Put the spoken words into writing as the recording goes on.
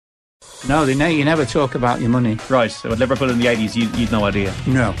No, you never talk about your money. Right, so at Liverpool in the 80s, you'd no idea.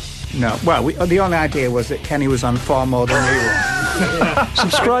 No. Well, the only idea was that Kenny was on far more than we were.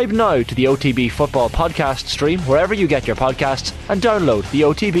 Subscribe now to the OTB Football Podcast stream wherever you get your podcasts and download the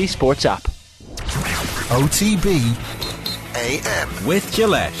OTB Sports app. OTB AM. With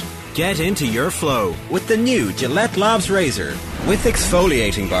Gillette. Get into your flow with the new Gillette Labs Razor with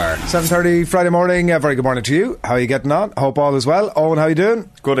exfoliating bar. 7:30 Friday morning. Very good morning to you. How are you getting on? Hope all is well. Owen, how are you doing?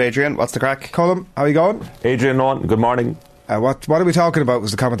 Good, Adrian. What's the crack? Colm, how are you going? Adrian, Owen, good morning. What are we talking about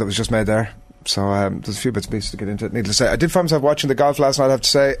was the comment that was just made there. So there's a few bits and pieces to get into. Needless to say, I did find myself watching the golf last night, I have to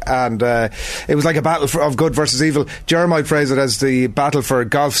say, and it was like a battle of good versus evil. Jeremy might phrase it as the battle for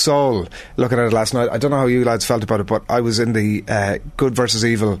golf soul. Looking at it last night, I don't know how you lads felt about it, but I was in the good versus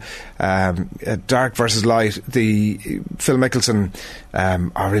evil, dark versus light. The Phil Mickelson,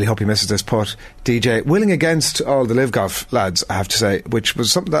 I really hope he misses this putt. DJ willing against all the live golf lads, I have to say, which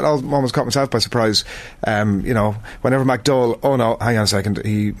was something that almost caught myself by surprise. Whenever McDowell, oh no, hang on a second,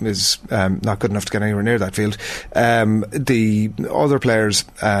 he is not good enough to get anywhere near that field. The other players,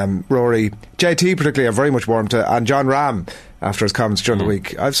 Rory, JT particularly, are very much warm to, and John Ram after his comments during the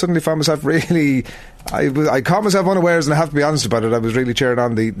week. I've suddenly found myself really, I caught myself unawares, and I have to be honest about it. I was really cheering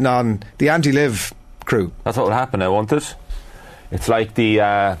on the anti-live crew. That's what will happen now, won't it? It's like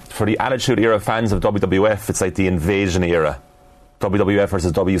for the Attitude Era fans of WWF, it's like the Invasion Era. WWF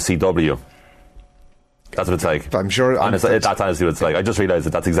versus WCW. That's what it's like. I'm sure. Honestly, that's honestly what it's like. I just realised that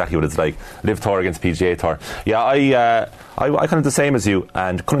that's exactly what it's like. Live Tour against PGA Tour. Yeah, I kind of the same as you,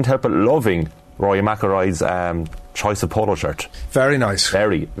 and couldn't help but loving Rory McIlroy's choice of polo shirt. Very nice.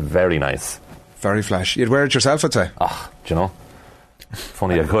 Very, very nice. Very flash. You'd wear it yourself, I'd say. Do you know?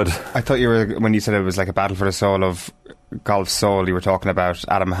 Funny I could. I thought you were, when you said it was like a battle for the soul of golf soul, you were talking about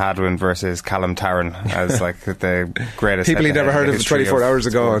Adam Hadwin versus Callum Tarrant as like the greatest. People he'd never heard of 24 hours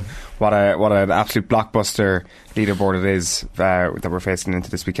ago. What an absolute blockbuster leaderboard it is that we're facing into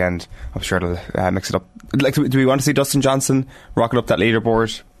this weekend. I'm sure it'll mix it up. Like, do we want to see Dustin Johnson rocking up that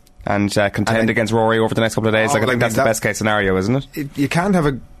leaderboard and contend against Rory over the next couple of days? I think that's the best case scenario, isn't it? You can't have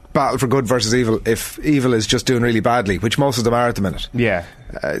a battle for good versus evil if evil is just doing really badly, which most of them are at the minute. Yeah.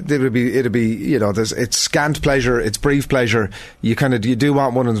 It'd be it's scant pleasure, it's brief pleasure. You do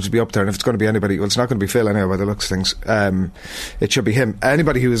want one of them to be up there, and if it's going to be anybody, well, it's not going to be Phil anyway by the looks of things. It should be him.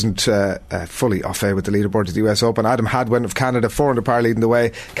 Anybody who isn't fully off with the leaderboard at the US Open: Adam Hadwin of Canada, 400 par leading the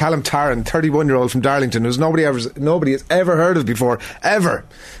way. Callum Tarrant, 31-year-old from Darlington, who's nobody has ever heard of before, ever.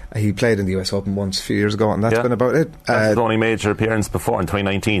 He played in the US Open once a few years ago, and that's been about it. That's his only major appearance before in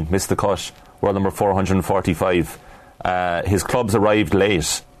 2019. Missed the cut. World number 445. His clubs arrived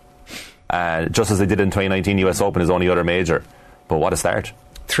late, just as they did in 2019 US Open, his only other major. But what a start.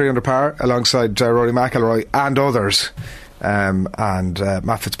 300 par alongside Rory McIlroy and others.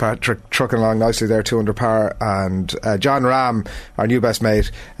 Matt Fitzpatrick trucking along nicely there, 200 par, and John Ram, our new best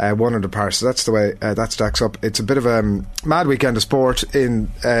mate, 100 par. So that's the way that stacks up. It's a bit of a mad weekend of sport.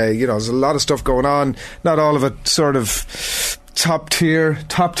 There's a lot of stuff going on. Not all of it sort of top tier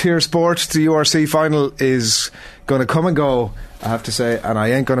sport. The URC final is going to come and go, I have to say, and I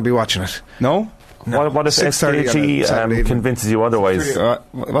ain't going to be watching it. No. What if SKG convinces you otherwise?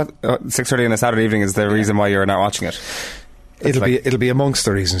 6:30 on a Saturday evening is the reason why you're not watching it. It'll be amongst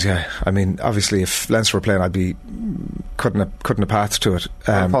the reasons, yeah. I mean, obviously, if Leinster were playing, I'd be cutting a path to it.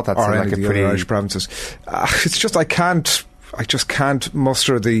 I thought that or like any of the other Irish provinces. It's just I just can't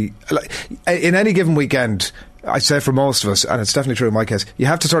muster the in any given weekend. I'd say for most of us, and it's definitely true in my case, you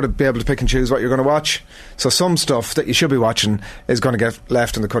have to sort of be able to pick and choose what you're going to watch. So some stuff that you should be watching is going to get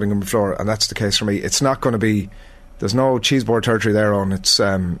left in the cutting room floor, and that's the case for me. It's not going to be. There's no cheeseboard territory there on. It's.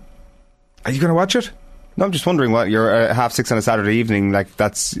 Are you going to watch it? No, I'm just wondering what your 6:30 on a Saturday evening. Like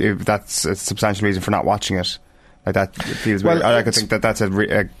that's a substantial reason for not watching it. Like that feels weird. I could think that's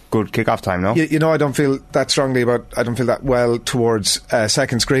a good kick-off time, no? I don't feel that strongly about. I don't feel that well towards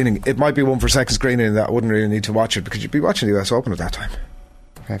second screening. It might be one for second screening that I wouldn't really need to watch it because you'd be watching the US Open at that time.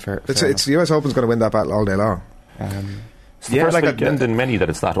 Okay, fair. It's the US Open's going to win that battle all day long. It's the first weekend in many that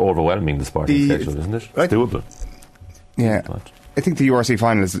it's that overwhelming, the sporting schedule, isn't it? It's doable. Yeah. I think the URC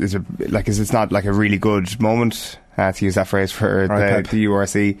final is it's not like a really good moment to use that phrase for the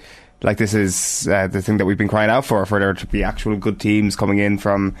URC. Like, this is the thing that we've been crying out for there to be actual good teams coming in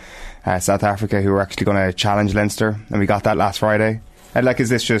from South Africa who are actually going to challenge Leinster, and we got that last Friday. And is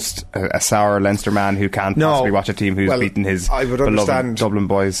this just a sour Leinster man who can't possibly watch a team who's beaten his beloved Dublin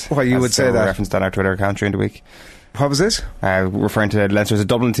boys? Why you would say that? Referenced on our Twitter account during the week. What was this? Referring to Leinster as a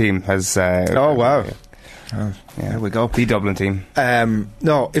Dublin team. Oh wow. There we go. The Dublin team.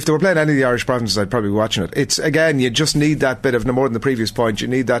 No, if they were playing any of the Irish provinces, I'd probably be watching it. It's, again, you just need that bit of, no more than the previous point, you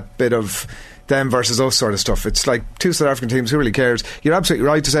need that bit of them versus us sort of stuff. It's like two South African teams, who really cares? You're absolutely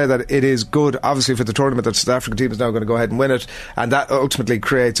right to say that it is good, obviously, for the tournament that the South African team is now going to go ahead and win it, and that ultimately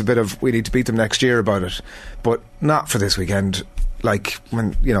creates a bit of, we need to beat them next year about it, but not for this weekend. Like,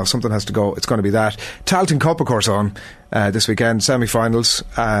 when, you know, something has to go, it's going to be that. Tailteann Cup, of course, on this weekend, semi-finals.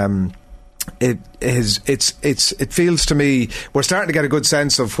 It feels to me we're starting to get a good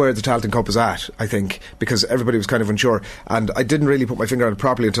sense of where the Tailteann Cup is at, I think, because everybody was kind of unsure, and I didn't really put my finger on it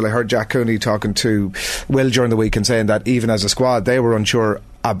properly until I heard Jack Cooney talking to Will during the week and saying that even as a squad they were unsure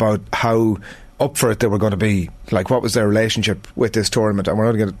about how up for it they were going to be, like what was their relationship with this tournament, and we're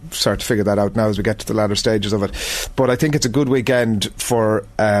only going to start to figure that out now as we get to the latter stages of it. But I think it's a good weekend for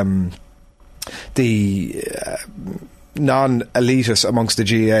the non-elitists amongst the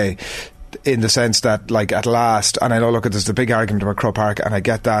GAA, in the sense that, like, at last, and I know, look, there's the big argument about Croke Park, and I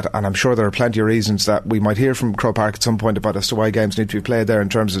get that, and I'm sure there are plenty of reasons that we might hear from Croke Park at some point about as to why games need to be played there in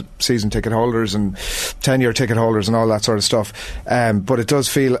terms of season ticket holders and 10-year ticket holders and all that sort of stuff, but it does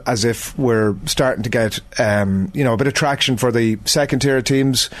feel as if we're starting to get you know, a bit of traction for the second tier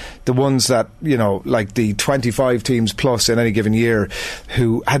teams, the ones that, you know, like the 25 teams plus in any given year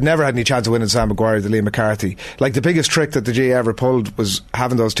who had never had any chance of winning Sam Maguire, the Liam McCarthy. Like, the biggest trick that the GAA ever pulled was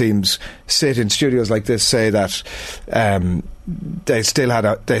having those teams sit in studios like this, say that they still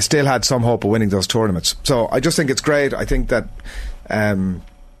had some hope of winning those tournaments. So I just think it's great. I think that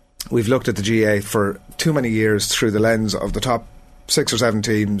we've looked at the GAA for too many years through the lens of the top 6 or 7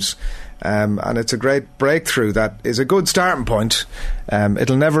 teams, and it's a great breakthrough that is a good starting point.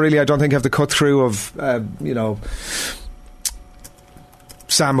 It'll never really, I don't think, have the cut through of you know,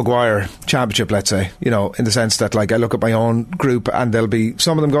 Sam Maguire Championship, let's say, you know, in the sense that, like, I look at my own group and there'll be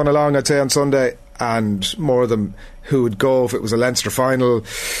some of them going along, I'd say, on Sunday, and more of them who would go if it was a Leinster final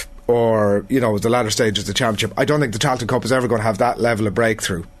or, you know, the latter stages of the Championship. I don't think the Tailteann Cup is ever going to have that level of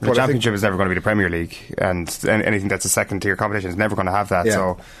breakthrough. The Championship is never going to be the Premier League, and anything that's a second tier competition is never going to have that.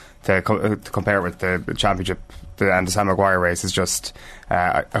 So to compare it with the Championship and the Sam Maguire race is just,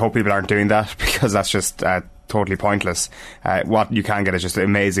 I hope people aren't doing that, because that's just totally pointless. What you can get is just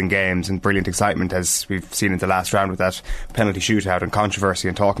amazing games and brilliant excitement, as we've seen in the last round with that penalty shootout and controversy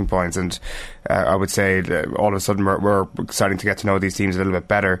and talking points, and I would say that all of a sudden we're starting to get to know these teams a little bit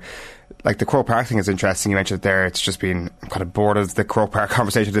better. Like, the Croke Park thing is interesting. You mentioned it there. It's just been, I'm kind of bored of the Croke Park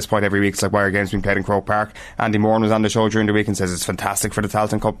conversation at this point every week. It's like, why are games being played in Croke Park? Andy Moran was on the show during the week and says it's fantastic for the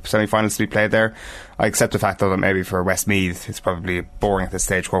Tailteann Cup semi-finals to be played there. I accept the fact, though, that maybe for Westmeath it's probably boring at this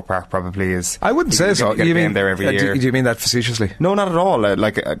stage. Croke Park probably is. I wouldn't say so. You mean there every year? Do you mean that facetiously? No, not at all.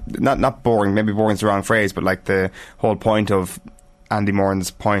 Not boring. Maybe boring is the wrong phrase, but like the whole point of Andy Moran's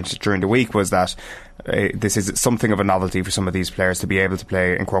point during the week was that this is something of a novelty for some of these players to be able to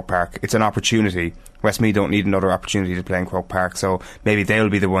play in Croke Park. It's an opportunity. Westmeath don't need another opportunity to play in Croke Park, so maybe they'll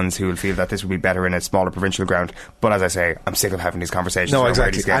be the ones who will feel that this would be better in a smaller provincial ground. But as I say, I'm sick of having these conversations. No,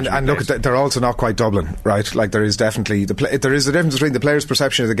 exactly. And look, they're also not quite Dublin, right? Like, there is definitely there is a difference between the players'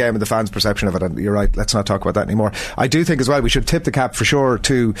 perception of the game and the fans' perception of it, and you're right, let's not talk about that anymore. I do think as well we should tip the cap for sure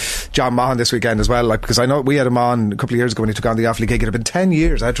to John Maughan this weekend as well, like, because I know we had him on a couple of years ago when he took on the Offaly gig. It had been 10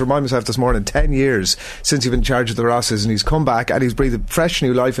 years, I had to remind myself this morning, 10 years since he's been in charge of the Rosses, and he's come back and he's breathed fresh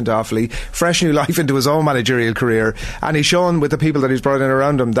new life into Offaly, fresh new life into his own managerial career, and he's shown with the people that he's brought in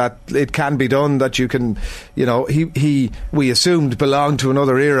around him that it can be done, that you can, you know, we assumed belonged to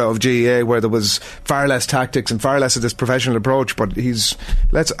another era of GAA where there was far less tactics and far less of this professional approach, but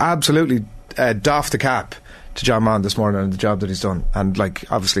let's absolutely doff the cap to John Maughan this morning and the job that he's done, and, like,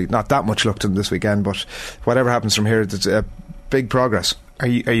 obviously not that much luck to him this weekend, but whatever happens from here, it's big progress. Are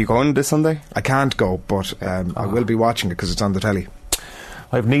you going this Sunday? I can't go, but I will be watching it because it's on the telly.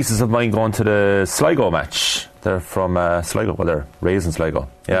 I have nieces of mine going to the Sligo match. They're from Sligo. Well, they're raised in Sligo.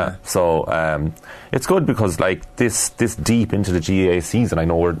 Yeah. So it's good because, like, this deep into the GAA season, I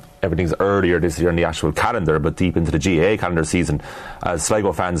know everything's earlier this year in the actual calendar, but deep into the GAA calendar season, as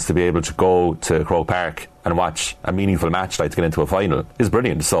Sligo fans, to be able to go to Croke Park and watch a meaningful match, like to get into a final, is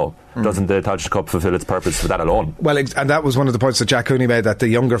brilliant. So doesn't the Tailteann Cup fulfil its purpose for that alone? Well, and that was one of the points that Jack Cooney made, that the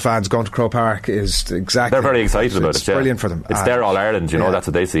younger fans going to Croke Park is exactly, they're very excited about it. It's brilliant for them. It's their All-Ireland, you know, that's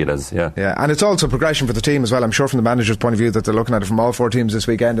what they see it as. Yeah, and it's also progression for the team as well. I'm sure from the manager's point of view that they're looking at it from all 4 teams this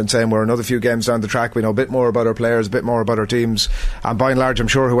weekend and saying we're another few games down the track, we know a bit more about our players, a bit more about our teams, and by and large I'm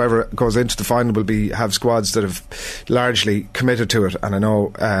sure whoever goes into the final will have squads that have largely committed to it. And I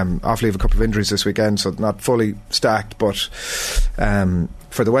know Offaly have a couple of injuries this weekend, so not fully stacked, but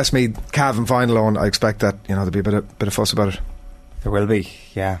for the Westmeath Cavan final on, I expect that, you know, there'll be a bit of fuss about it. There will be,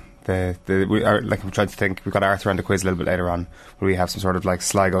 yeah. I'm trying to think. We've got Arthur on the quiz a little bit later on. Will we have some sort of like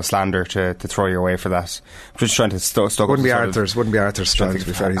Sligo slander to throw your way for that? I'm just trying to stoke wouldn't be Arthur's style, to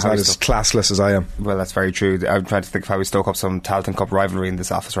be fair. He's not as classless as I am. Well, that's very true. I'm trying to think of how we stoke up some Tailteann Cup rivalry in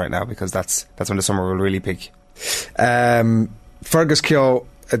this office right now, because that's when the summer will really peak. Fergus Keogh,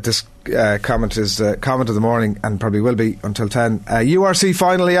 this comment is the comment of the morning and probably will be until 10. URC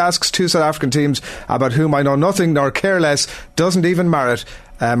finally asks two South African teams about whom I know nothing nor care less, doesn't even merit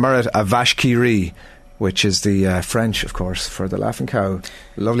a vache qui rit, which is the French, of course, for the laughing cow.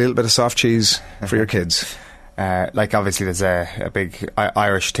 Lovely little bit of soft cheese for your kids. Obviously there's a big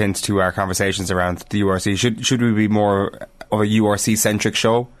Irish tint to our conversations around the URC. Should we be more of a URC centric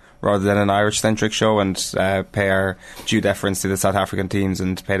show rather than an Irish-centric show, and pay our due deference to the South African teams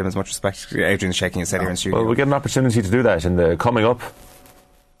and pay them as much respect? Adrian's shaking his head here in studio. Well, we get an opportunity to do that in the coming up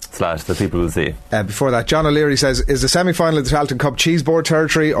slash that people will see. Before that, John O'Leary says, is the semi-final of the Tailteann Cup cheeseboard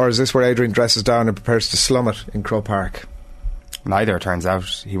territory, or is this where Adrian dresses down and prepares to slum it in Croke Park? Neither, it turns out.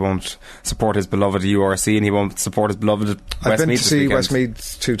 He won't support his beloved URC, and he won't support his beloved Westmeath. I've been to see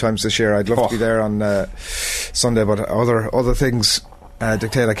Westmeath 2 times this year. I'd love to be there on Sunday, but other things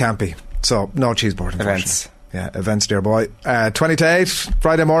dictate I can't be. So no cheeseboard events. Yeah, events, dear boy. 20 to 8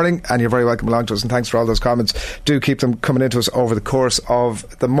 Friday morning, and you're very welcome along to us, and thanks for all those comments. Do keep them coming into us over the course of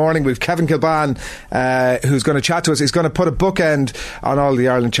the morning. We've Kevin Kilban who's going to chat to us. He's going to put a bookend on all the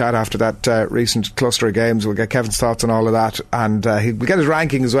Ireland chat after that recent cluster of games. We'll get Kevin's thoughts on all of that, and we'll get his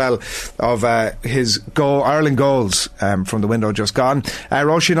ranking as well of his Ireland goals from the window just gone.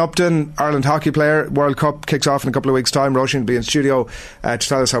 Roisin Upton, Ireland hockey player, World Cup kicks off in a couple of weeks' time. Roisin will be in studio to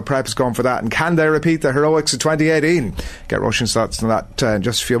tell us how prep is going for that, and can they repeat the heroics of 2018? Get Roisin's thoughts on that in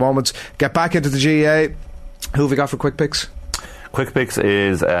just a few moments. Get back into the GAA. Who have we got for quick picks? Quick picks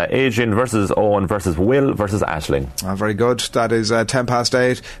is Adrian versus Owen versus Will versus Aisling. Very good. That is 10 past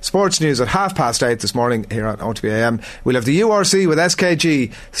 8. Sports news at 8:30 this morning here on OTBAM. We'll have the URC with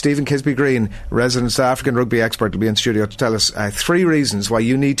SKG. Stephen Kisby-Green, resident South African rugby expert, will be in studio to tell us 3 reasons why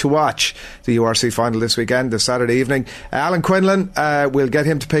you need to watch the URC final this weekend, this Saturday evening. Alan Quinlan, we'll get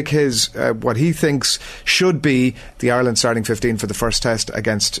him to pick his what he thinks should be the Ireland starting 15 for the first test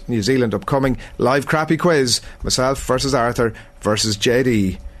against New Zealand upcoming. Live crappy quiz, myself versus Arthur versus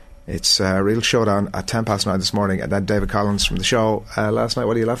JD. It's a real showdown at 10 past 9 this morning. And then David Collins from the show last night.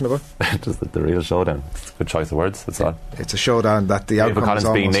 What are you laughing about? Just the real showdown. It's a good choice of words, that's all. It's a showdown that the David outcome Collins is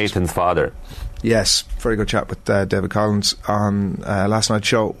almost being Nathan's father. Yes, very good chat with David Collins on last night's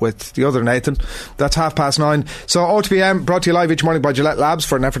show with the other Nathan. That's 9:30. So OTBM brought to you live each morning by Gillette Labs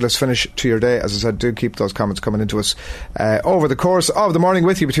for an effortless finish to your day. As I said, do keep those comments coming into us over the course of the morning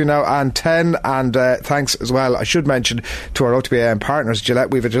with you between now and 10. And thanks as well, I should mention, to our OTBM partners, Gillette.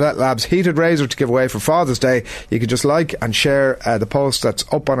 We have a Gillette Labs heated razor to give away for Father's Day. You can just like and share the post that's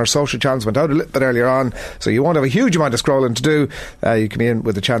up on our social channels. Went out a little bit earlier on, so you won't have a huge amount of scrolling to do. You can be in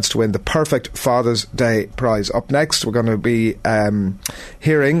with a chance to win the perfect Father's Day prize. Up next, we're going to be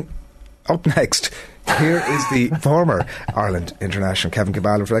hearing. Up next, here is the former Ireland international Kevin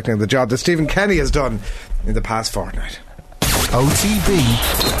Cabal reflecting on the job that Stephen Kenny has done in the past fortnight. OTB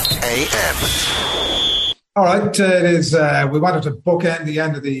AM. All right, it is. We wanted to bookend the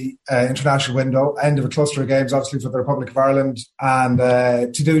end of the international window, end of a cluster of games, obviously for the Republic of Ireland, and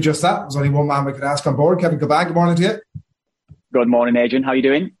to do just that, there's only one man we could ask on board. Kevin Cabal, good morning to you. Good morning, Adrian. How are you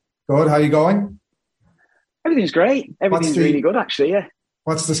doing? Good. How are you going? Everything's great. Everything's really good, actually, yeah.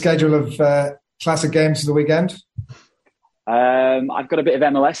 What's the schedule of classic games for the weekend? I've got a bit of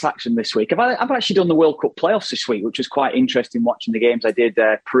MLS action this week. I've actually done the World Cup playoffs this week, which was quite interesting watching the games. I did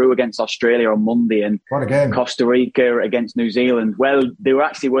Peru against Australia on Monday and what a game. Costa Rica against New Zealand. Well, they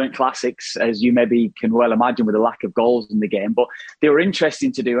weren't classics, as you maybe can well imagine, with a lack of goals in the game, but they were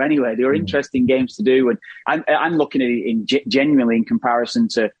interesting to do anyway. They were interesting games to do, and I'm looking at it genuinely in comparison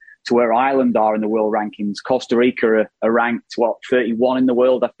to where Ireland are in the world rankings. Costa Rica are ranked, 31 in the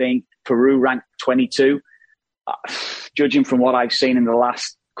world, I think. Peru ranked 22. Judging from what I've seen in the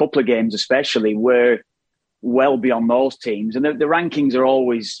last couple of games especially, we're well beyond those teams. And the rankings are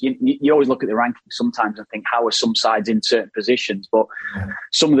always, you always look at the rankings sometimes and think, how are some sides in certain positions? But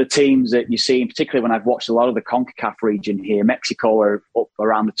some of the teams that you see, particularly when I've watched a lot of the CONCACAF region here, Mexico are up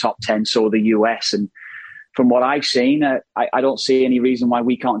around the top 10, so the US. And from what I've seen, I don't see any reason why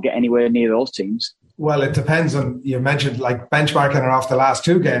we can't get anywhere near those teams. Well, it depends on, you mentioned like benchmarking off the last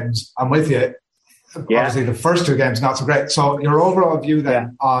 2 games. I'm with you. Yeah. Obviously, the first 2 games not so great. So your overall view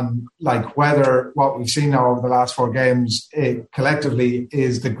then on like whether what we've seen now over the last 4 games collectively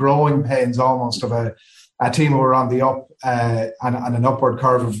is the growing pains almost of a team who are on the up and an upward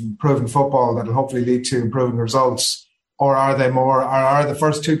curve of improving football that will hopefully lead to improving results, or are they more? Or are the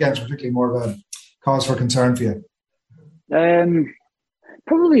first two games particularly more of a cause for concern for you?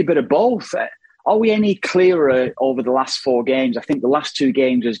 Probably a bit of both. Are we any clearer over the last 4 games? I think the last 2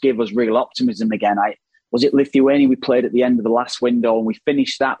 games has given us real optimism again. Was it Lithuania we played at the end of the last window, and we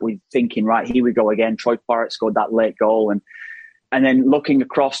finished that with thinking, right, here we go again. Troy Parrott scored that late goal. And then looking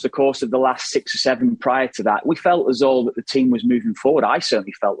across the course of the last 6 or 7 prior to that, we felt as though that the team was moving forward. I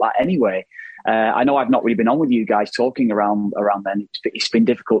certainly felt that anyway. I know I've not really been on with you guys talking around then. It's been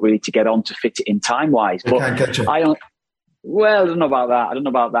difficult really to get on to fit it in time-wise. But can't get you. I don't know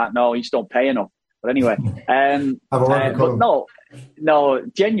about that. No, you just don't pay enough. But anyway. But no,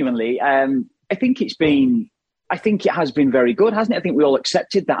 genuinely, I think it has been very good, hasn't it? I think we all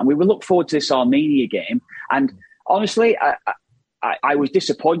accepted that. And we will look forward to this Armenia game. And honestly, I was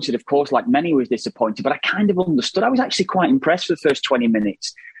disappointed, of course, like many was disappointed, but I kind of understood. I was actually quite impressed with the first 20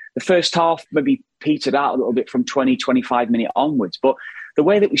 minutes. The first half maybe petered out a little bit from 20, 25 minutes onwards. But the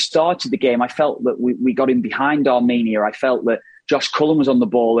way that we started the game, I felt that we got in behind Armenia. I felt that Josh Cullen was on the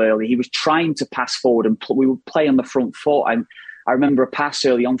ball early. He was trying to pass forward and we would play on the front foot. I remember a pass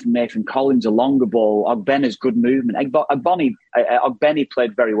early on from Nathan Collins, a longer ball. Ogbena's good movement. Ogbeni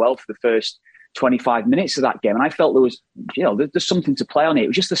played very well for the first 25 minutes of that game. And I felt there was, there's something to play on it. It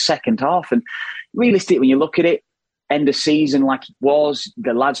was just the second half. And realistically, when you look at it, end of season like it was,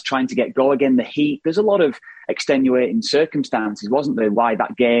 the lads trying to get go again, the heat, there's a lot of extenuating circumstances, wasn't there, why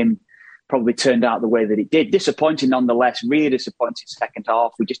that game probably turned out the way that it did. Disappointing nonetheless, really disappointing second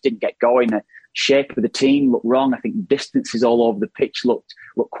half. We just didn't get going. The shape of the team looked wrong. I think distances all over the pitch looked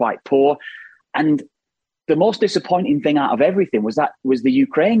quite poor. And the most disappointing thing out of everything was the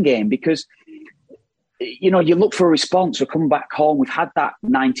Ukraine game, because you look for a response. We're coming back home. We've had that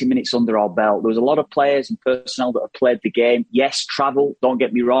 90 minutes under our belt. There was a lot of players and personnel that have played the game. Yes, travel, don't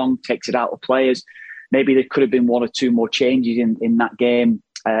get me wrong, takes it out of players. Maybe there could have been 1 or 2 more changes in that game,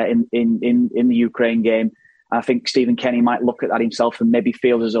 in the Ukraine game. I think Stephen Kenny might look at that himself and maybe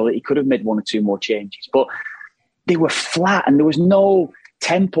feel as though that he could have made 1 or 2 more changes. But they were flat and there was no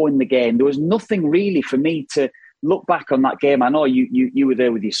tempo in the game. There was nothing really for me to look back on that game. I know you were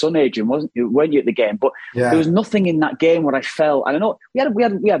there with your son, Adrian, weren't you at the game? But There was nothing in that game where I felt. I don't know.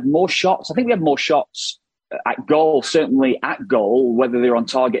 We had more shots. I think we had more shots at goal, certainly at goal, whether they're on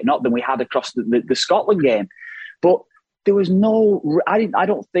target or not, than we had across the Scotland game. But there was no. I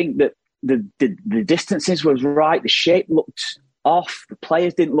don't think that the distances was right. The shape looked off. The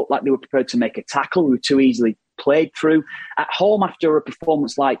players didn't look like they were prepared to make a tackle. We were too easily played through. At home, after a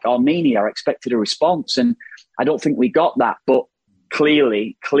performance like Armenia, I expected a response, and I don't think we got that. But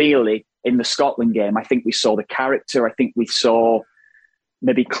clearly, in the Scotland game, I think we saw the character. I think we saw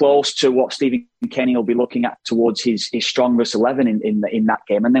maybe close to what Stephen Kenny will be looking at towards his strongest 11 in that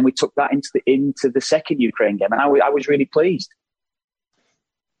game. And then we took that into the second Ukraine game, and I was really pleased.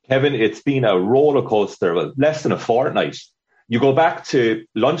 Kevin, it's been a roller coaster, less than a fortnight. You go back to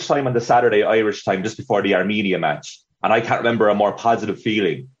lunchtime on the Saturday Irish time, just before the Armenia match, and I can't remember a more positive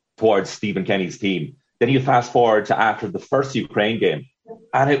feeling towards Stephen Kenny's team. Then you fast forward to after the first Ukraine game,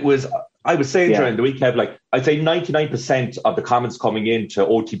 and it was, I was saying during the week, Kev, I'd say 99% of the comments coming into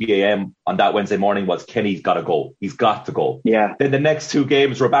OTBAM on that Wednesday morning was Kenny's got to go. He's got to go. Yeah. Then the next 2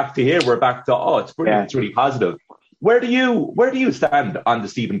 games, we're back to, it's brilliant. Yeah. It's really positive. Where do you stand on the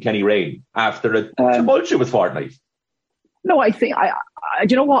Stephen Kenny reign after a tumultuous fortnight? No, I think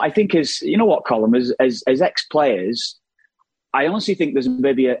you know what I think is, you know what, Colin, as ex-players, I honestly think there's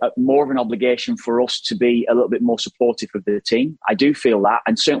maybe more of an obligation for us to be a little bit more supportive of the team. I do feel that,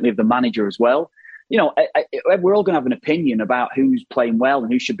 and certainly of the manager as well. We're all going to have an opinion about who's playing well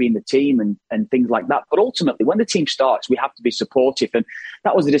and who should be in the team and things like that. But ultimately, when the team starts, we have to be supportive. And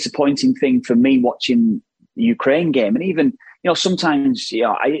that was a disappointing thing for me watching the Ukraine game. And even, sometimes,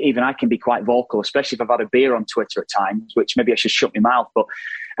 I can be quite vocal, especially if I've had a beer on Twitter at times, which maybe I should shut my mouth. But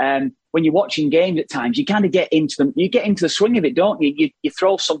when you're watching games at times, you kind of get into them. You get into the swing of it, don't you? You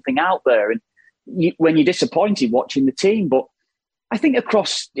throw something out there, and when you're disappointed watching the team. But I think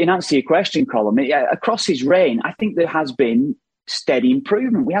in answer to your question, Colin, across his reign, I think there has been steady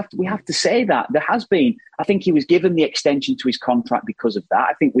improvement. We have to say that there has been. I think he was given the extension to his contract because of that.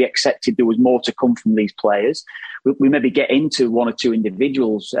 I think we accepted there was more to come from these players. We maybe get into 1 or 2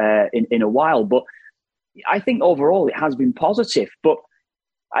 individuals in a while, but I think overall it has been positive. But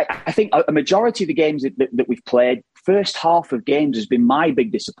I think a majority of the games that we've played, first half of games has been my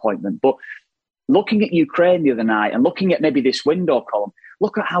big disappointment. But looking at Ukraine the other night and looking at maybe this window column,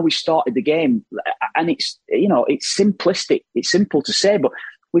 look at how we started the game. And it's simplistic. It's simple to say, but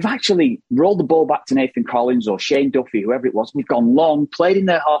we've actually rolled the ball back to Nathan Collins or Shane Duffy, whoever it was. We've gone long, played in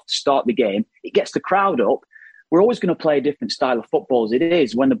their half to start the game. It gets the crowd up. we're always going to play a different style of football as it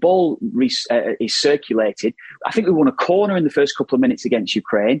is. When the ball is circulated, I think we won a corner in the first couple of minutes against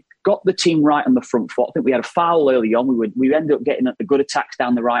Ukraine, got the team right on the front foot. I think we had a foul early on. We ended up getting the good attacks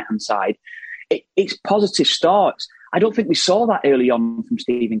down the right-hand side. It's positive starts. I don't think we saw that early on from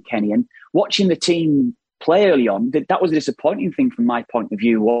Stephen Kenny. And watching the team play early on, that was a disappointing thing from my point of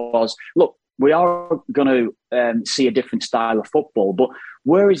view was, look, we are going to see a different style of football, but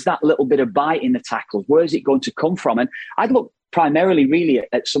where is that little bit of bite in the tackles? Where is it going to come from? And I'd look primarily really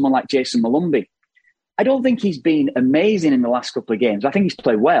at someone like Jason Malumbi. I don't think he's been amazing in the last couple of games. I think he's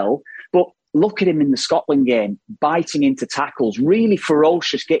played well, but look at him in the Scotland game, biting into tackles, really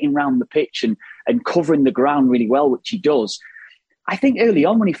ferocious, getting around the pitch and covering the ground really well, which he does. I think early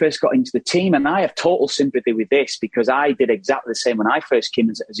on when he first got into the team, and I have total sympathy with this because I did exactly the same when I first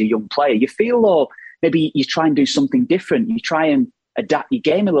came as a young player. You feel, though, maybe you try and do something different. You try and adapt your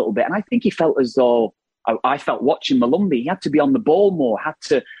game a little bit. And I think he felt as though, I felt watching Malumbi, he had to be on the ball more, had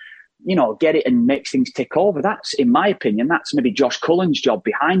to, get it and make things tick over. That's, in my opinion, that's maybe Josh Cullen's job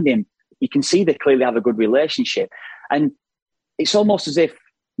behind him. You can see they clearly have a good relationship. And it's almost as if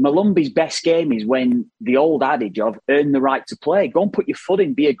Malumbi's best game is when the old adage of earn the right to play. Go and put your foot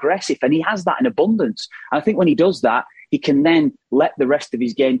in, be aggressive. And he has that in abundance. And I think when he does that, he can then let the rest of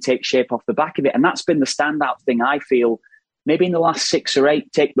his game take shape off the back of it. And that's been the standout thing, I feel, maybe in the last 6 or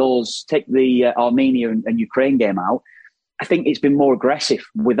 8, take the Armenia and Ukraine game out. I think it's been more aggressive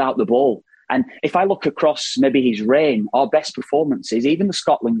without the ball. And if I look across maybe his reign, our best performances, even the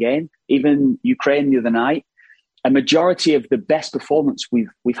Scotland game, even Ukraine the other night, a majority of the best performance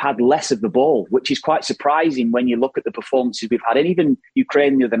we've had less of the ball, which is quite surprising when you look at the performances we've had. And even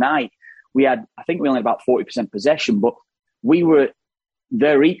Ukraine the other night, I think we only had about 40% possession, but we were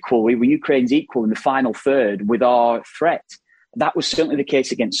their equal. We were Ukraine's equal in the final third with our threat. That was certainly the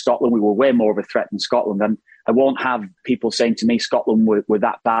case against Scotland. We were way more of a threat than Scotland. And I won't have people saying to me Scotland were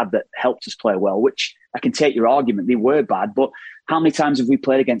that bad that helped us play well, which I can take your argument. They were bad, but how many times have we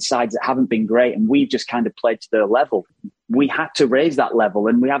played against sides that haven't been great and we've just kind of played to their level? We had to raise that level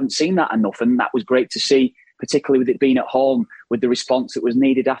and we haven't seen that enough. And that was great to see, particularly with it being at home, with the response that was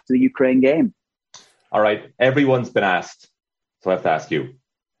needed after the Ukraine game. All right, everyone's been asked, so I have to ask you.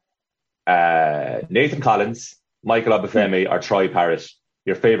 Nathan Collins, Michael Obafemi or Troy Parrott,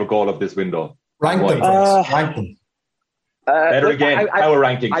 your favourite goal of this window? Rank them. Better again, power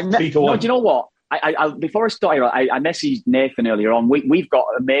rankings, 3 to 1. No, do you know what? Before I start here, I messaged Nathan earlier on. We've got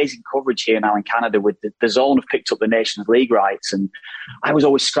amazing coverage here now in Canada with the Zone have picked up the Nations League rights. And I was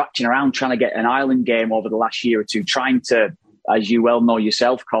always scratching around trying to get an Ireland game over the last year or two, trying to, as you well know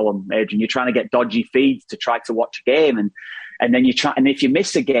yourself, Colin, Adrian, you're trying to get dodgy feeds to try to watch a game. And then you try, and if you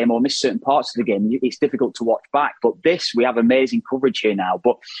miss a game or miss certain parts of the game, it's difficult to watch back. But we have amazing coverage here now.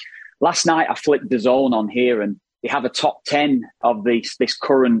 But last night I flicked the Zone on here and they have a top 10 of this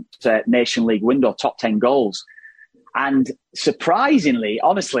current Nation League window, top 10 goals. And surprisingly,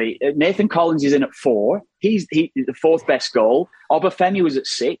 honestly, Nathan Collins is in at 4. He's the 4th best goal. Obafemi was at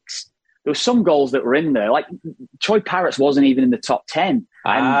 6. There were some goals that were in there. Like Troy Parrott's wasn't even in the top 10.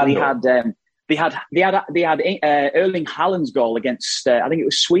 And they had Erling Haaland's goal against, I think it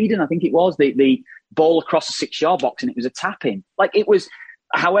was Sweden. I think it was the ball across the 6-yard box and it was a tap-in. Like it was,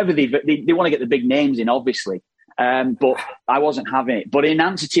 however, they want to get the big names in, obviously. But I wasn't having it. But in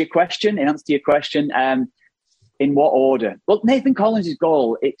answer to your question, in what order? Well, Nathan Collins'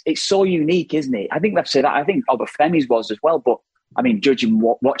 goal, it's so unique, isn't it? I think that's it. I think Obafemi's was as well. But, I mean, judging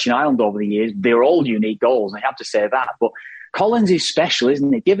watching Ireland over the years, they're all unique goals. I have to say that. But Collins is special,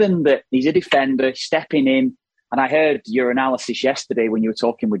 isn't it? Given that he's a defender, stepping in. And I heard your analysis yesterday when you were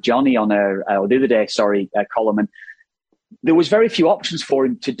talking with Johnny on or the other day, Colin, and there was very few options for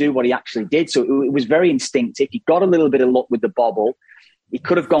him to do what he actually did. So it was very instinctive. He got a little bit of luck with the bobble. He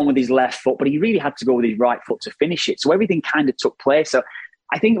could have gone with his left foot, but he really had to go with his right foot to finish it. So everything kind of took place. So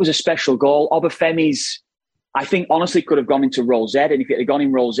I think it was a special goal. Obafemi's, I think, honestly could have gone into roll Z. And if it had gone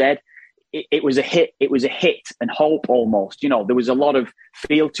in roll Z, it was a hit. It was a hit and hope almost. You know, there was a lot of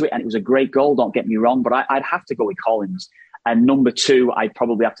feel to it and it was a great goal, don't get me wrong. But I'd have to go with Collins. And number 2, I'd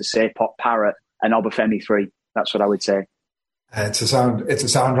probably have to say Parrott and Obafemi 3. That's what I would say. It's a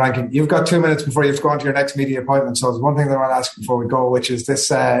sound ranking. You've got 2 minutes before you have to go on to your next media appointment. So there's one thing that I want to ask before we go, which is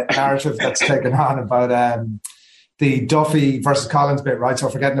this narrative that's taken on about the Duffy versus Collins bit, right? So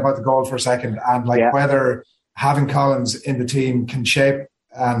forgetting about the goal for a second and whether having Collins in the team can shape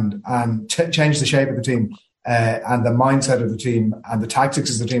and change the shape of the team and the mindset of the team and the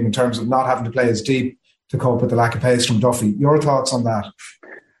tactics of the team in terms of not having to play as deep to cope with the lack of pace from Duffy. Your thoughts on that?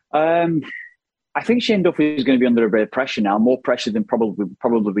 I think Shane Duffy is going to be under a bit of pressure now, more pressure than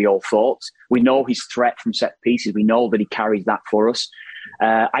probably we all thought. We know his threat from set pieces. We know that he carries that for us.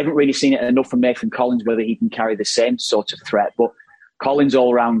 I haven't really seen it enough from Nathan Collins, whether he can carry the same sort of threat. But Collins'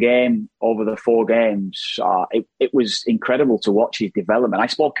 all-round game over the 4 games, it was incredible to watch his development. I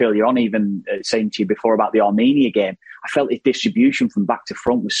spoke earlier on, even saying to you before about the Armenia game. I felt his distribution from back to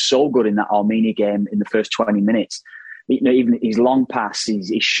front was so good in that Armenia game in the first 20 minutes. Even his long pass,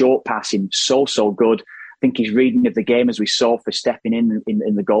 his short passing, so good. I think his reading of the game, as we saw, for stepping in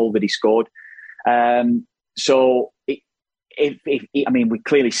the goal that he scored. We've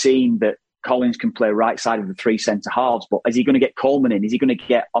clearly seen that Collins can play right side of the 3 centre halves, but is he going to get Coleman in? Is he going to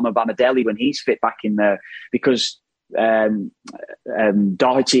get Omar Bamadeli when he's fit back in there? Because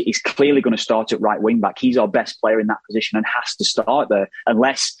Doherty is clearly going to start at right wing back. He's our best player in that position and has to start there,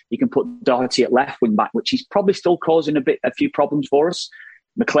 unless you can put Doherty at left wing back, which he's probably still causing a few problems for us.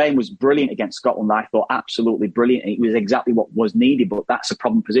 McLean was brilliant against Scotland. I thought absolutely brilliant. It was exactly what was needed, but that's a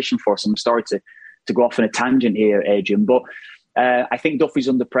problem position for us. I'm sorry to go off on a tangent here, Adrian, but I think Duffy's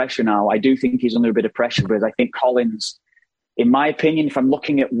under pressure now. I do think he's under a bit of pressure, but I think Collins, in my opinion, if I'm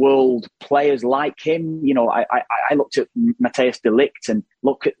looking at world players like him, I looked at Matthijs de Ligt and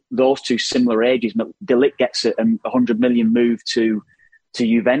look at those two similar ages. De Ligt gets a 100 million move to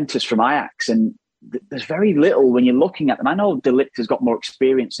Juventus from Ajax, and there's very little when you're looking at them. I know de Ligt has got more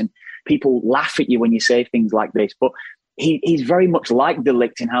experience and people laugh at you when you say things like this, but he's very much like de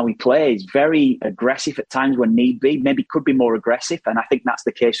Ligt in how he plays, very aggressive at times when need be, maybe could be more aggressive, and I think that's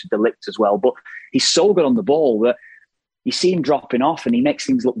the case with de Ligt as well. But he's so good on the ball that you see him dropping off and he makes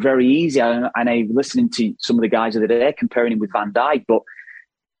things look very easy. And I'm listening to some of the guys of the day comparing him with Van Dijk, but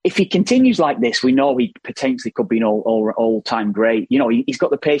if he continues like this, we know he potentially could be an all-time great. He's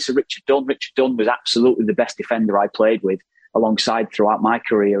got the pace of Richard Dunne. Richard Dunne was absolutely the best defender I played with alongside throughout my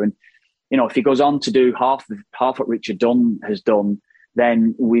career. And, if he goes on to do half what Richard Dunne has done,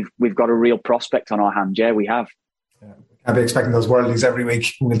 then we've got a real prospect on our hands. Yeah, we have. Yeah. Can't be expecting those worldies every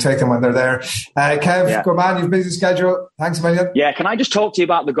week. We'll take them when they're there. Kev, Good man, you've a busy schedule. Thanks a million. Yeah, can I just talk to you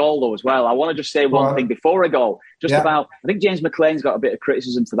about the goal though as well? I want to just say one thing before I go. I think James McLean's got a bit of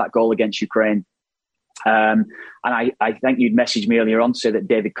criticism for that goal against Ukraine. And I think you'd messaged me earlier on to say that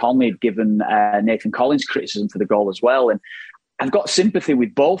David Conley had given Nathan Collins criticism for the goal as well. And I've got sympathy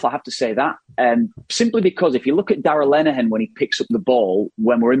with both, I have to say that. Simply because if you look at Darragh Lenihan when he picks up the ball,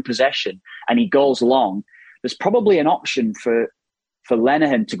 when we're in possession and he goes long, there's probably an option for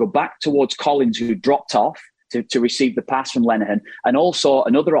Lenihan to go back towards Collins, who dropped off to receive the pass from Lenihan, and also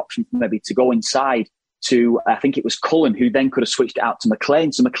another option maybe to go inside to, I think it was Cullen, who then could have switched it out to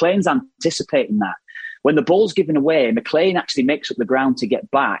McLean. So McLean's anticipating that. When the ball's given away, McLean actually makes up the ground to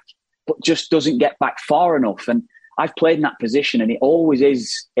get back, but just doesn't get back far enough. And I've played in that position, and it always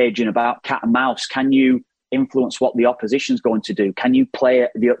is, Adrian, about cat and mouse. Can you influence what the opposition's going to do? Can you play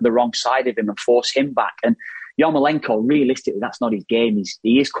the wrong side of him and force him back? And Yarmolenko, realistically, that's not his game.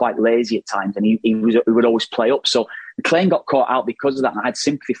 He is quite lazy at times, and he would always play up. So McLean got caught out because of that, and I had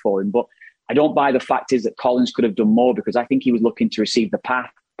sympathy for him. But I don't buy the fact is that Collins could have done more, because I think he was looking to receive the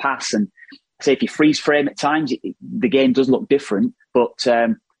pass. And say if you freeze frame at times, the game does look different. But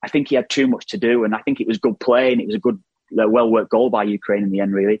I think he had too much to do, and I think it was good play, and it was a good, well-worked goal by Ukraine in the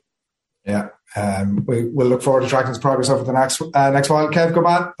end, really. Yeah, we'll look forward to tracking his progress over the next while. Kev, good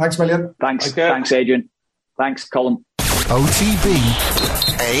man. Thanks a million. Thanks, Adrian. Thanks, Colin. OTB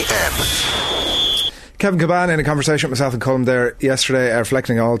AM. Kevin Caban in a conversation with myself and Colin there yesterday,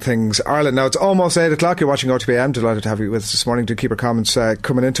 reflecting all things Ireland. Now it's almost 8 o'clock. You're watching OTBM. Delighted to have you with us this morning. Do keep your comments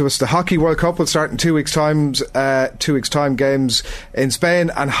coming into us. The Hockey World Cup will start in 2 weeks' time. 2 weeks' time, games in Spain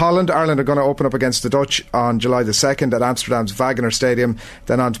and Holland. Ireland are going to open up against the Dutch on July the 2nd at Amsterdam's Wagener Stadium.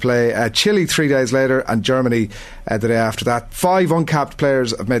 Then on to play Chile 3 days later, and Germany the day after that. 5 uncapped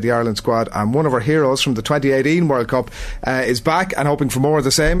players have made the Ireland squad, and one of our heroes from the 2018 World Cup is back and hoping for more of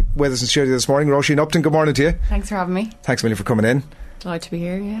the same. With us in studio this morning, Roisin Upton. Good morning to you. Thanks for having me. Thanks a million for coming in. Delighted to be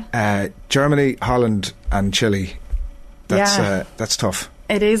here, yeah. Germany, Holland and Chile. That's tough.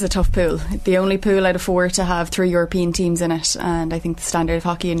 It is a tough pool. The only pool out of 4 to have 3 European teams in it, and I think the standard of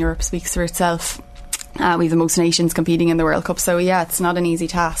hockey in Europe speaks for itself. We have the most nations competing in the World Cup, so yeah, it's not an easy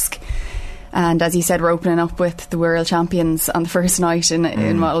task. And as you said, we're opening up with the world champions on the first night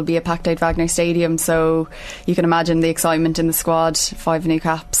in what will be a packed out Wagener Stadium, so you can imagine the excitement in the squad. 5 new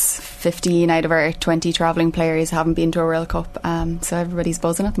caps, 15 out of our 20 travelling players haven't been to a World Cup, so everybody's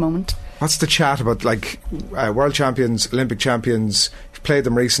buzzing at the moment. What's the chat about, world champions, Olympic champions? You've played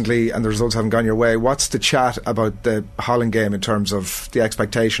them recently and the results haven't gone your way. What's the chat about the Holland game in terms of the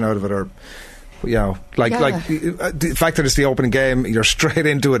expectation out of it? Or You know, like the fact that it's the opening game, you're straight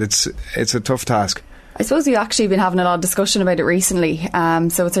into it. It's a tough task. I suppose we've actually been having a lot of discussion about it recently.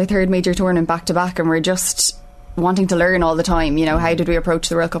 So it's our third major tournament back to back, and we're just wanting to learn all the time. You know, how did we approach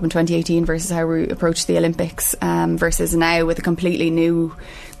the World Cup in 2018 versus how we approached the Olympics, versus now with a completely new,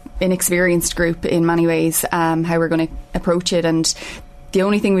 inexperienced group in many ways, how we're going to approach it. And the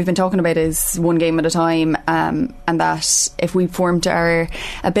only thing we've been talking about is one game at a time, and that if we perform to our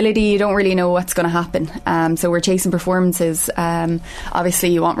ability, you don't really know what's going to happen. So we're chasing performances.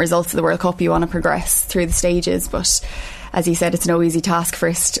 Obviously you want results at the World Cup, you want to progress through the stages, but as you said, it's no easy task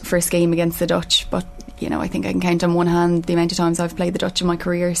first game against the Dutch. But you know, I think I can count on one hand the amount of times I've played the Dutch in my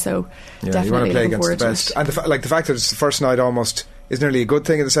career, so definitely you want to play against the best. It. And the fact that it's the first night almost is nearly a good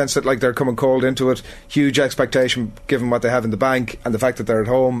thing, in the sense that like they're coming cold into it, huge expectation given what they have in the bank, and the fact that they're at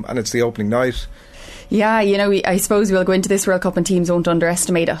home and it's the opening night. Yeah, you know, I suppose we'll go into this World Cup and teams won't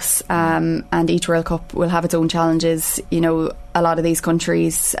underestimate us, and each World Cup will have its own challenges. You know, a lot of these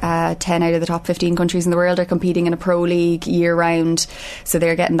countries, 10 out of the top 15 countries in the world are competing in a pro league year round, so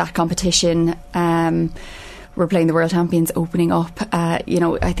they're getting that competition. We're playing the world champions opening up. You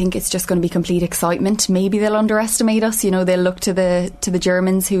know, I think it's just going to be complete excitement. Maybe they'll underestimate us. You know, they'll look to the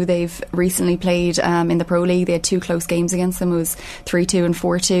Germans, who they've recently played in the Pro League. They had 2 close games against them. It was 3-2 and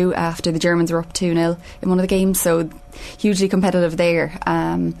 4-2 after the Germans were up 2-0 in one of the games. So hugely competitive there.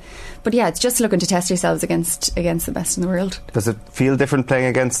 But yeah, it's just looking to test yourselves against the best in the world. Does it feel different playing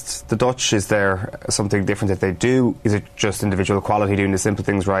against the Dutch? Is there something different that they do? Is it just individual quality doing the simple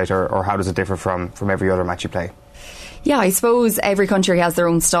things right, or how does it differ from every other match you play? Yeah, I suppose every country has their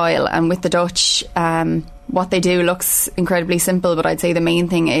own style, and with the Dutch, what they do looks incredibly simple, but I'd say the main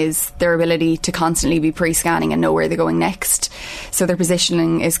thing is their ability to constantly be pre-scanning and know where they're going next. So their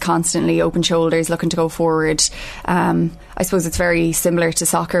positioning is constantly open shoulders, looking to go forward. I suppose it's very similar to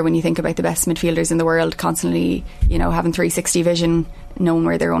soccer when you think about the best midfielders in the world, constantly, you know, having 360 vision, knowing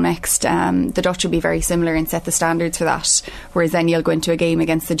where they're going next. The Dutch will be very similar and set the standards for that, whereas then you'll go into a game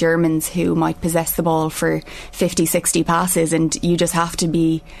against the Germans, who might possess the ball for 50-60 passes, and you just have to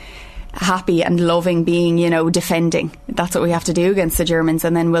be happy and loving being, you know, defending. That's what we have to do against the Germans,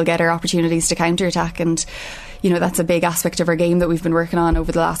 and then we'll get our opportunities to counter-attack. And you know, that's a big aspect of our game that we've been working on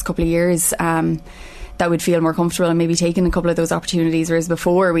over the last couple of years, that would feel more comfortable and maybe taking a couple of those opportunities, whereas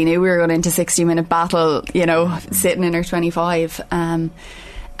before we knew we were going into 60-minute battle, you know, sitting in our 25. And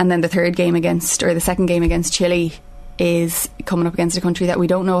then the second game against Chile is coming up against a country that we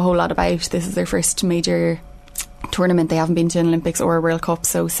don't know a whole lot about. This is their first major tournament. They haven't been to an Olympics or a World Cup,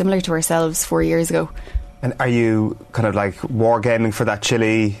 so similar to ourselves 4 years ago. And are you kind of like wargaming for that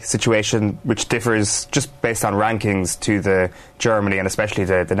Chile situation, which differs just based on rankings to the Germany and especially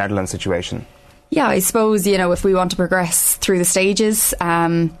the Netherlands situation? Yeah, I suppose, you know, if we want to progress through the stages,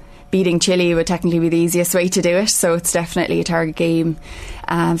 beating Chile would technically be the easiest way to do it, so it's definitely a target game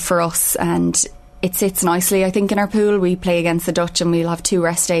for us, and it sits nicely, I think, in our pool. We play against the Dutch and we'll have 2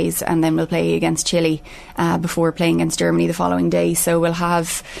 rest days, and then we'll play against Chile before playing against Germany the following day. So we'll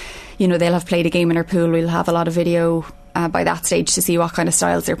have, you know, they'll have played a game in our pool. We'll have a lot of video by that stage to see what kind of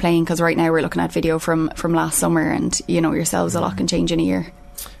styles they're playing, because right now we're looking at video from last summer, and you know yourselves, a lot can change in a year.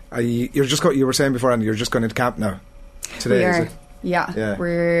 You were saying before, Andy, you're just going into camp now today. We are. Is it? Yeah,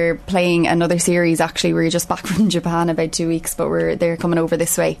 we're playing another series. Actually, we're just back from Japan about 2 weeks, but they're coming over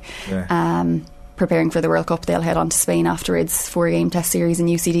this way. Preparing for the World Cup. They'll head on to Spain afterwards, 4-game test series in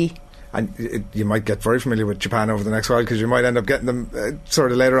UCD. And you might get very familiar with Japan over the next while, because you might end up getting them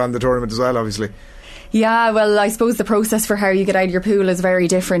sort of later on in the tournament as well, obviously. Yeah, well, I suppose the process for how you get out of your pool is very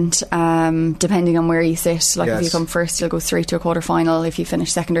different, depending on where you sit. Like, if you come first, you'll go straight to a quarter-final. If you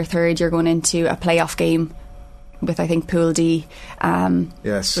finish second or third, you're going into a playoff game with, I think, Pool D,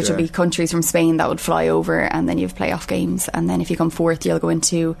 which will be countries from Spain that would fly over, and then you have playoff games. And then if you come fourth, you'll go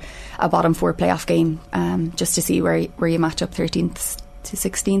into a bottom 4 playoff game, just to see where you match up 13th to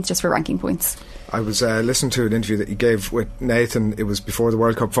 16th, just for ranking points. I was listening to an interview that you gave with Nathan. It was before the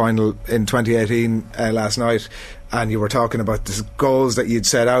World Cup final in 2018 last night, and you were talking about the goals that you'd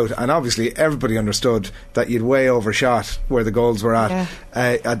set out, and obviously everybody understood that you'd way overshot where the goals were at.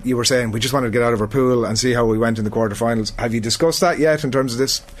 You were saying, we just wanted to get out of our pool and see how we went in the quarterfinals. Have you discussed that yet in terms of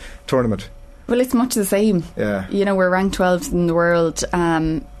this tournament? Well, it's much the same. Yeah. You know, we're ranked 12th in the world,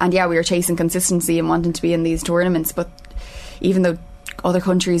 and yeah, we were chasing consistency and wanting to be in these tournaments, but even though other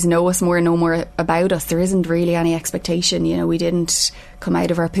countries know us more, know more about us, there isn't really any expectation. You know, we didn't come out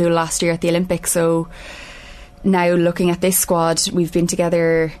of our pool last year at the Olympics, so now looking at this squad, we've been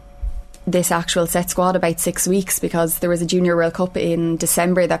together this actual set squad about 6 weeks, because there was a Junior World Cup in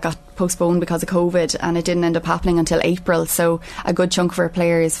December that got postponed because of COVID, and it didn't end up happening until April. So a good chunk of our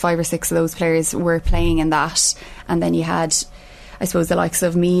players, 5 or 6 of those players, were playing in that. And then you had, I suppose, the likes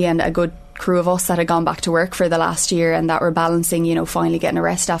of me and a good crew of us that had gone back to work for the last year and that were balancing, you know, finally getting a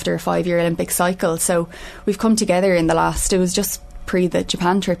rest after a 5-year Olympic cycle. So we've come together in the last, it was just pre the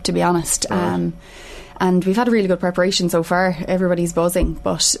Japan trip, to be honest. Right. And we've had a really good preparation so far. Everybody's buzzing.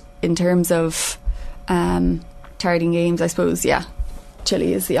 But in terms of targeting games, I suppose, yeah,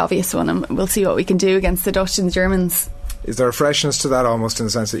 Chile is the obvious one, and we'll see what we can do against the Dutch and the Germans. Is there a freshness to that, almost, in the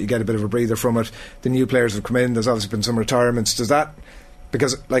sense that you get a bit of a breather from it? The new players have come in. There's obviously been some retirements. Does that,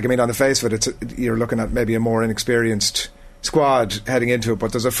 because, like, I mean, on the face of it, you're looking at maybe a more inexperienced squad heading into it,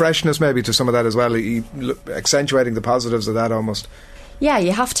 but there's a freshness maybe to some of that as well, accentuating the positives of that almost. Yeah,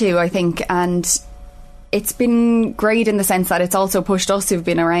 you have to, I think, and it's been great in the sense that it's also pushed us who've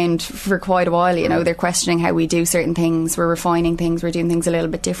been around for quite a while, you know. They're questioning how we do certain things, we're refining things, we're doing things a little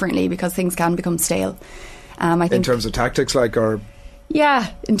bit differently, because things can become stale. I think, in terms of tactics, like, or... Yeah,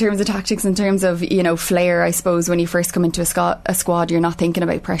 in terms of tactics, in terms of, you know, flair, I suppose when you first come into a squad, you're not thinking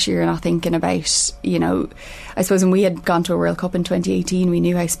about pressure, you're not thinking about, you know, I suppose when we had gone to a World Cup in 2018, we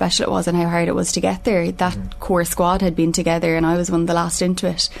knew how special it was and how hard it was to get there. That core squad had been together, and I was one of the last into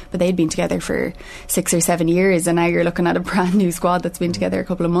it, but they'd been together for 6 or 7 years, and now you're looking at a brand new squad that's been together a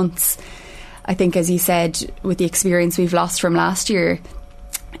couple of months. I think, as you said, with the experience we've lost from last year,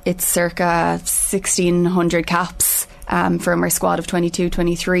 it's circa 1,600 caps from our squad of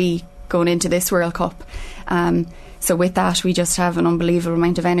 22-23 going into this World Cup. So with that, we just have an unbelievable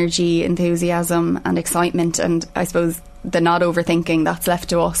amount of energy, enthusiasm and excitement, and I suppose the not overthinking that's left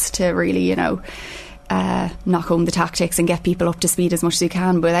to us to really, you know, knock home the tactics and get people up to speed as much as you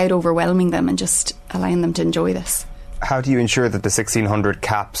can without overwhelming them, and just allowing them to enjoy this. How do you ensure that the 1,600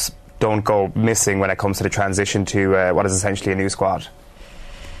 caps don't go missing when it comes to the transition to what is essentially a new squad?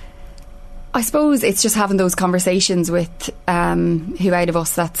 I suppose it's just having those conversations with who out of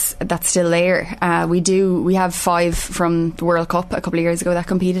us that's still there. We have 5 from the World Cup a couple of years ago that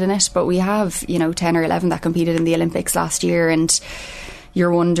competed in it, but we have, you know, 10 or 11 that competed in the Olympics last year, and you're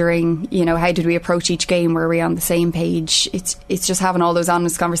wondering, you know, how did we approach each game? Were we on the same page? It's just having all those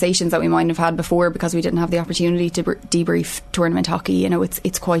honest conversations that we might have had before, because we didn't have the opportunity to debrief tournament hockey. You know,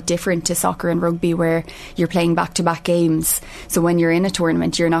 it's quite different to soccer and rugby, where you're playing back-to-back games. So when you're in a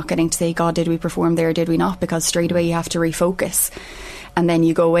tournament, you're not getting to say, God, did we perform there or did we not? Because straight away you have to refocus. And then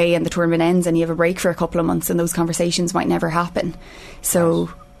you go away and the tournament ends and you have a break for a couple of months, and those conversations might never happen.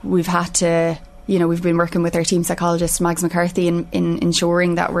 So we've had to... You know, we've been working with our team psychologist, Mags McCarthy, in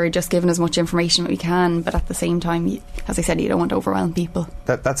ensuring that we're just giving as much information that we can, but at the same time, as I said, you don't want to overwhelm people.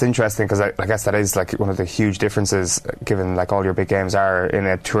 That's interesting, because I guess that is like one of the huge differences, given like all your big games are in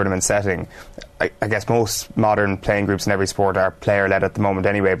a tournament setting. I guess most modern playing groups in every sport are player-led at the moment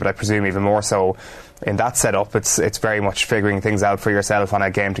anyway, but I presume even more so in that setup, it's very much figuring things out for yourself on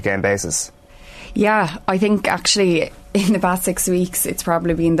a game-to-game basis. Yeah, I think actually in the past 6 weeks it's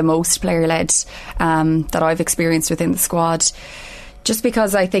probably been the most player-led that I've experienced within the squad, just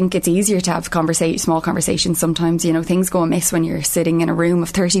because I think it's easier to have small conversations sometimes. You know, things go amiss when you're sitting in a room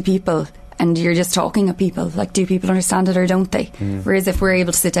of 30 people and you're just talking at people, like, do people understand it or don't they? Whereas if we're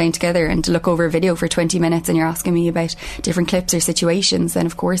able to sit down together and to look over a video for 20 minutes and you're asking me about different clips or situations, then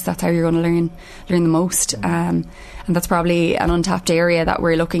of course that's how you're going to learn the most. And that's probably an untapped area that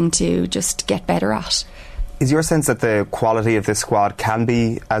we're looking to just get better at. Is your sense that the quality of this squad can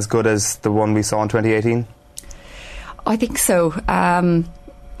be as good as the one we saw in 2018? I think so.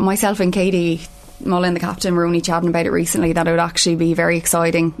 Myself and Katie Mullen, the captain, were only chatting about it recently, that it would actually be very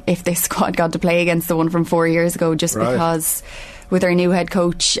exciting if this squad got to play against the one from 4 years ago, just because with our new head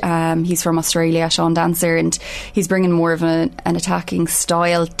coach, he's from Australia, Sean Dancer, and he's bringing more of an attacking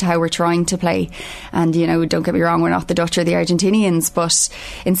style to how we're trying to play. And, you know, don't get me wrong, we're not the Dutch or the Argentinians, but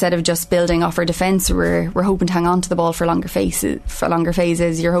instead of just building off our defence, we're hoping to hang on to the ball for longer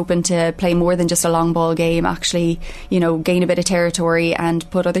phases. You're hoping to play more than just a long ball game, actually, you know, gain a bit of territory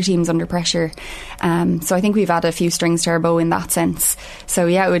and put other teams under pressure. So I think we've added a few strings to our bow in that sense. So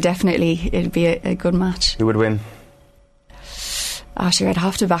yeah, it'd be a good match. Who would win? Sure, I'd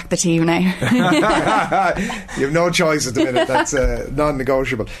have to back the team now. You have no choice at the minute. That's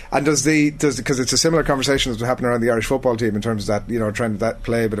non-negotiable. And does because it's a similar conversation that's happening around the Irish football team in terms of that, you know, trying to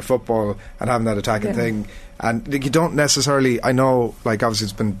play a bit of football and having that attacking thing. And you don't necessarily, I know, like, obviously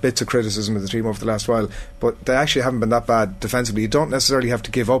it's been bits of criticism of the team over the last while, but they actually haven't been that bad defensively. You don't necessarily have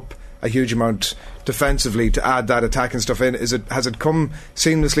to give up a huge amount defensively to add that attacking stuff in. Has it come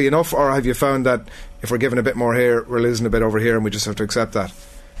seamlessly enough, or have you found that if we're giving a bit more here, we're losing a bit over here and we just have to accept that?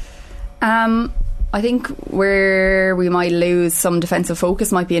 I think where we might lose some defensive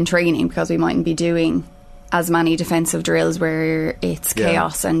focus might be in training, because we mightn't be doing as many defensive drills where it's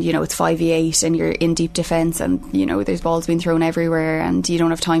chaos and, you know, it's 5v8 and you're in deep defence and, you know, there's balls being thrown everywhere and you don't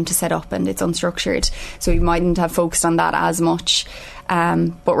have time to set up and it's unstructured. So we mightn't have focused on that as much.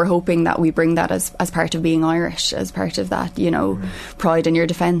 But we're hoping that we bring that as part of being Irish, as part of that, you know, pride in your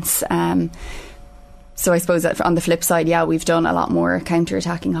defence. So I suppose that on the flip side, we've done a lot more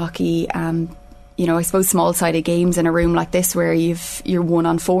counter-attacking hockey. You know, I suppose small-sided games in a room like this where you're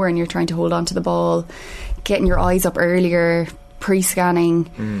 1-on-4 and you're trying to hold on to the ball, getting your eyes up earlier,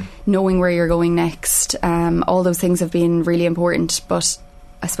 pre-scanning, knowing where you're going next. All those things have been really important, but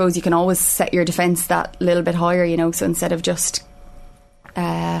I suppose you can always set your defence that little bit higher, you know, so instead of just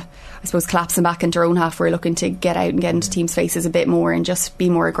I suppose collapsing back into our own half, we're looking to get out and get into teams' faces a bit more and just be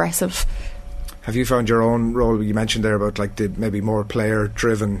more aggressive. Have you found your own role? You mentioned there about like the maybe more player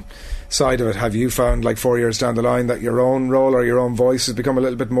driven side of it. Have you found, like 4 years down the line, that your own role or your own voice has become a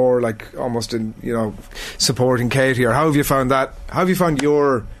little bit more like almost in, you know, supporting Katie? Or how have you found that? How have you found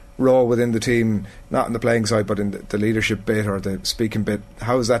your role within the team, not in the playing side but in the leadership bit or the speaking bit?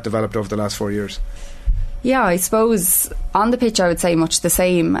 How has that developed over the last 4 years? Yeah, I suppose on the pitch I would say much the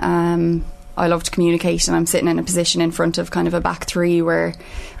same. I love to communicate, and I'm sitting in a position in front of kind of a back three where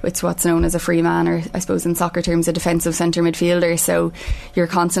it's what's known as a free man, or I suppose in soccer terms a defensive centre midfielder. So you're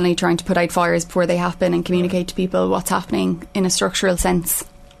constantly trying to put out fires before they happen and communicate to people what's happening in a structural sense.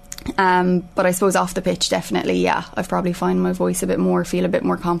 But I suppose off the pitch, definitely, I've probably found my voice a bit more, feel a bit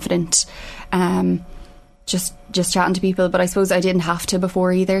more confident. Just chatting to people, but I suppose I didn't have to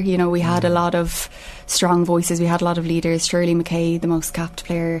before either. You know, we had a lot of strong voices, we had a lot of leaders. Shirley McKay, the most capped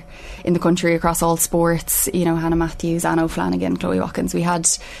player in the country across all sports, you know, Hannah Matthews, Anne O'Flanagan, Chloe Watkins. We had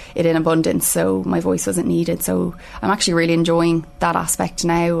it in abundance, so my voice wasn't needed. So I'm actually really enjoying that aspect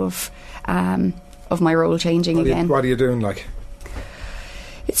now of my role changing again. What are you doing, like?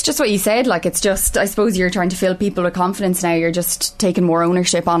 It's just what you said, like, it's just, I suppose you're trying to fill people with confidence now. You're just taking more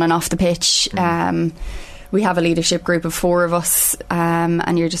ownership on and off the pitch. We have a leadership group of 4 of us,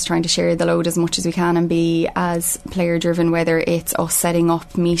 and you're just trying to share the load as much as we can and be as player driven, whether it's us setting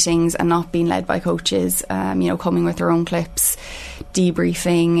up meetings and not being led by coaches, you know, coming with our own clips,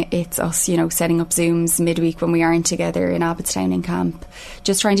 debriefing. It's us, you know, setting up Zooms midweek when we aren't together in Abbottstown in camp,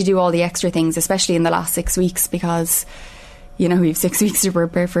 just trying to do all the extra things, especially in the last 6 weeks, because, you know, we have 6 weeks to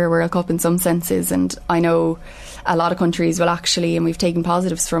prepare for a World Cup in some senses, and I know a lot of countries will actually, and we've taken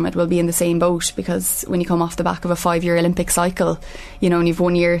positives from it, will be in the same boat, because when you come off the back of a 5-year Olympic cycle, you know, and you've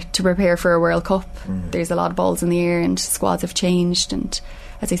 1 year to prepare for a World Cup, there's a lot of balls in the air and squads have changed, and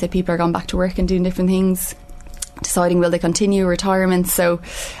as I said, people are gone back to work and doing different things, deciding will they continue retirement. So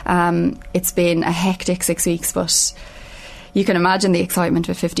it's been a hectic 6 weeks, but you can imagine the excitement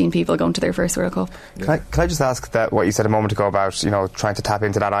with 15 people going to their first World Cup. Can I just ask that what you said a moment ago about, you know, trying to tap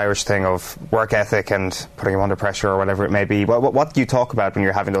into that Irish thing of work ethic and putting them under pressure or whatever it may be. What do you talk about when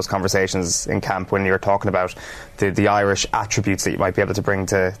you're having those conversations in camp, when you're talking about the Irish attributes that you might be able to bring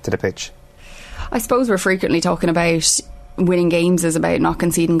to the pitch? I suppose we're frequently talking about winning games is about not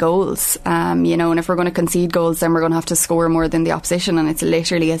conceding goals, you know, and if we're going to concede goals, then we're going to have to score more than the opposition, and it's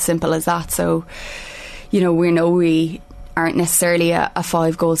literally as simple as that. So, you know we aren't necessarily a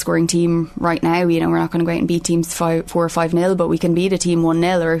 5-goal scoring team right now. You know, we're not going to go out and beat teams 4 or 5-0, but we can beat a team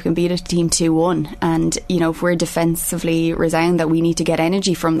 1-0 or we can beat a team 2-1. And, you know, if we're defensively resound, that we need to get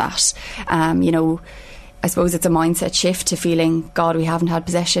energy from that. You know, I suppose it's a mindset shift to feeling, God, we haven't had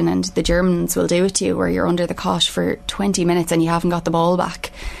possession, and the Germans will do it to you, where you're under the cot for 20 minutes and you haven't got the ball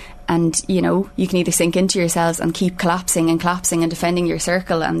back. And, you know, you can either sink into yourselves and keep collapsing and defending your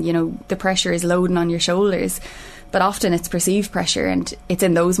circle, and, you know, the pressure is loading on your shoulders. But often it's perceived pressure, and it's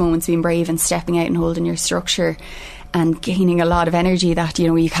in those moments being brave and stepping out and holding your structure and gaining a lot of energy that, you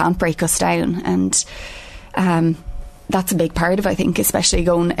know, you can't break us down. And that's a big part of it, I think, especially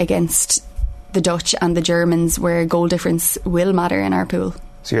going against the Dutch and the Germans, where goal difference will matter in our pool.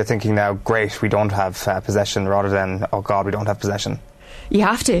 So you're thinking now, great, we don't have possession, rather than, oh God, we don't have possession. You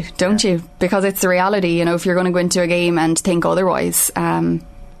have to, don't you? Because it's the reality. You know, if you're going to go into a game and think otherwise,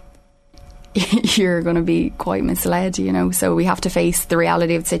 you're going to be quite misled, you know. So we have to face the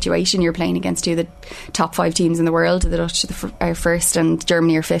reality of the situation. You're playing against 2 of the top 5 teams in the world. The Dutch are first and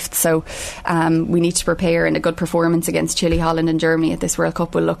Germany are 5th. So we need to prepare, and a good performance against Chile, Holland and Germany at this World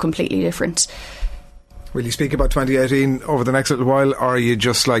Cup will look completely different. Will you speak about 2018 over the next little while, or are you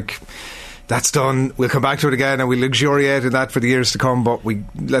just like, that's done, we'll come back to it again and we'll luxuriate in that for the years to come, but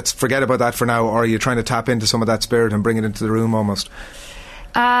let's forget about that for now? Or are you trying to tap into some of that spirit and bring it into the room almost?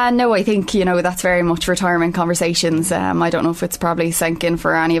 No, I think, that's very much retirement conversations. I don't know if it's probably sank in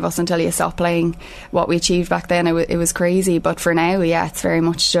for any of us until you stop playing. What we achieved back then, it was crazy. But for now, yeah, it's very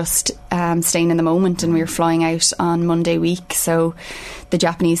much just staying in the moment, and we're flying out on Monday week. So the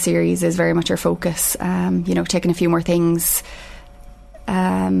Japanese series is very much our focus. Taking a few more things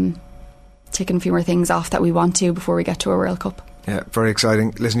off that we want to before we get to a World Cup. Yeah, very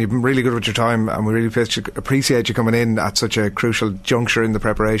exciting. Listen, you've been really good with your time, and we really appreciate you coming in at such a crucial juncture in the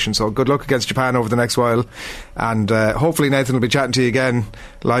preparation. So good luck against Japan over the next while, and hopefully Nathan will be chatting to you again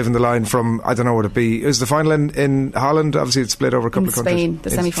live in the line from, I don't know what it be. Is the final in Holland? Obviously it's split over a couple of countries. Spain, the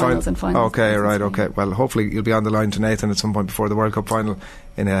semi-finals and finals. Okay, right, okay. Well, hopefully you'll be on the line to Nathan at some point before the World Cup final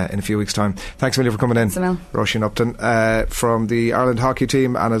in a few weeks' time. Thanks a million for coming in. Roisin Upton from the Ireland hockey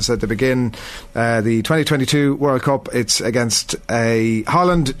team, and as I said, they begin the 2022 World Cup. It's against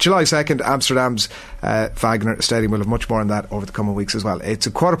Holland, July 2nd, Amsterdam's Wagner Stadium. We'll have much more on that over the coming weeks as well. It's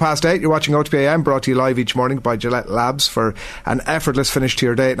 8:15. You're watching OTB AM, brought to you live each morning by Gillette Labs for an effortless finish to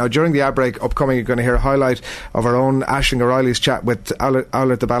your day. Now, during the ad break upcoming, you're going to hear a highlight of our own Aisling O'Reilly's chat with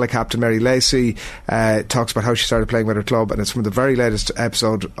Owlet the Balla captain Mary Lacey. Talks about how she started playing with her club, and it's from the very latest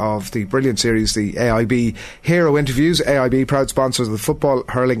episode of the brilliant series, the AIB Hero Interviews. AIB, proud sponsors of the football,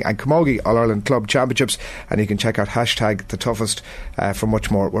 hurling and camogie All-Ireland Club Championships, and you can check out #TheToughest for much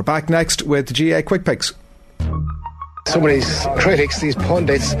more. We're back next with the GA Quick Picks. Some of these critics, these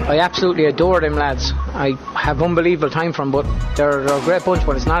pundits, I absolutely adore them lads. I have unbelievable time for them, but they're a great bunch,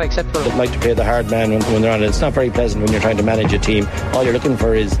 but it's not acceptable. They'd like to play the hard man when they're on it. It's not very pleasant when you're trying to manage a team. All you're looking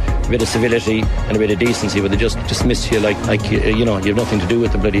for is a bit of civility and a bit of decency, but they just dismiss you like you have nothing to do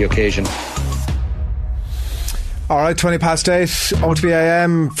with the bloody occasion. Alright, 8:20, OTB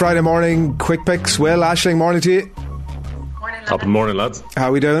AM, Friday morning, Quick Picks. Will, Aisling, morning to you. Morning, top of the morning, lads. How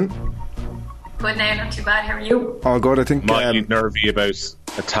are we doing? Good now, not too bad. How are you? All good, I think. Might be nervy about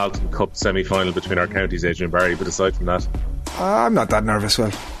a Tailteann Cup semi-final between our counties, Adrian Barry, but aside from that, I'm not that nervous, Will.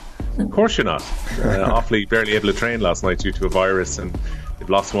 Of course you're not. Awfully barely able to train last night due to a virus, and they've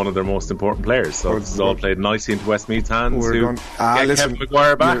lost one of their most important players. So this has all played nicely into Westmeath's hands, who get Kevin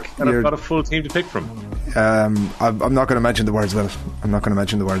Maguire back, and I've got a full team to pick from. I'm not going to mention the words, Will. I'm not going to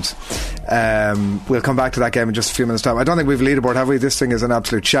mention the words. We'll come back to that game in just a few minutes' time. I don't think we've a leaderboard, have we? This thing is an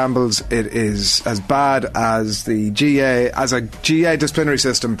absolute shambles. It is as bad as the GA, as a GA disciplinary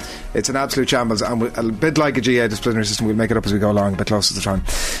system. It's an absolute shambles, and a bit like a GA disciplinary system. We'll make it up as we go along, a bit closer to the time.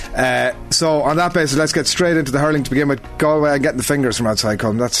 So on that basis, let's get straight into the hurling to begin with. Galway and getting the fingers from outside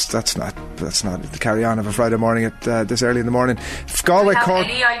Cullen. That's not the carry on of a Friday morning at this early in the morning. Galway Cork.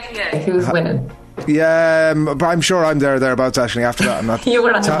 Any idea who's winning? Yeah, but I'm sure I'm thereabouts, Aisling. After that, I'm not. You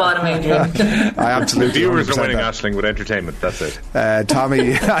were at the bottom, Adrian. I absolutely. The viewers are winning, Aisling, with entertainment. That's it.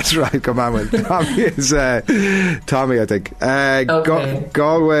 Tommy, that's right. Come on, Will. Tommy is Tommy, I think. Okay.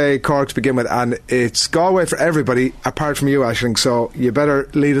 Galway Cork to begin with, and it's Galway for everybody apart from you, Aisling. So you better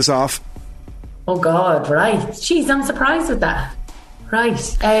lead us off. Oh God, right? Jeez, I'm surprised with that.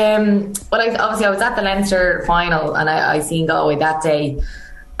 Right. Well, I was at the Leinster final, and I seen Galway that day,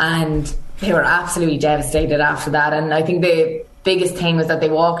 and they were absolutely devastated after that. And I think the biggest thing was that they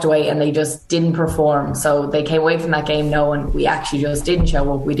walked away and they just didn't perform. So they came away from that game knowing we actually just didn't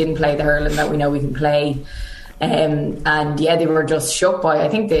show up. We didn't play the hurling that we know we can play. And yeah, they were just shook by, I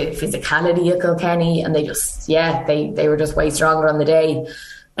think, the physicality of Kilkenny, and they were just way stronger on the day.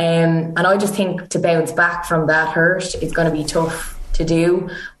 And I just think to bounce back from that hurt is going to be tough to do.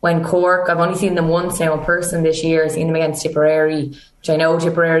 When Cork, I've only seen them once now in person this year. I've seen them against Tipperary, which I know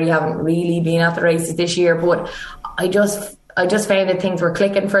Tipperary haven't really been at the races this year, but I just found that things were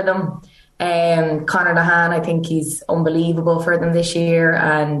clicking for them. Conor Nahan, I think he's unbelievable for them this year,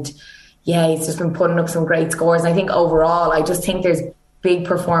 and yeah, he's just been putting up some great scores. And I think overall, I just think there's big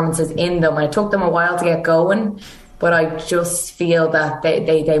performances in them, and it took them a while to get going, but I just feel that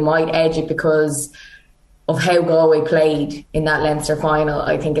they might edge it because of how Galway played in that Leinster final.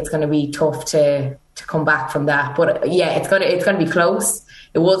 I think it's going to be tough to come back from that. But yeah, it's going to be close.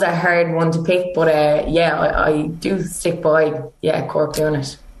 It was a hard one to pick, but I do stick by Cork doing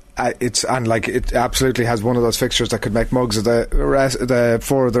it. It absolutely has one of those fixtures that could make mugs of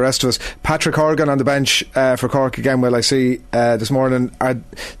for the rest of us. Patrick Horgan on the bench for Cork again. Well, I see this morning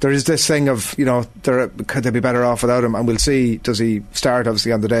there is this thing of, could they be better off without him? And we'll see. Does he start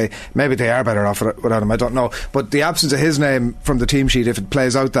obviously on the day? Maybe they are better off without him. I don't know. But the absence of his name from the team sheet, if it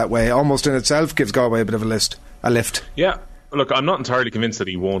plays out that way, almost in itself gives Galway a bit of a lift. Yeah. Look, I'm not entirely convinced that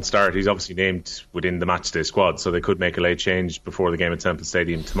he won't start. He's obviously named within the matchday squad, so they could make a late change before the game at Semple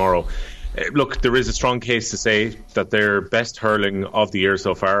Stadium tomorrow. Look, there is a strong case to say that their best hurling of the year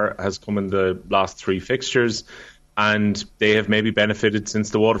so far has come in the last three fixtures. And they have maybe benefited since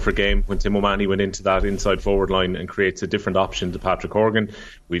the Waterford game when Tim O'Mahony went into that inside forward line and creates a different option to Patrick Horgan.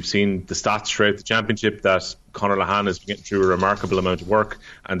 We've seen the stats throughout the championship that Conor Lehane has been getting through a remarkable amount of work,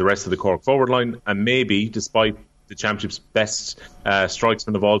 and the rest of the Cork forward line. And maybe, despite the championship's best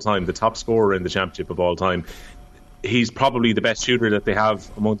strikesman of all time, the top scorer in the championship of all time, he's probably the best shooter that they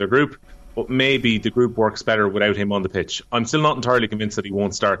have among their group. But maybe the group works better without him on the pitch. I'm still not entirely convinced that he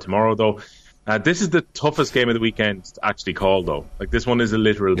won't start tomorrow, though. This is the toughest game of the weekend to actually call, though. Like, this one is a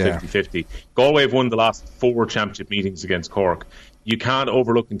literal 50-50. Galway have won the last 4 championship meetings against Cork. You can't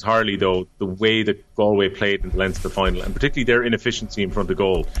overlook entirely, though, the way that Galway played in the Leinster final, and particularly their inefficiency in front of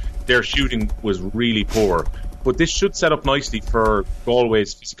goal. Their shooting was really poor. But this should set up nicely for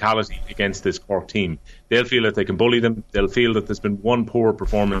Galway's physicality against this Cork team. They'll feel that they can bully them. They'll feel that there's been one poor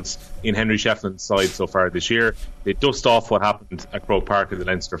performance in Henry Shefflin's side so far this year. They dust off what happened at Croke Park in the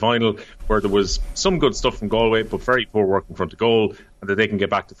Leinster final, where there was some good stuff from Galway, but very poor work in front of goal, and that they can get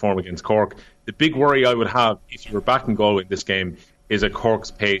back to form against Cork. The big worry I would have if you were backing Galway in this game is that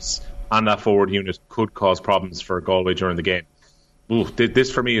Cork's pace and that forward unit could cause problems for Galway during the game. Ooh,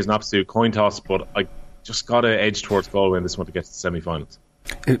 this for me is an absolute coin toss, but I just got to edge towards Galway in this one to get to the semi-finals.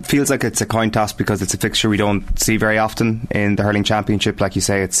 It feels like it's a coin toss because it's a fixture we don't see very often in the hurling championship. Like you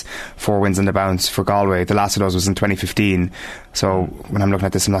say, it's 4 wins and a bounce for Galway. The last of those was in 2015. So when I'm looking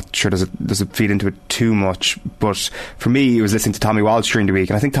at this, I'm not sure does it feed into it too much. But for me, it was listening to Tommy Walsh during the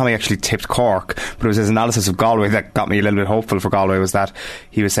week, and I think Tommy actually tipped Cork, but it was his analysis of Galway that got me a little bit hopeful for Galway. Was that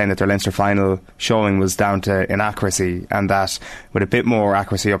he was saying that their Leinster final showing was down to inaccuracy, and that with a bit more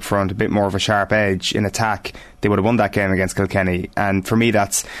accuracy up front, a bit more of a sharp edge in attack, they would have won that game against Kilkenny. And for me,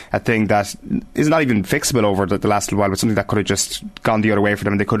 that's a thing that is not even fixable over the last little while, but something that could have just gone the other way for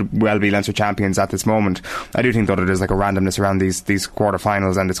them, and they could well be Leinster champions at this moment. I do think that there's like a randomness around these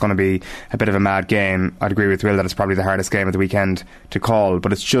quarter-finals, and it's going to be a bit of a mad game. I'd agree with Will that it's probably the hardest game of the weekend to call,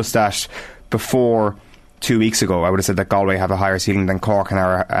 but it's just that before 2 weeks ago I would have said that Galway have a higher ceiling than Cork and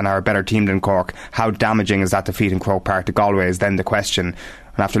are a better team than Cork. How damaging is that defeat in Croke Park to Galway is then the question.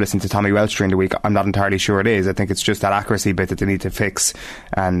 And after listening to Tommy Welch during the week, I'm not entirely sure it is. I think it's just that accuracy bit that they need to fix,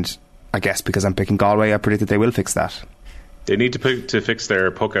 and I guess because I'm picking Galway, I predict that they will fix that. They need to fix their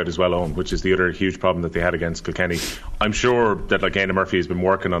puck out as well, Owen, which is the other huge problem that they had against Kilkenny. I'm sure that like Éanna Murphy has been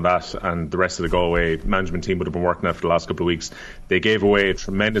working on that, and the rest of the Galway management team would have been working on it for the last couple of weeks. They gave away a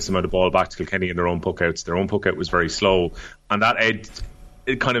tremendous amount of ball back to Kilkenny in their own puck outs. Their own puck out was very slow, and that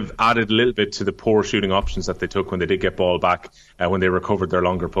it kind of added a little bit to the poor shooting options that they took when they did get ball back when they recovered their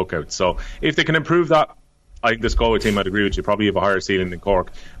longer puck out. So if they can improve that, I think this Galway team, I'd agree with you, probably have a higher ceiling than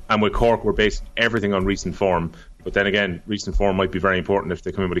Cork. And with Cork, we're basing everything on recent form. But then again, recent form might be very important if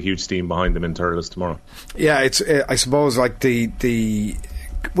they come in with a huge steam behind them in Thurles tomorrow. Yeah, it's I suppose like the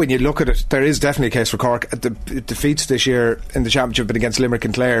when you look at it, there is definitely a case for Cork. The defeats this year in the championship been against Limerick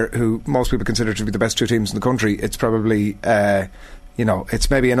and Clare, who most people consider to be the best 2 teams in the country. It's probably it's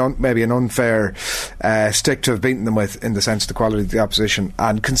maybe an unfair stick to have beaten them with, in the sense of the quality of the opposition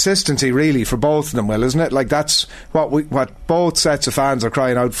and consistency, really, for both of them. Well, isn't it? Like, that's what both sets of fans are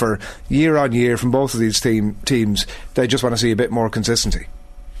crying out for year on year from both of these teams. They just want to see a bit more consistency.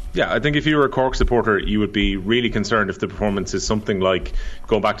 Yeah, I think if you were a Cork supporter, you would be really concerned if the performance is something like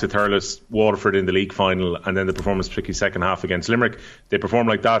going back to Thurles, Waterford in the league final, and then the performance, particularly second half against Limerick. They perform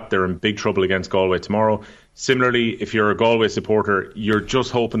like that, they're in big trouble against Galway tomorrow. Similarly, if you're a Galway supporter, you're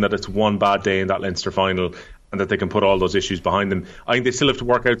just hoping that it's one bad day in that Leinster final and that they can put all those issues behind them. I think they still have to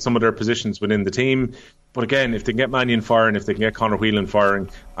work out some of their positions within the team. But again, if they can get Mannion firing, if they can get Conor Whelan firing,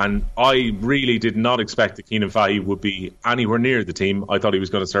 and I really did not expect that Keenan Fahy would be anywhere near the team. I thought he was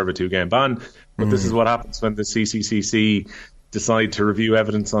going to serve a 2-game ban. But this is what happens when the CCCC decide to review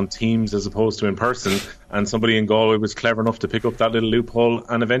evidence on Teams as opposed to in person, and somebody in Galway was clever enough to pick up that little loophole,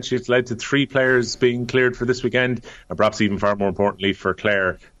 and eventually it's led to 3 players being cleared for this weekend, and perhaps even far more importantly for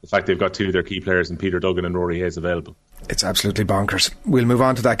Clare, the fact they've got 2 of their key players in Peter Duggan and Rory Hayes available. It's absolutely bonkers. We'll move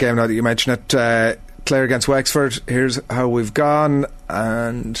on to that game now that you mention it. Clare against Wexford. Here's how we've gone,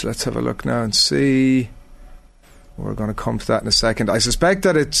 and let's have a look now and see. We're going to come to that in a second. I suspect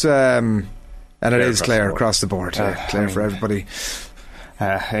that it's and it is Clare across the board. Clare for everybody.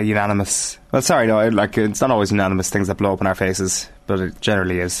 Unanimous. Well, sorry, no, it's not always unanimous things that blow up in our faces, but it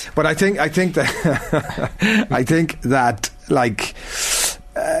generally is. But I think that I think that like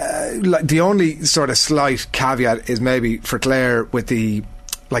the only sort of slight caveat is maybe for Clare with the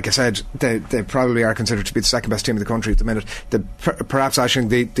like I said, they probably are considered to be the second best team in the country at the minute. Perhaps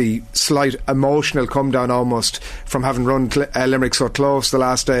actually the slight emotional come down almost from having run Limerick so close the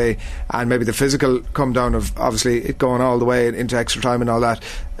last day, and maybe the physical come down of obviously it going all the way into extra time and all that.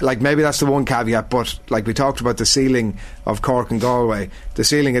 Like maybe that's the one caveat, but like we talked about the ceiling of Cork and Galway, the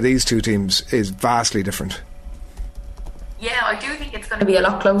ceiling of these two teams is vastly different. Yeah, I do think it's going to be a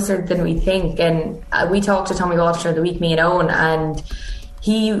lot closer than we think. And we talked to Tommy Walsh the week, me and Owen, and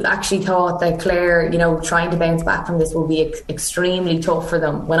he actually thought that Clare, trying to bounce back from this will be extremely tough for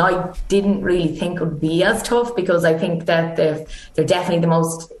them, when I didn't really think it would be as tough, because I think that they're definitely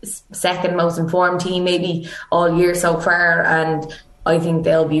the second most informed team maybe all year so far, and I think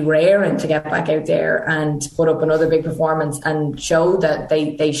they'll be raring to get back out there and put up another big performance and show that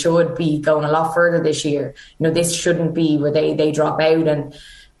they should be going a lot further this year. This shouldn't be where they drop out, and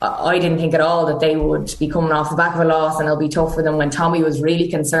I didn't think at all that they would be coming off the back of a loss and it'll be tough for them, when Tommy was really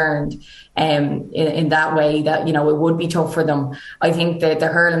concerned in that way that, it would be tough for them. I think that the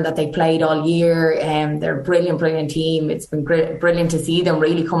hurling that they played all year, they're a brilliant team. It's been brilliant to see them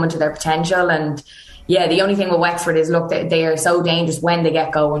really coming to their potential. And yeah, the only thing with Wexford is, look, they are so dangerous when they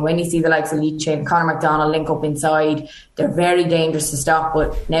get going. When you see the likes of Leach and Conor McDonald link up inside, they're very dangerous to stop.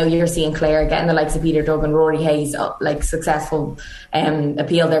 But now you're seeing Clare getting the likes of Peter Duggan, Rory Hayes, successful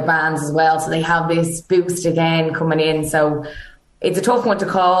appeal their bans as well. So they have this boost again coming in. So it's a tough one to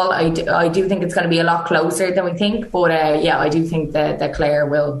call. I do think it's going to be a lot closer than we think. But I do think that Clare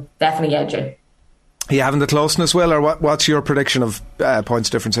will definitely edge it. Are you having the closeness, Will, or what's your prediction of points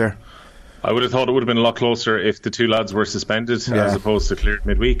difference here? I would have thought it would have been a lot closer if the two lads were suspended as opposed to cleared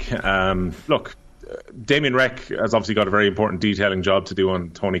midweek. Look, Damien Reck has obviously got a very important detailing job to do on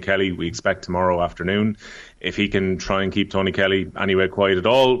Tony Kelly. We expect tomorrow afternoon. If he can try and keep Tony Kelly anyway quiet at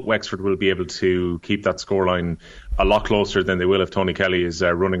all, Wexford will be able to keep that scoreline a lot closer than they will if Tony Kelly is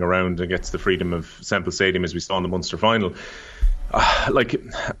running around and gets the freedom of Semple Stadium, as we saw in the Munster final.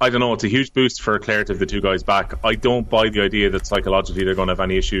 I don't know, it's a huge boost for Clare to have the two guys back. I don't buy the idea that psychologically they're going to have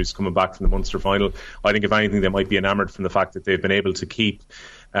any issues coming back from the Munster final. I think if anything they might be enamoured from the fact that they've been able to keep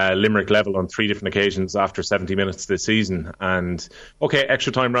Limerick level on 3 different occasions after 70 minutes this season. And okay,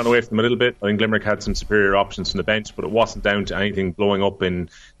 extra time ran away from them a little bit. I think Limerick had some superior options from the bench, but it wasn't down to anything blowing up in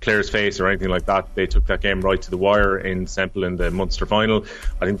Clare's face or anything like that. They took that game right to the wire in Semple in the Munster final.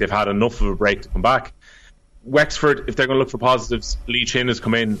 I think they've had enough of a break to come back. Wexford, if they're going to look for positives, Lee Chin has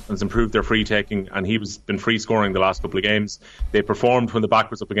come in and has improved their free taking, and he's been free scoring the last couple of games. They performed when the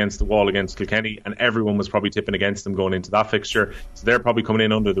back was up against the wall against Kilkenny, and everyone was probably tipping against them going into that fixture. So they're probably coming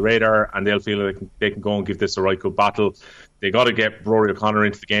in under the radar, and they'll feel like they can go and give this a right good battle. They got to get Rory O'Connor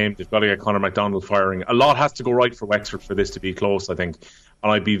into the game. They've got to get Conor McDonald firing. A lot has to go right for Wexford for this to be close, I think.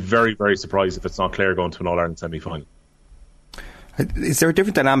 And I'd be very, very surprised if it's not Clare going to an All-Ireland semi-final. Is there a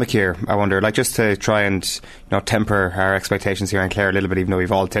different dynamic here, I wonder, like just to try and temper our expectations here on Clare a little bit, even though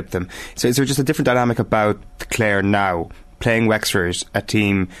we've all tipped them. So is there just a different dynamic about Clare now, playing Wexford, a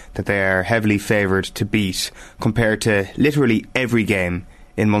team that they are heavily favoured to beat, compared to literally every game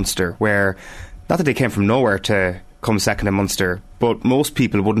in Munster, where, not that they came from nowhere to come second in Munster, but most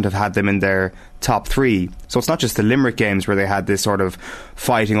people wouldn't have had them in their top 3. So it's not just the Limerick games where they had this sort of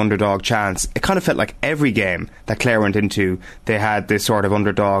fighting underdog chance. It kind of felt like every game that Clare went into, they had this sort of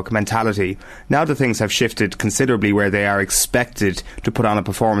underdog mentality. Now that things have shifted considerably, where they are expected to put on a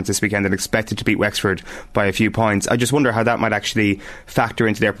performance this weekend and expected to beat Wexford by a few points, I just wonder how that might actually factor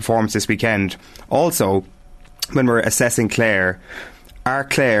into their performance this weekend. Also, when we're assessing Clare, are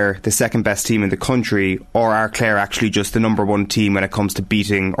Clare the second best team in the country, or are Clare actually just the number one team when it comes to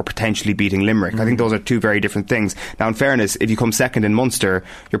beating or potentially beating Limerick? I think those are two very different things. Now, in fairness, if you come second in Munster,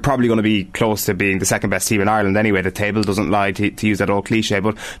 you're probably going to be close to being the second best team in Ireland anyway. The table doesn't lie, to use that old cliche,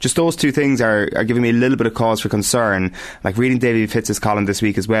 but just those two things are giving me a little bit of cause for concern. Like reading David Fitz's column this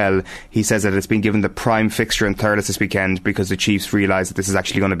week as well, he says that it's been given the prime fixture in Thurles this weekend because the Chiefs realise that this is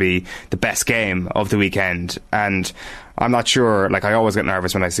actually going to be the best game of the weekend. And I'm not sure, like I always get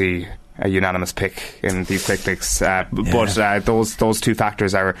nervous when I see a unanimous pick in these quick picks, but those two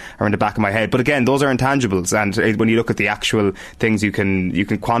factors are in the back of my head. But again, those are intangibles, and when you look at the actual things you can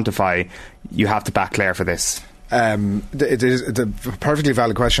quantify, you have to back Clare for this. It is a perfectly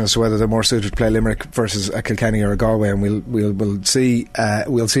valid question as to whether they're more suited to play Limerick versus a Kilkenny or a Galway, and we'll see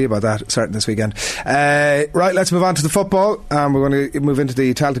about that starting this weekend. Right, let's move on to the football. We're going to move into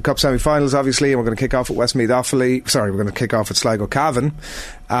the Tailteann Cup semi-finals, obviously, and we're going to kick off at Westmeath Offaly. Sorry, we're going to kick off at Sligo Cavan,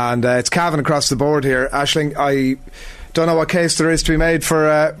 and it's Cavan across the board here. Aisling, I don't know what case there is to be made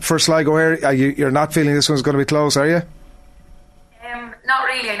for Sligo here. You're not feeling this one's going to be close, are you? Not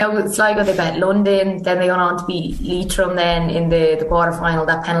really. I know Sligo, they bet London, then they went on to beat Leitrim then in the quarter-final,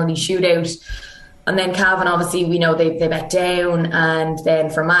 that penalty shootout. And then Cavan, obviously, we know they bet Down and then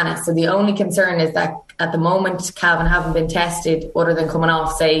Fermanagh. So the only concern is that at the moment, Cavan haven't been tested other than coming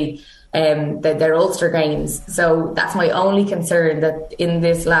off, say, their Ulster games. So that's my only concern, that in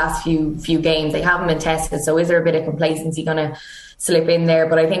this last few games, they haven't been tested. So is there a bit of complacency going to slip in there?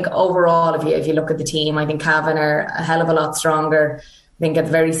 But I think overall, if you look at the team, I think Cavan are a hell of a lot stronger. I think at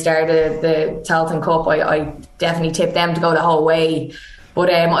the very start of the Tailteann Cup, I definitely tipped them to go the whole way. But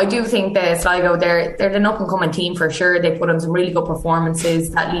I do think that Sligo, they're an up-and-coming team for sure. They put on some really good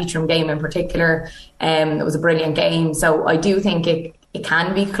performances. That Leitrim game in particular, it was a brilliant game. So I do think it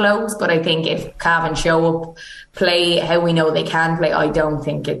can be close, but I think if Cavan show up, play how we know they can play, I don't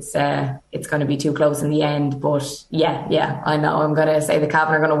think it's going to be too close in the end. But yeah, I know I'm going to say the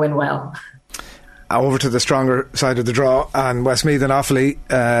Cavan are going to win well. Over to the stronger side of the draw, and Westmeath and Offaly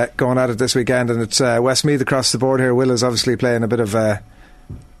going at it this weekend, and it's Westmeath across the board here. Will is obviously playing a bit of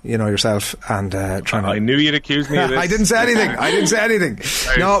yourself and trying. I knew you'd accuse me of this. I didn't say anything.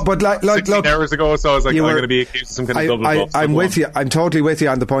 No, but look, 16 hours ago, so I was like, I'm going to be accused of some kind of double bluff. I'm with you. I'm totally with you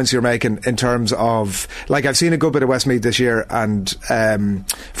on the points you're making in terms of, like, I've seen a good bit of Westmeath this year, and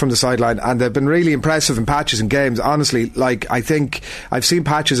from the sideline, and they've been really impressive in patches and games. Honestly, like, I think I've seen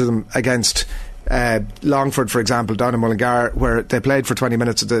patches of them against Longford, for example, down in Mullingar, where they played for 20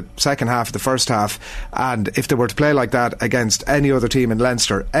 minutes of the second half of the first half, and if they were to play like that against any other team in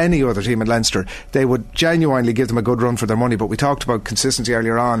Leinster, they would genuinely give them a good run for their money. But we talked about consistency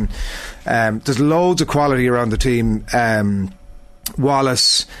earlier on. There's loads of quality around the team.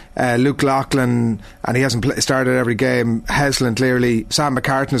 Wallace, Luke Loughlin, and he hasn't started every game. Heslin, clearly. Sam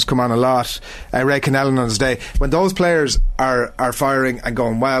McCartan has come on a lot. Ray Connellan on his day. When those players are firing and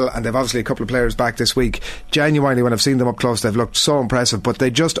going well, and they've obviously a couple of players back this week, genuinely, when I've seen them up close, they've looked so impressive. But they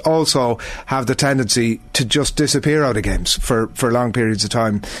just also have the tendency to just disappear out of games for long periods of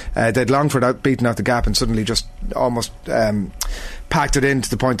time. They'd Longford beaten out the gap and suddenly just almost packed it in to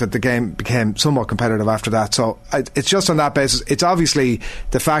the point that the game became somewhat competitive after that. So it's just on that basis. It's obviously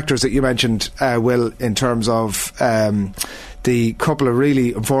the factors that you mentioned, Will, in terms of the couple of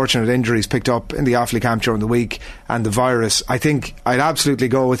really unfortunate injuries picked up in the Offaly camp during the week, and the virus. I think I'd absolutely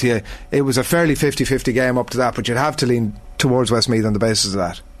go with you. It was a fairly 50-50 game up to that, but you'd have to lean towards Westmeath on the basis of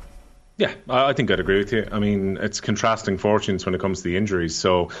that. Yeah, I think I'd agree with you. I mean, it's contrasting fortunes when it comes to the injuries.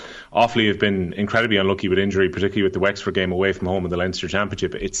 So Offaly have been incredibly unlucky with injury, particularly with the Wexford game away from home in the Leinster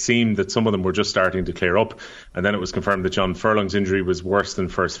Championship. It seemed that some of them were just starting to clear up, and then it was confirmed that John Furlong's injury was worse than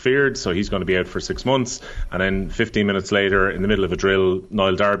first feared, so he's going to be out for 6 months. And then 15 minutes later, in the middle of a drill,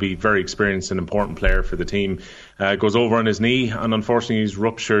 Niall Darby, very experienced and important player for the team, goes over on his knee, and unfortunately he's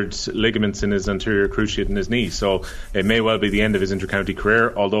ruptured ligaments in his anterior cruciate in his knee. So it may well be the end of his intercounty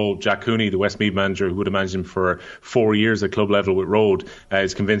career, although Jack Cooney, the Westmeath manager, who would have managed him for 4 years at club level with Road,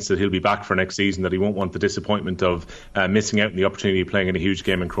 is convinced that he'll be back for next season, that he won't want the disappointment of missing out on the opportunity of playing in a huge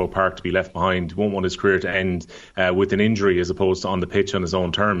game in Croke Park to be left behind. He won't want his career to end with an injury as opposed to on the pitch on his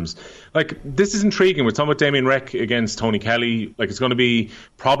own terms. Like, this is intriguing. We're talking about Damien Reck against Tony Kelly. Like, it's going to be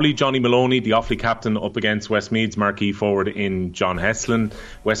probably Johnny Maloney, the Offaly captain, up against Westmeath's marquee forward in John Heslin.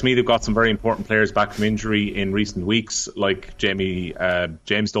 Westmeath have got some very important players back from injury in recent weeks, like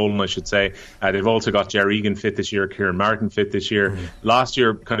James Dolan, I should say. They've also got Jerry Egan fit this year, Kieran Martin fit this year. Last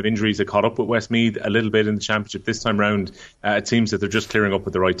year, kind of injuries that caught up with Westmeath a little bit in the championship. This time round, it seems that they're just clearing up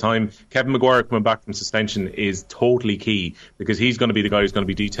at the right time. Kevin Maguire coming back from suspension is totally key, because he's going to be the guy who's going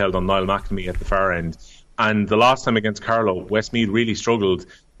to be detailed on Niall McNamee at the far end. And the last time against Carlow, Westmeath really struggled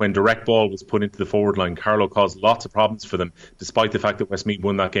when direct ball was put into the forward line. Carlow caused lots of problems for them, despite the fact that Westmeath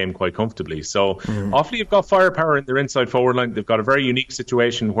won that game quite comfortably. So Offaly have got firepower in their inside forward line. They've got a very unique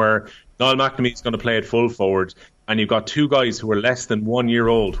situation where Niall McNamee is going to play at full forward, and you've got two guys who were less than 1 year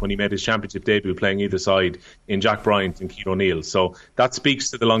old when he made his championship debut playing either side, in Jack Bryant and Keith O'Neill. So that speaks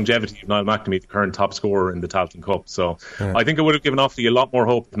to the longevity of Niall McNamee, the current top scorer in the Tailteann Cup. So I think it would have given Offaly a lot more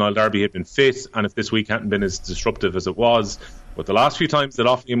hope if Niall Darby had been fit, and if this week hadn't been as disruptive as it was. But the last few times that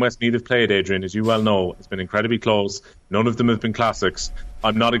Offaly and Westmeath have played, Adrian, as you well know, it's been incredibly close. None of them have been classics.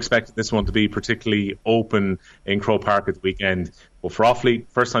 I'm not expecting this one to be particularly open in Croke Park at the weekend. But for Offaly,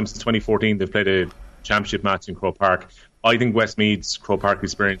 first time since 2014 they've played a championship match in Croke Park. I think Westmeath's Croke Park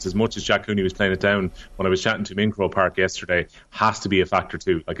experience, as much as Jack Cooney was playing it down when I was chatting to him in Croke Park yesterday, has to be a factor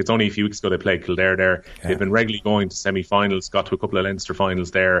too. Like, it's only a few weeks ago they played Kildare there. Yeah. They've been regularly going to semi-finals, got to a couple of Leinster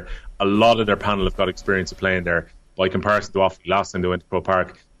finals there. A lot of their panel have got experience of playing there. By comparison to Offaly, last time they went to Croke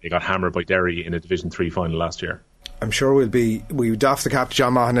Park, they got hammered by Derry in a Division 3 final last year. I'm sure we doffed the cap to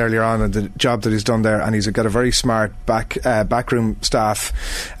John Maughan earlier on and the job that he's done there, and he's got a very smart backroom staff,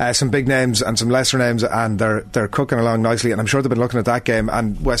 some big names and some lesser names, and they're cooking along nicely, and I'm sure they've been looking at that game.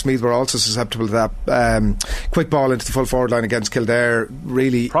 And Westmeath were also susceptible to that quick ball into the full forward line against Kildare.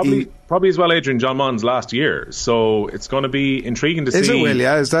 Really probably as well, Adrian, John Maughan's last year, so it's going to be intriguing to see. Is it, Will?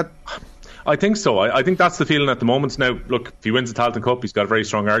 Yeah, is that? I think so. I think that's the feeling at the moment. Now, look, if he wins the Tailteann Cup, he's got a very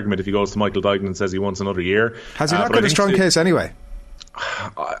strong argument if he goes to Michael Duignan and says he wants another year. Has he not got a strong case anyway?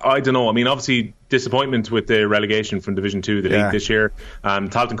 I don't know. I mean, obviously, disappointment with the relegation from Division 2, the league this year.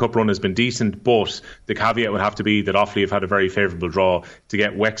 Tailteann Cup run has been decent, but the caveat would have to be that Offaly have had a very favourable draw to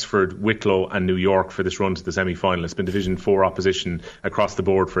get Wexford, Wicklow and New York for this run to the semi-final. It's been Division 4 opposition across the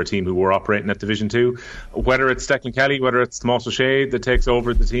board for a team who were operating at Division 2. Whether it's Declan Kelly, whether it's Tomás O'Shea that takes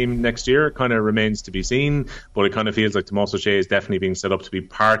over the team next year, kind of remains to be seen, but it kind of feels like Tomás O'Shea is definitely being set up to be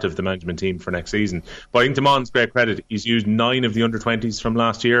part of the management team for next season. But I think to Maughan's great credit, he's used 9 of the under-20s from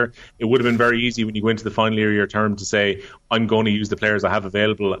last year. It would have been very easy when you go into the final year of your term to say, I'm going to use the players I have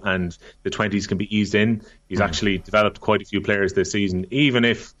available and the 20s can be eased in. He's actually developed quite a few players this season, even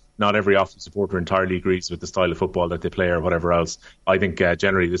if not every Offaly supporter entirely agrees with the style of football that they play or whatever else. I think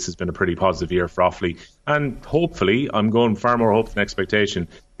generally this has been a pretty positive year for Offaly, and hopefully, I'm going far more hope than expectation,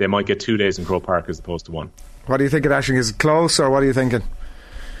 they might get 2 days in Croke Park as opposed to 1. What do you think, Aisling? Is it close, or what are you thinking?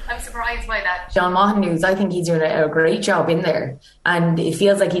 I'm surprised by that John Maughan news. I think he's doing a great job in there, and it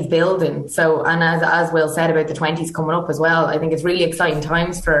feels like he's building. So, and as Will said about the 20s coming up as well, I think it's really exciting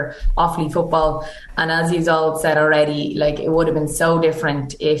times for Offaly football. And as you've all said already, like, it would have been so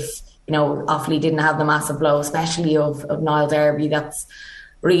different if, you know, Offaly didn't have the massive blow, especially of Niall Derby. That's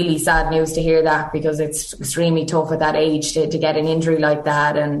really sad news to hear that, because it's extremely tough at that age to get an injury like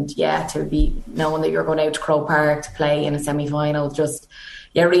that, and to be knowing that you're going out to Croke Park to play in a semi-final, just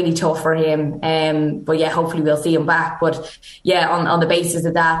really tough for him. But hopefully we'll see him back. But on the basis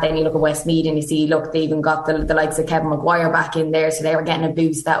of that, then you look at Westmeath and you see, look, they even got the likes of Kevin Maguire back in there, so they were getting a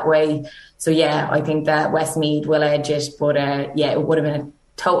boost that way. So I think that Westmeath will edge it, but it would have been a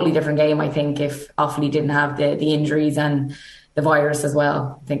totally different game, I think, if Offaly didn't have the injuries and the virus as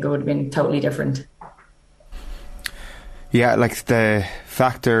well. I think it would have been totally different. Yeah, like the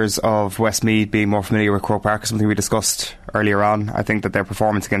factors of Westmeath being more familiar with Croke Park is something we discussed earlier on. I think that their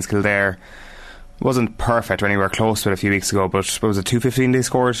performance against Kildare wasn't perfect or anywhere close to it a few weeks ago, but it was a 2-15 they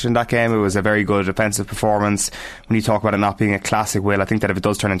scored in that game. It was a very good offensive performance. When you talk about it not being a classic, Will, I think that if it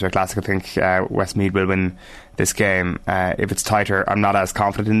does turn into a classic, I think Westmeath will win this game. If it's tighter, I'm not as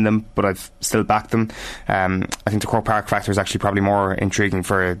confident in them, but I've still backed them. I think the Croke Park factor is actually probably more intriguing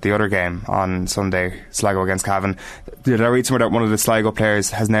for the other game on Sunday, Sligo against Cavan. Did I read somewhere that one of the Sligo players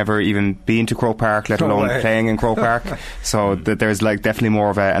has never even been to Croke Park, let alone playing in Croke Park? So that there's like definitely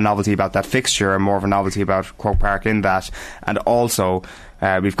more of a novelty about that fixture and more of a novelty about Croke Park in that. And also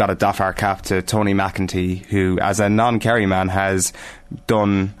we've got a doff our cap to Tony McEntee, who as a non-Kerry man has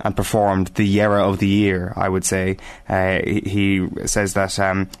done and performed the Yera of the year, I would say. He says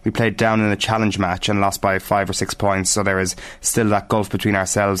that we played down in a challenge match and lost by 5 or 6 points, so there is still that gulf between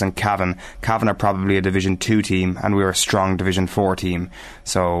ourselves and Cavan. Cavan are probably a Division 2 team and we're a strong Division 4 team,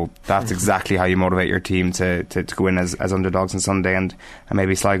 so that's exactly how you motivate your team to go in as underdogs on Sunday, and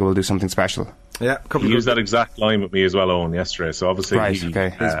maybe Sligo will do something special. Yeah, he used that exact line with me as well, Owen, yesterday, so obviously he's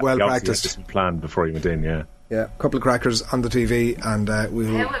well practiced. He planned before he went in. Yeah, a couple of crackers on the TV, and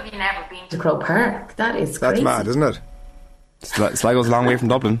we'll... How have you never been to Croke Park? That is crazy. That's mad, isn't it? Sligo's a long way from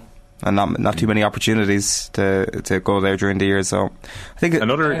Dublin, and not too many opportunities to go there during the year. So I think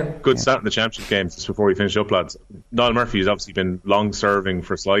another good start in the championship games just before we finish up, lads. Niall Murphy has obviously been long serving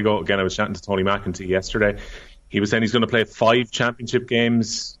for Sligo. Again, I was chatting to Tony McEntee yesterday. He was saying he's going to play 5 championship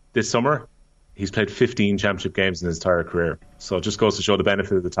games this summer. He's played 15 championship games in his entire career. So it just goes to show the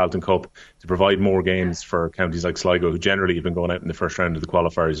benefit of the Tailteann Cup to provide more games for counties like Sligo, who generally have been going out in the first round of the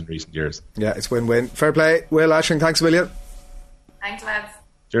qualifiers in recent years. Yeah, it's win-win. Fair play. Will, Aisling, thanks a million. Thanks, lads.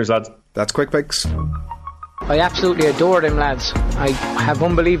 Cheers, lads. That's Quick Picks. I absolutely adore them lads. I have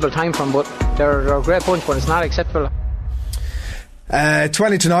unbelievable time for them, but they're a great bunch, but it's not acceptable.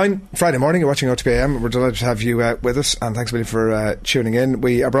 20 to 9, Friday morning, you're watching OTB AM. We're delighted to have you with us, and thanks a million for tuning in.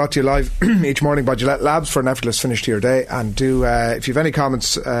 We are brought to you live each morning by Gillette Labs for an effortless finish to your day. And do if you have any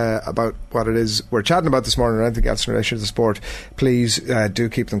comments about what it is we're chatting about this morning or anything else in relation to the sport, please do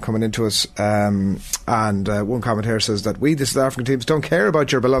keep them coming into us. And one comment here says that we, the South African teams, don't care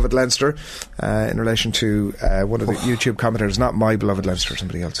about your beloved Leinster, in relation to one of the YouTube commenters, not my beloved Leinster,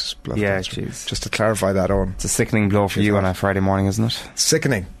 somebody else's beloved Leinster. Just to clarify that, Owen. It's a sickening blow for you on a Friday morning, isn't it?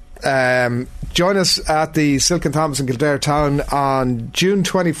 Sickening. Join us at the Silk and Thomas in Kildare Town on June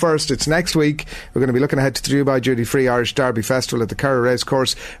 21st. It's next week. We're going to be looking ahead to the Dubai Duty Free Irish Derby Festival at the Curra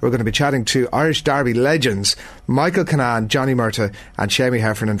Racecourse. We're going to be chatting to Irish Derby legends Michael Kinane, Johnny Murtagh and Shamie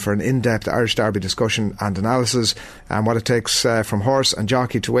Heffernan for an in-depth Irish Derby discussion and analysis and what it takes from horse and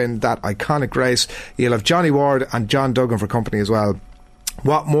jockey to win that iconic race. You'll have Johnny Ward and John Duggan for company as well.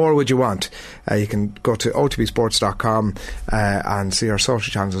 What more would you want? You can go to otbsports.com and see our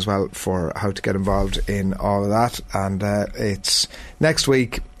social channels as well for how to get involved in all of that. And it's next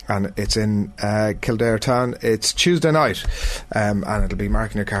week and it's in Kildare Town. It's Tuesday night and it'll be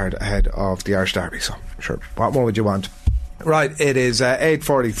marking your card ahead of the Irish Derby. So sure, what more would you want? Right, it is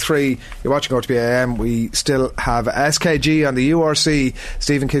 8:43. You're watching OTB AM. We still have SKG on the URC.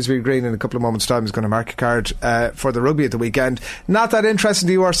 Stephen Kisby Green in a couple of moments' time is going to mark a card for the rugby at the weekend. Not that interested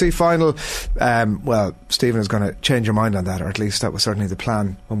in the URC final. Well, Stephen is going to change your mind on that, or at least that was certainly the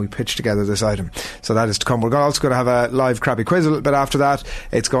plan when we pitched together this item. So that is to come. We're also going to have a live crappy quiz a little bit after that.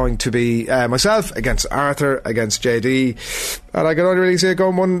 It's going to be myself against Arthur, against JD. And I can only really see it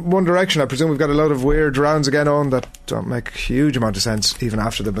going one direction. I presume we've got a load of weird rounds again on that don't make a huge amount of sense even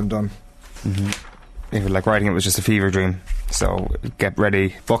after they've been done. Even like writing it was just a fever dream. So get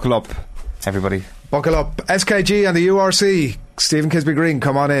ready, buckle up, everybody. Buckle up. SKG and the URC. Stephen Kisby Green,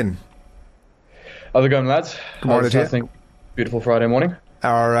 come on in. How's it going, lads? Good morning to you. Beautiful Friday morning.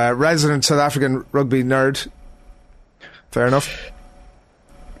 Our resident South African rugby nerd. Fair enough.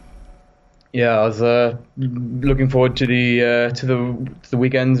 Yeah, I was looking forward to the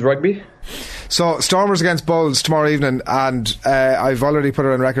weekend's rugby. So Stormers against Bulls tomorrow evening, and I've already put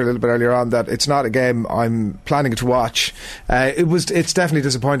it on record a little bit earlier on that it's not a game I'm planning to watch. It's definitely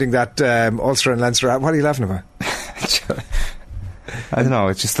disappointing that Ulster and Leinster. What are you laughing about? I don't know,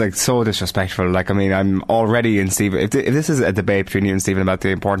 it's just like so disrespectful. Like, I mean, I'm already in Stephen. If this is a debate between you and Stephen about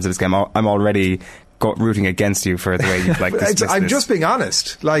the importance of this game, I'm already rooting against you for the way you like this. I'm just being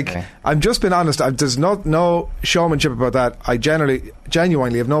honest. I'm just being honest. There's no showmanship about that. I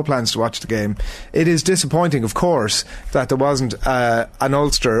genuinely have no plans to watch the game. It is disappointing, of course, that there wasn't an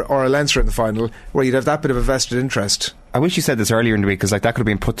Ulster or a Leinster in the final where you'd have that bit of a vested interest. I wish you said this earlier in the week, because like that could have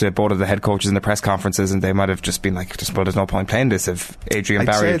been put to both of the head coaches in the press conferences, and they might have just been like, well, there's no point playing this if Adrian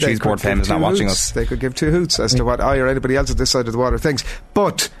Barry, Cheeseboard fame, is not watching us. They could give two hoots as to what I or anybody else at this side of the water thinks.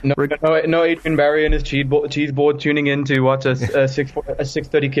 But no Adrian Barry and his cheeseboard tuning in to watch a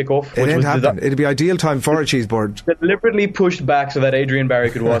 6:30 kickoff. It ain't happening. It'd be ideal time for a cheeseboard. Deliberately pushed back so that Adrian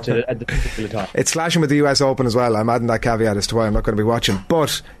Barry could watch it at the particular time. It's slashing with the US Open as well. I'm adding that caveat as to why I'm not going to be watching.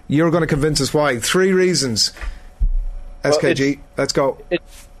 But you're going to convince us why. 3 reasons. SKG, let's go.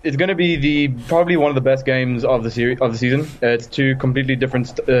 It's going to be probably one of the best games of the season. It's 2 completely different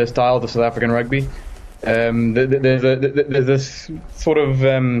styles of South African rugby. There's this sort of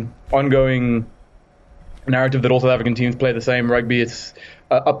ongoing narrative that all South African teams play the same rugby. It's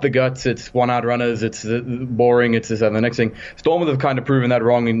up the guts, it's one-out runners, it's boring, it's this and the next thing. Stormers have kind of proven that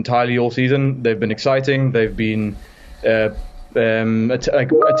wrong entirely all season. They've been exciting, they've been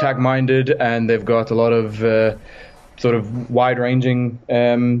attack-minded, and they've got a lot of sort of wide-ranging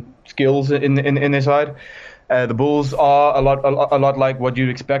skills in their side. The Bulls are a lot like what you'd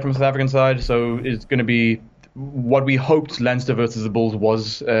expect from the South African side, so it's going to be what we hoped Leinster versus the Bulls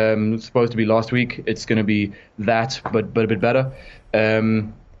was supposed to be last week. It's going to be that, but a bit better.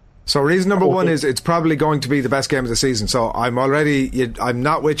 So reason number 1 is it's probably going to be the best game of the season. So I'm not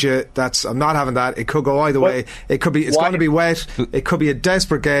with you. I'm not having that. It could go either way. It's going to be wet. It could be a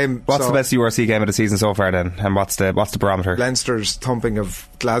desperate game. What's the best URC game of the season so far then? And what's the barometer? Leinster's thumping of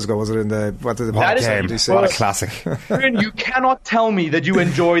Glasgow, was it in the what a classic. You cannot tell me that you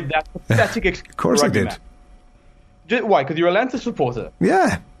enjoyed that pathetic Of course I did. Why? Because you're a Leinster supporter.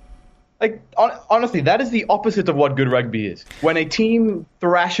 Yeah. Like, honestly, that is the opposite of what good rugby is. When a team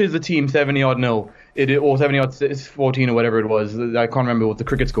thrashes a team 70-0, or 70-14 or whatever it was, I can't remember what the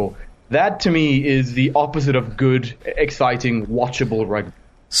cricket score. That, to me, is the opposite of good, exciting, watchable rugby.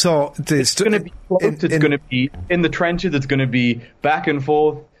 So it's going to be close. It's going to be in the trenches. It's going to be back and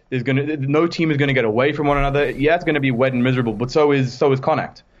forth. No team is going to get away from one another. Yeah, it's going to be wet and miserable, but so is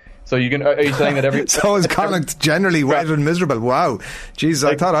Connacht. So are you saying that every... So is Connacht generally wet and miserable? Wow. Jesus,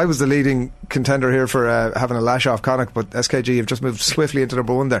 I thought I was the leading contender here for having a lash off Connacht, but SKG have just moved swiftly into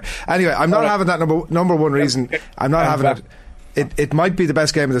number 1 there. Anyway, I'm not having that number 1 reason. I'm not having it. It might be the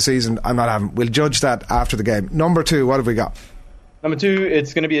best game of the season. I'm not having. We'll judge that after the game. Number 2, what have we got? Number 2,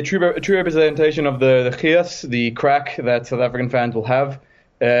 it's going to be a true representation of the chaos, the crack that South African fans will have.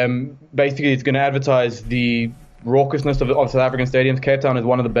 Basically, it's going to advertise the raucousness of South African stadiums. Cape Town is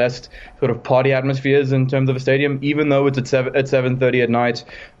one of the best sort of party atmospheres in terms of a stadium, even though it's at 7:30 at night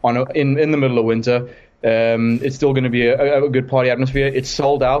in the middle of winter. It's still going to be a good party atmosphere. It's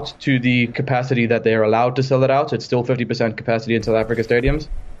sold out to the capacity that they are allowed to sell it out. It's still 50% capacity in South Africa stadiums.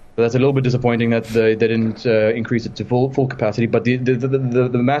 So that's a little bit disappointing that they didn't increase it to full capacity. But the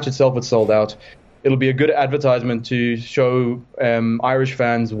match itself is sold out. It'll be a good advertisement to show Irish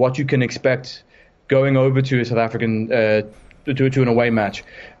fans what you can expect going over to a South African to an away match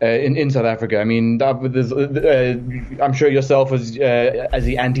in South Africa. I mean, I'm sure yourself as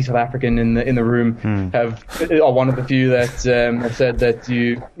the anti-South African in the room are one of the few that have said that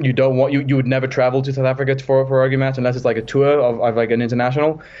you would never travel to South Africa for a rugby match unless it's like a tour of like an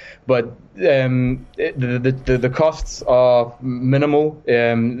international. But the costs are minimal.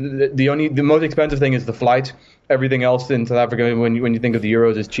 The most expensive thing is the flight. Everything else in South Africa, when you think of the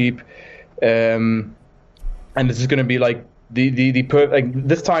Euros, is cheap. And this is going to be like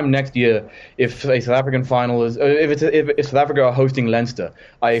this time next year, if a South African final is, if South Africa are hosting Leinster,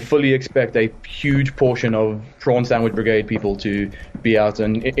 I fully expect a huge portion of Prawn Sandwich Brigade people to be out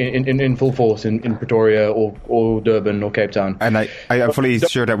in full force in Pretoria or Durban or Cape Town. And I'm fully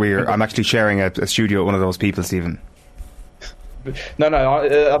sure that I'm actually sharing a studio with one of those people, Stephen. No,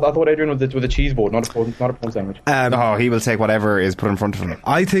 I thought Adrian was with a cheese board, not a prawn sandwich. He will take whatever is put in front of him.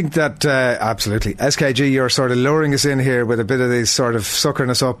 I think that absolutely, SKG, you're sort of luring us in here with a bit of these sort of suckering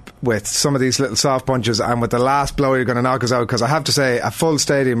us up with some of these little soft punches, and with the last blow you're going to knock us out, because I have to say, a full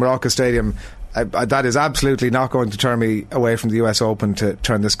stadium, raucous stadium, that is absolutely not going to turn me away from the US Open to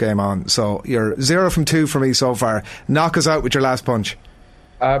turn this game on. So you're 0 from 2 for me so far. Knock us out with your last punch.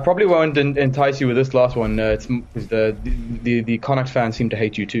 Probably won't entice you with this last one. It's the Connacht fans seem to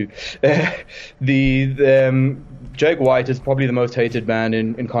hate you too. Jake White is probably the most hated man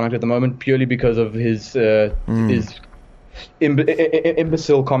in Connacht at the moment, purely because of his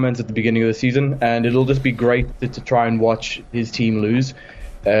imbecile comments at the beginning of the season, and it'll just be great to try and watch his team lose.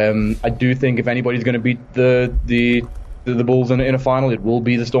 I do think if anybody's going to beat the Bulls in a final, it will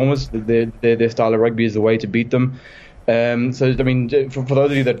be the Stormers. Their style of rugby is the way to beat them. So, I mean, for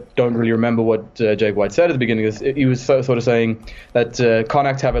those of you that don't really remember what Jake White said at the beginning, he was sort of saying that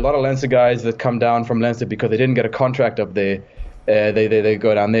Connacht have a lot of Leinster guys that come down from Leinster because they didn't get a contract up there. They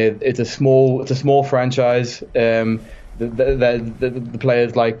go down there. It's a small franchise. The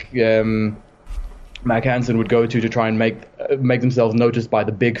players like Mac Hansen would go to try and make themselves noticed by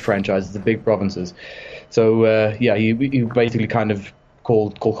the big franchises, the big provinces. So he basically kind of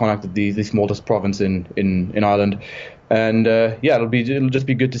called Connacht the smallest province in Ireland. And it'll just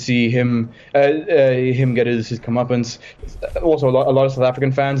be good to see him get his comeuppance. Also, a lot of South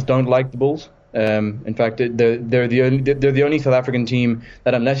African fans don't like the Bulls. In fact, they're the only South African team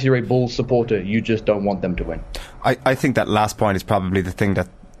that, unless you're a Bulls supporter, you just don't want them to win. I think that last point is probably the thing that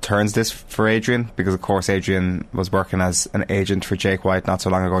turns this for Adrian, because of course Adrian was working as an agent for Jake White not so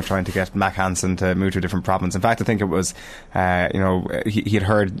long ago, trying to get Mac Hansen to move to a different province. In fact, I think it was he had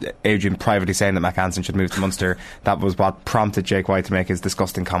heard Adrian privately saying that Mac Hansen should move to Munster. That was what prompted Jake White to make his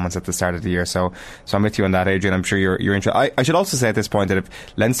disgusting comments at the start of the year. So I'm with you on that, Adrian. I'm sure you're interested. I should also say at this point that if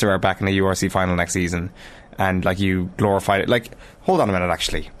Leinster are back in a URC final next season, and like you glorified it, like, hold on a minute,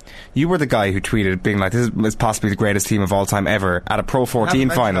 actually. You were the guy who tweeted being like, this is possibly the greatest team of all time ever at a Pro 14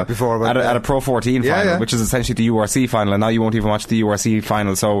 final. Before, at a Pro 14 final, which is essentially the URC final, and now you won't even watch the URC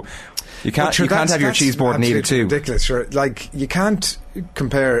final. So you can't have your cheese board needed too. Ridiculous, sure. Like, you can't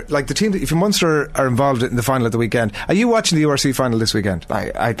compare, like, the team, if Munster are involved in the final at the weekend. Are you watching the URC final this weekend?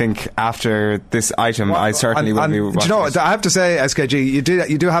 I think after this item, I certainly will be watching. Do you know, I have to say, SKG,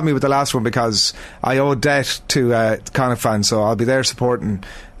 you do have me with the last one, because I owe debt to Connacht fans, so I'll be there supporting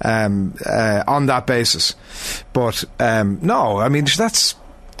on that basis. But no, I mean, that's,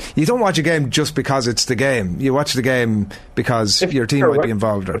 you don't watch a game just because it's the game. You watch the game because your team might be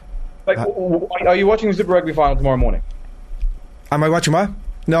involved. Are you watching the Super Rugby final tomorrow morning? Am I watching what?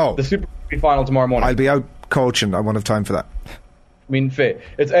 No. The Super Rugby final tomorrow morning. I'll be out coaching. I won't have time for that. I mean, fair.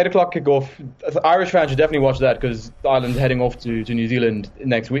 It's 8 o'clock kickoff. Irish fans should definitely watch that, because Ireland's heading off to New Zealand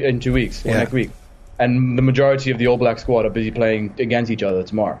next week, in 2 weeks, or next week. And the majority of the All Black squad are busy playing against each other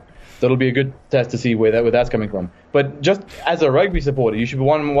tomorrow. So it'll be a good test to see where that's coming from. But just as a rugby supporter, you should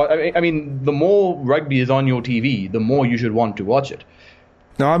want. I mean, the more rugby is on your TV, the more you should want to watch it.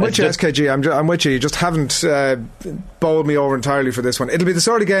 No, I'm with you, SKG. I'm with you. You just haven't bowled me over entirely for this one. It'll be the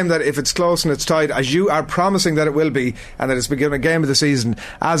sort of game that, if it's close and it's tight, as you are promising that it will be, and that it's becoming a game of the season,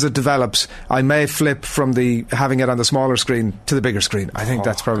 as it develops, I may flip from having it on the smaller screen to the bigger screen. I think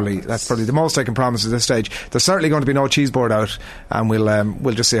that's probably the most I can promise at this stage. There's certainly going to be no cheese board out, and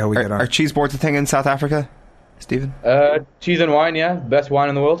we'll just see how we get on. Are cheese boards a thing in South Africa? Stephen? Cheese and wine, yeah, best wine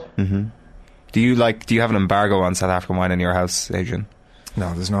in the world. Mm-hmm. Do you have an embargo on South African wine in your house, Adrian?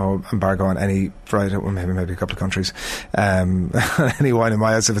 No, there's no embargo on any variety. Well, maybe a couple of countries. Any wine in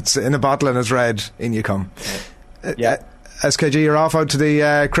my house, if it's in a bottle and it's red, in you come. Yeah. SKG, you're off out to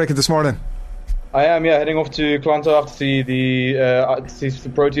the cricket this morning. I am, yeah, heading off to Clontarf to see the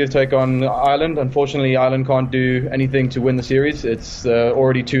Proteas take on Ireland. Unfortunately, Ireland can't do anything to win the series. It's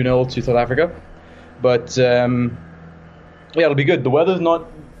already 2-0 to South Africa. But it'll be good. The weather's not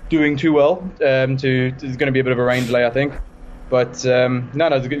doing too well. There's going to be a bit of a rain delay, I think. But it's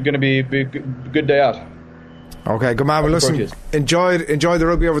going to be a good day out. Okay, good man. Well, listen, enjoy the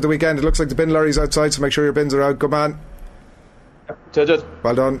rugby over the weekend. It looks like the bin lorry's outside, so make sure your bins are out. Good man.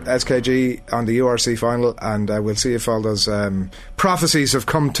 Well done, SKG, on the URC final, and we'll see if all those prophecies have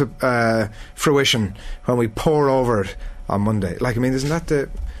come to fruition when we pour over it on Monday. Like, I mean, isn't that the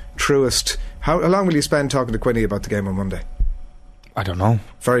truest? How long will you spend talking to Quinny about the game on Monday? I don't know.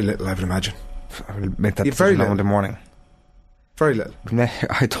 Very little, I would imagine. I will make that decision on Monday morning. Very little.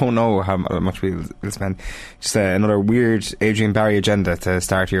 I don't know how much we'll spend. Just another weird Adrian Barry agenda to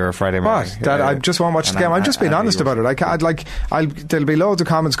start your Friday morning. What? That I just won't watch the game. I'm just being honest about it. There'll be loads of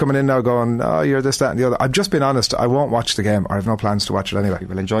comments coming in now going, "Oh, you're this, that, and the other." I'm just being honest. I won't watch the game. I have no plans to watch it anyway.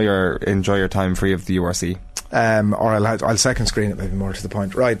 Well, enjoy your time free of the URC. Or I'll second screen it, maybe more to the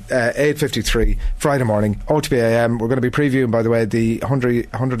point. Right, 8:53 Friday morning, OTB AM. We're going to be previewing, by the way, the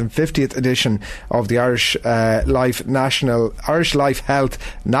 150th edition of the Irish Life Health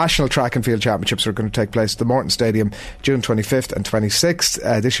National Track and Field Championships are going to take place at the Morton Stadium June 25th and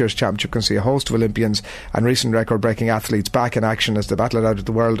 26th. This year's championship can see a host of Olympians and recent record-breaking athletes back in action as they battle it out at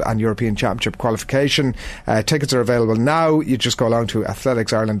the World and European Championship qualification. Tickets are available now. You just go along to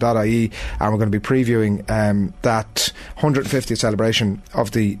athleticsIreland.ie, and we're going to be previewing that 150th celebration of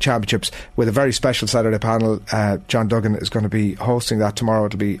the championships with a very special Saturday panel. John Duggan is going to be hosting that tomorrow.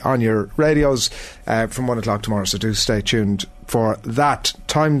 It'll be on your radios from 1 o'clock tomorrow, so do stay tuned for that.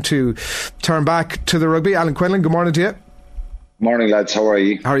 Time to turn back to the rugby. Alan Quinlan, good morning to you. Morning, lads. How are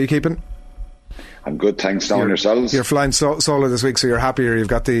you? How are you keeping? I'm good, thanks. Down yourselves? You're flying solo this week, so you're happier. You've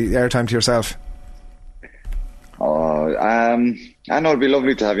got the airtime to yourself. I know it'd be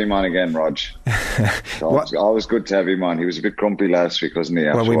lovely to have him on again, Rog. It's always good to have him on. He was a bit grumpy last week, wasn't he?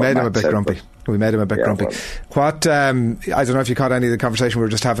 Well, we made him a bit grumpy. What, I don't know if you caught any of the conversation we were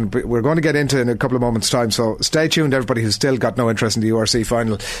just having, but we're going to get into in a couple of moments' time, so stay tuned, everybody who's still got no interest in the URC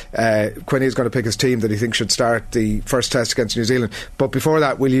final. Quinny is going to pick his team that he thinks should start the first test against New Zealand. But before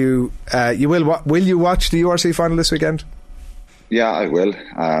that, will you watch the URC final this weekend? Yeah, I will.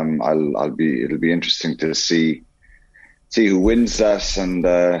 It'll be interesting to see who wins that, and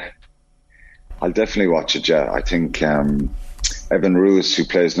I'll definitely watch it. Yeah, I think Evan Ruiz, who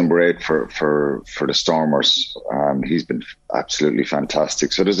plays number 8 for the Stormers, he's been absolutely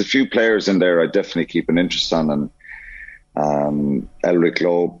fantastic. So there's a few players in there I definitely keep an interest on, and Elric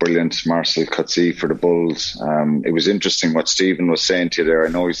Lowe, brilliant. Marcel Coetzee for the Bulls. It was interesting what Stephen was saying to you there. I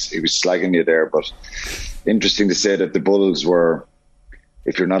know he was slagging you there, but interesting to say that the Bulls were,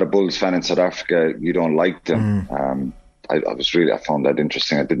 if you're not a Bulls fan in South Africa, you don't like them. I found that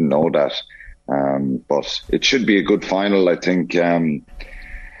interesting. I didn't know that. But it should be a good final, I think. I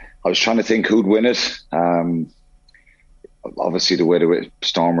was trying to think who'd win it. Obviously, the way the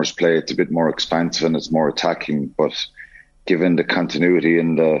Stormers play, it's a bit more expansive and it's more attacking. But given the continuity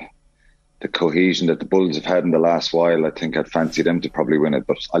and the cohesion that the Bulls have had in the last while, I think I'd fancy them to probably win it,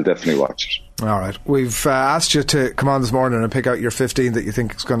 but I'll definitely watch it. All right. We've asked you to come on this morning and pick out your 15 that you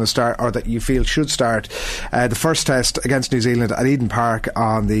think is going to start, or that you feel should start the first test against New Zealand at Eden Park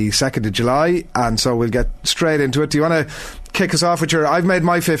on the 2nd of July, and so we'll get straight into it. Do you want to kick us off with your... I've made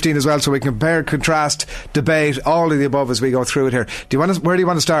my 15 as well, so we can compare, contrast, debate, all of the above as we go through it here. Where do you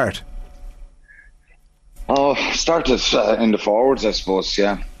want to start? Start it in the forwards, I suppose.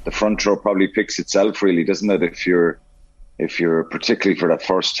 Yeah, the front row probably picks itself, really, doesn't it? If you're particularly for that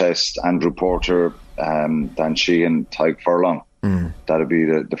first test, Andrew Porter, Dan Sheehan, Tyke Furlong, that'd be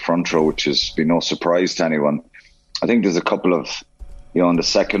the front row, which has been no surprise to anyone. I think there's a couple of, in the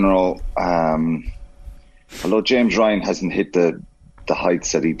second row, although James Ryan hasn't hit the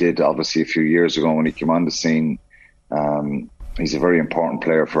heights that he did obviously a few years ago when he came on the scene. He's a very important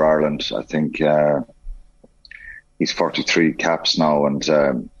player for Ireland. I think he's 43 caps now,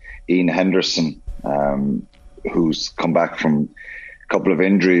 and Ian Henderson, who's come back from a couple of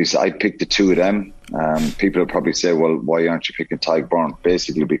injuries. I picked the two of them. People will probably say, well, why aren't you picking Tadhg Beirne?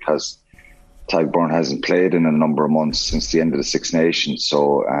 Basically because Tadhg Beirne hasn't played in a number of months since the end of the Six Nations.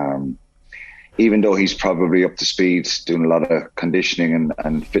 So even though he's probably up to speed, doing a lot of conditioning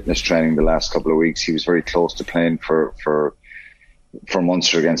and fitness training the last couple of weeks, he was very close to playing for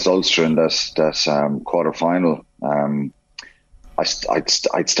Munster against Ulster in that quarter final.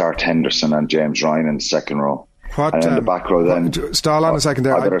 I'd start Henderson and James Ryan in the second row. And in the back row then... Stall on a second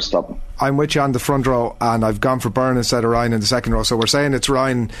there. I better stop. I'm with you on the front row, and I've gone for Byrne instead of Ryan in the second row. So we're saying it's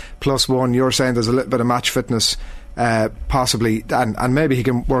Ryan +1. You're saying there's a little bit of match fitness possibly, and maybe he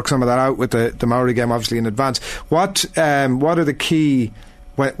can work some of that out with the Maori game obviously in advance. What are the key...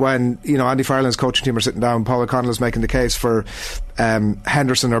 When Andy Farrell's coaching team are sitting down, Paul O'Connell is making the case for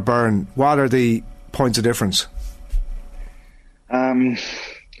Henderson or Byrne, what are the points of difference?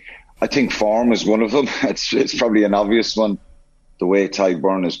 I think form is one of them. It's probably an obvious one. The way Tadhg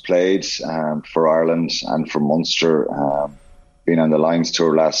Beirne has played for Ireland and for Munster, being on the Lions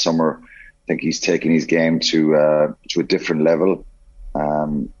tour last summer, I think he's taken his game to a different level.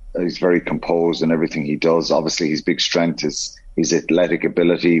 He's very composed in everything he does. Obviously, his big strength is his athletic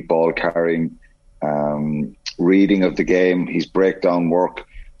ability, ball carrying, reading of the game, his breakdown work.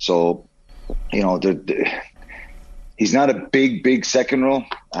 So, he's not a big second row,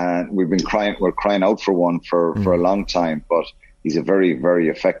 and we're crying out for one for a long time, but he's a very, very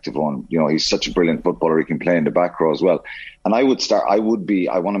effective one. He's such a brilliant footballer. He can play in the back row as well. And I want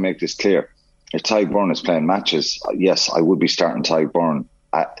to make this clear. If Tadhg Beirne is playing matches, yes, I would be starting Tadhg Beirne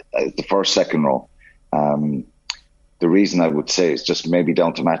at the second row. The reason I would say is just maybe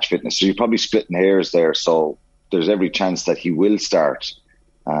down to match fitness. So you're probably splitting hairs there. So there's every chance that he will start.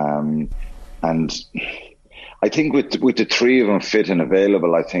 And I think with the three of them fit and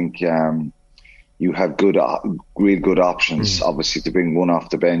available, I think you have real good options. Obviously, to bring one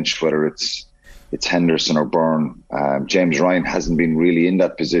off the bench, whether it's Henderson or Byrne. James Ryan hasn't been really in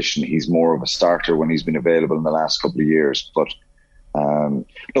that position. He's more of a starter when he's been available in the last couple of years. But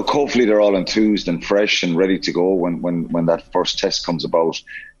look, hopefully they're all enthused and fresh and ready to go when that first test comes about.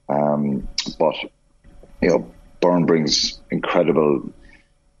 But Byrne brings incredible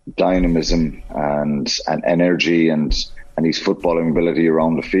dynamism and energy and his footballing ability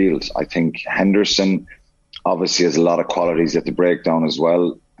around the field. I think Henderson obviously has a lot of qualities at the breakdown as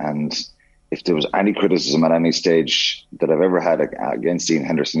well, and if there was any criticism at any stage that I've ever had against Ian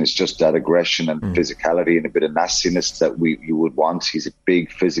Henderson, it's just that aggression and physicality and a bit of nastiness that you would want. He's a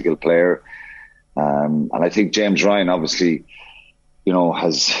big physical player, and I think James Ryan obviously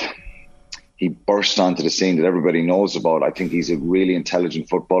he burst onto the scene that everybody knows about. I think he's a really intelligent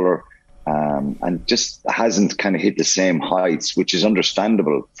footballer, and just hasn't kind of hit the same heights, which is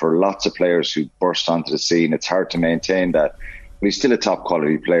understandable for lots of players who burst onto the scene. It's hard to maintain that, but he's still a top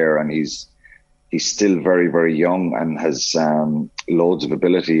quality player, and he's still very, very young and has loads of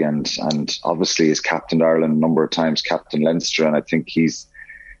ability, and obviously has captained Ireland a number of times, captained Leinster, and I think he's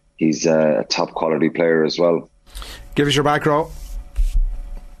a top quality player as well. Give us your back row.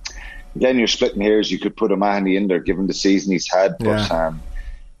 Again, you're splitting hairs. You could put O'Mahony in there given the season he's had, but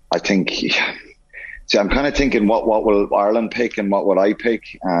I think I'm kind of thinking what will Ireland pick and what would I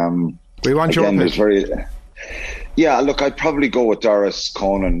pick. We want your pick. Look, I'd probably go with Doris,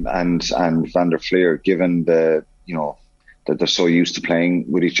 Conan and Van der Fleer, given that they're so used to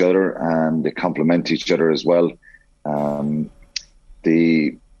playing with each other and they complement each other as well.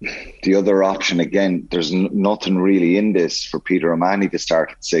 The other option, again, there's nothing really in this for Peter O'Mahony to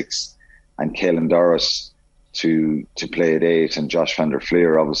start at 6 and Caelan Doris to play at 8, and Josh Van der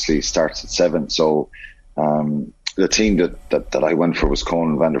Fleer obviously starts at 7. So the team that I went for was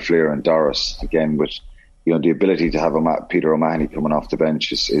Conan, Van der Fleer and Doris, again with the ability to have Peter O'Mahony coming off the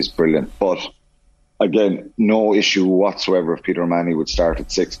bench is brilliant. But again, no issue whatsoever if Peter O'Mahony would start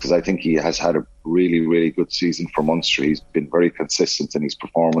at 6, because I think he has had a really, really good season for Munster. He's been very consistent in his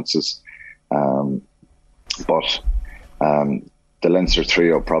performances. But the Leinster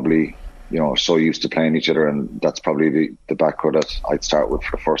trio probably, are so used to playing each other, and that's probably the back row that I'd start with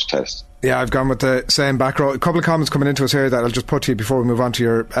for the first test. Yeah, I've gone with the same back row. A couple of comments coming into us here that I'll just put to you before we move on to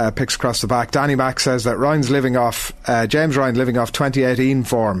your picks across the back. Danny Mack says that James Ryan living off 2018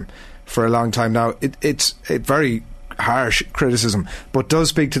 form for a long time now. It's a very harsh criticism, but does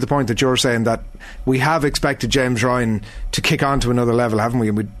speak to the point that you're saying, that we have expected James Ryan to kick on to another level, haven't we?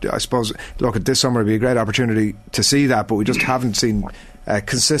 And I suppose, look, at this summer would be a great opportunity to see that, but we just haven't seen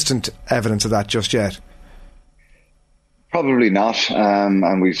consistent evidence of that just yet. Probably not,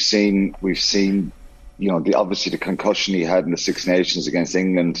 and we've seen obviously the concussion he had in the Six Nations against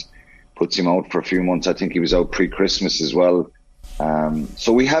England puts him out for a few months. I think he was out pre-Christmas as well.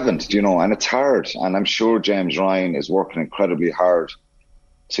 So we haven't, and it's hard. And I'm sure James Ryan is working incredibly hard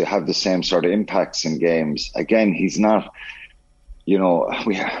to have the same sort of impacts in games. Again, he's not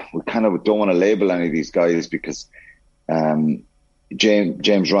we kind of don't want to label any of these guys because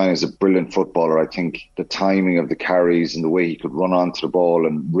James Ryan is a brilliant footballer. I think the timing of the carries and the way he could run onto the ball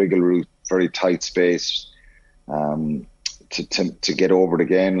and wriggle through very tight space to get over the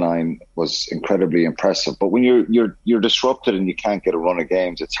game line was incredibly impressive. But when you're disrupted and you can't get a run of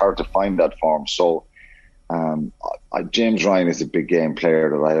games, it's hard to find that form. So James Ryan is a big game player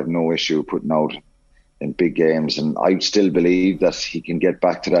that I have no issue putting out in big games, and I still believe that he can get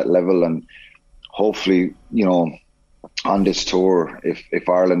back to that level. And hopefully, on this tour, if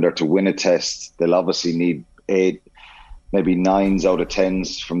Ireland are to win a test, they'll obviously need 8, maybe 9s out of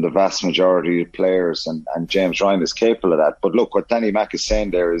 10s from the vast majority of players, and James Ryan is capable of that. But look, what Danny Mack is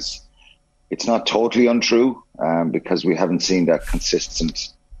saying there is, it's not totally untrue, because we haven't seen that consistent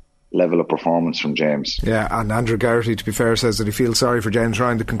level of performance from James. Yeah, and Andrew Garrity, to be fair, says that he feels sorry for James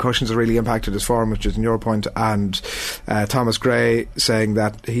Ryan. The concussions have really impacted his form, which is in your point. And Thomas Gray saying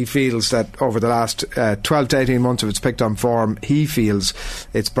that he feels that over the last 12 to 18 months, if it's picked on form, he feels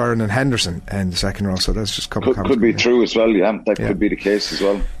it's Byrne and Henderson in the second row. So that's just a couple of comments. Could be true as well, yeah. That could be the case as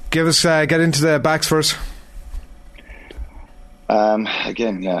well. Give us, get into the backs first.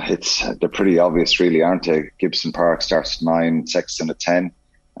 Again, yeah, they're pretty obvious really, aren't they? Gibson Park starts at 9, Sexton at 10.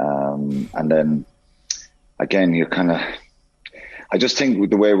 And then again, I just think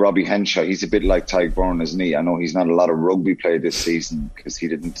with the way Robbie Henshaw, he's a bit like Tadhg Beirne, isn't he? I know he's not a lot of rugby play this season because he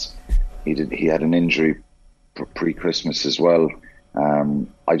had an injury pre-Christmas as well.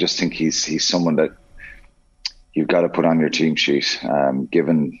 I just think he's someone that you've got to put on your team sheet,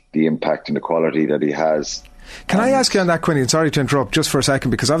 given the impact and the quality that he has. Can I ask you on that, Quinny, and sorry to interrupt just for a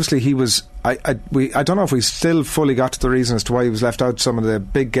second, because obviously he was, I don't know if we still fully got to the reason as to why he was left out some of the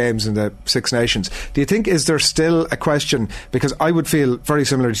big games in the Six Nations. Do you think, is there still a question, because I would feel very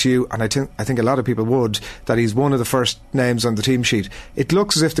similar to you, and I think a lot of people would, that he's one of the first names on the team sheet. It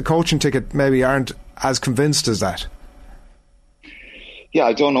looks as if the coaching ticket maybe aren't as convinced as that. Yeah,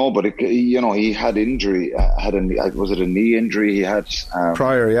 I don't know, but he had injury, was it a knee injury he had?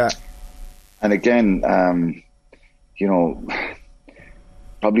 Prior, yeah. And again,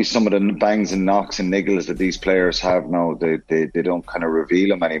 probably some of the bangs and knocks and niggles that these players have now, they don't kind of reveal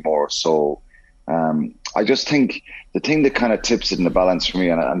them anymore. So I just think the thing that kind of tips it in the balance for me,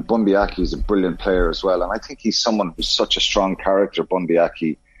 and Bundee Aki is a brilliant player as well, and I think he's someone who's such a strong character, Bundee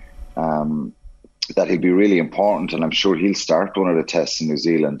Aki, that he'd be really important, and I'm sure he'll start one of the tests in New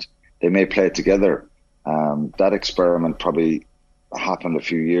Zealand. They may play together. That experiment probably happened a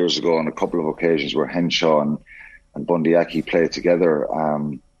few years ago on a couple of occasions where Henshaw and Bundee Aki play together.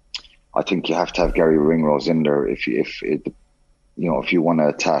 I think you have to have Gary Ringrose in there if you want to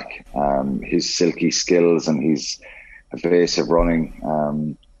attack. His silky skills and his evasive running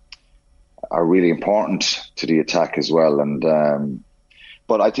are really important to the attack as well. And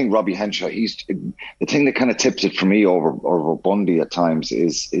but I think Robbie Henshaw, the thing that kind of tips it for me over Bundee at times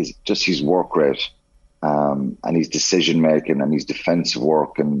is just his work rate. And his decision making and his defensive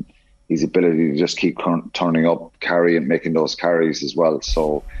work and his ability to just keep turning up, making those carries as well.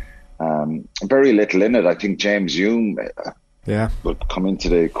 So very little in it. I think James Hume will come into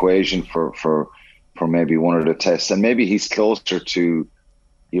the equation for maybe one of the tests, and maybe he's closer to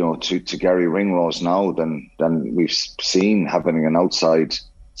Gary Ringrose now than we've seen, having an outside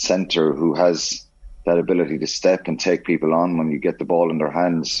centre who has that ability to step and take people on when you get the ball in their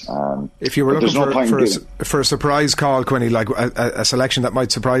hands. If you were looking for a surprise call, Quinny, like a selection that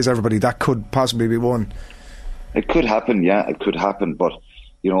might surprise everybody, that could possibly be one. It could happen, yeah, it could happen. But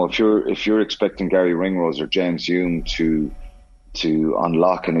if you're expecting Gary Ringrose or James Hume to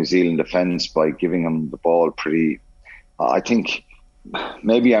unlock a New Zealand defence by giving them the ball I think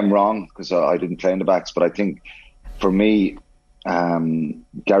maybe I'm wrong because I didn't play in the backs, but I think for me,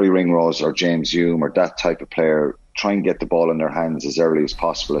 Gary Ringrose or James Hume or that type of player, try and get the ball in their hands as early as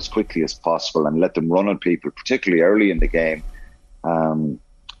possible, as quickly as possible, and let them run on people, particularly early in the game. And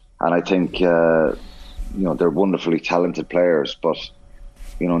I think they're wonderfully talented players, but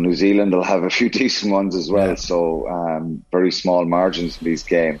New Zealand will have a few decent ones as well. Yeah. So very small margins in these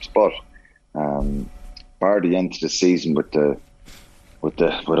games, but bar the end of the season with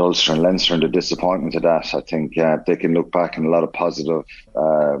Ulster and Leinster and the disappointment of that, I think they can look back on a lot of positive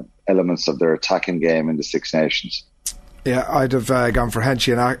elements of their attacking game in the Six Nations. Yeah, I'd have gone for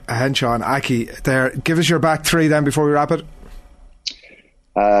Henshaw and Aki there. Give us your back three then before we wrap it.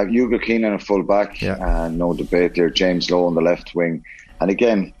 Hugo Keenan at full back, no debate there. James Lowe on the left wing, and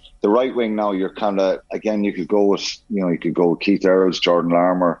again the right wing. Now you're kind of you could go with Keith Earls, Jordan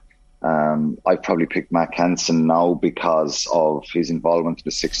Larmour. I'd probably pick Matt Hansen now because of his involvement in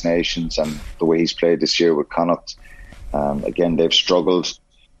the Six Nations and the way he's played this year with Connacht. Again, they've struggled.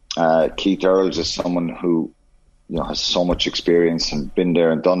 Keith Earls is someone who, has so much experience and been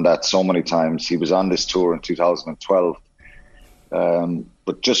there and done that so many times. He was on this tour in 2012,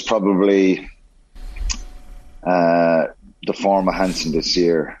 but just probably the form of Hansen this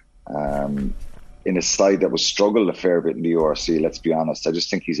year, in a side that was struggled a fair bit in the URC, let's be honest. I just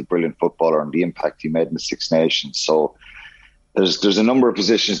think he's a brilliant footballer and the impact he made in the Six Nations. So there's a number of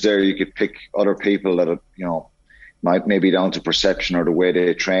positions there. You could pick other people that might maybe down to perception or the way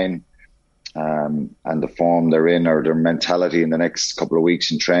they train, and the form they're in, or their mentality in the next couple of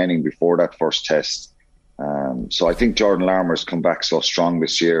weeks in training before that first test. So I think Jordan Larmour's come back so strong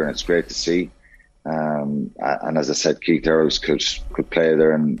this year, and it's great to see. And as I said, Keith Earls could play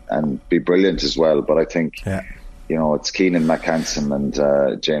there and be brilliant as well. But I think it's Keenan McHanson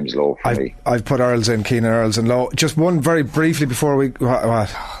and James Lowe for me. I've put Earls in, Keenan, Earls and Lowe. Just one very briefly before we.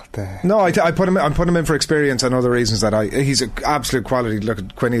 I put him. I'm putting him in for experience and other reasons that he's an absolute quality.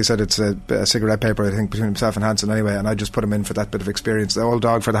 Look, Quinny said it's a cigarette paper, I think, between himself and Hansen anyway, and I just put him in for that bit of experience. The old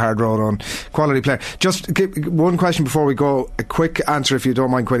dog for the hard road on quality player. Just one question before we go. A quick answer, if you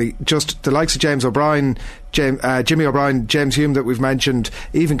don't mind, Quinny. Just the likes of James O'Brien, Jimmy O'Brien, James Hume that we've mentioned,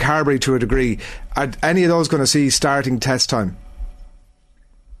 even Carberry to a degree. Are any of those going to see starting test time?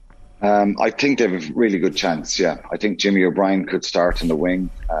 I think they have a really good chance, yeah. I think Jimmy O'Brien could start in the wing.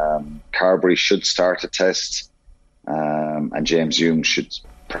 Carberry should start a test. And James Hume should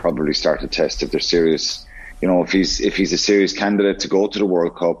probably start a test if they're serious. If he's a serious candidate to go to the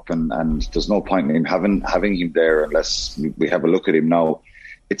World Cup, and there's no point in him having him there unless we have a look at him now.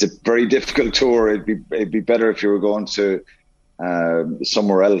 It's a very difficult tour. It'd be better if you were going to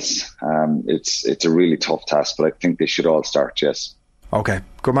somewhere else. It's a really tough task, but I think they should all start, yes. Okay,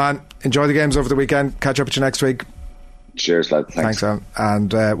 good man. Enjoy the games over the weekend. Catch up with you next week. Cheers, lad. Thanks, Alan.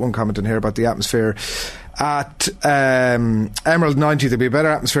 And one comment in here about the atmosphere at Emerald 90. There'll be a better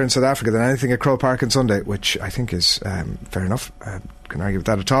atmosphere in South Africa than anything at Croke Park on Sunday, which I think is fair enough. Can argue with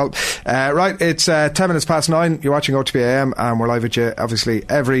that at all. Right, it's 10 minutes past 9. You're watching OTB AM, and we're live with you obviously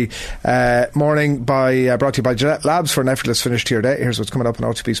every morning brought to you by Gillette Labs for an effortless finish to your day. Here's what's coming up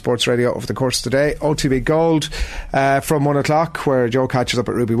on OTB Sports Radio over the course of the day. OTB Gold from 1 o'clock, where Joe catches up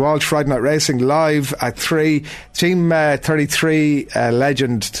at Ruby Walsh. Friday Night Racing live at 3. Team 33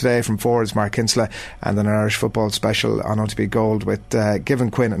 legend today from 4 is Mark Kinsella, and then an Irish football special on OTB Gold with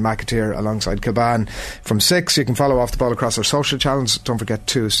Given, Quinn and McAteer alongside Kilban from 6. You can follow Off the Ball across our social channels. Don't forget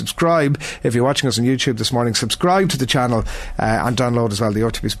to subscribe. If you're watching us on YouTube this morning, subscribe to the channel and download as well the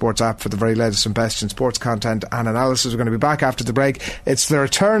OTB Sports app for the very latest and best in sports content and analysis. We're going to be back after the break. It's the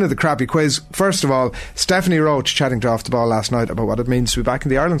return of the crappy quiz. First of all, Stephanie Roach chatting to Off the Ball last night about what it means to be back in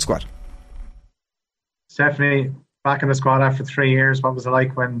the Ireland squad. Stephanie, back in the squad after 3 years. What was it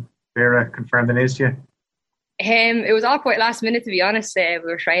like when Vera confirmed the news to you? It was all quite last minute, to be honest. We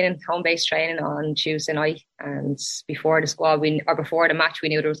were home-based training on Tuesday night, and before the match, we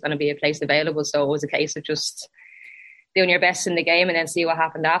knew there was going to be a place available. So it was a case of just doing your best in the game and then see what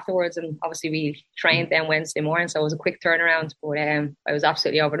happened afterwards. And obviously, we trained then Wednesday morning, so it was a quick turnaround. But I was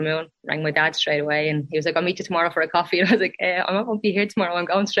absolutely over the moon. Rang my dad straight away, and he was like, "I'll meet you tomorrow for a coffee." And I was like, "I won't be here tomorrow. I'm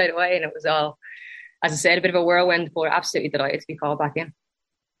going straight away." And it was all, as I said, a bit of a whirlwind, but absolutely delighted to be called back in.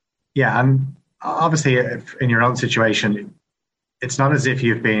 Yeah, and obviously, in your own situation, it's not as if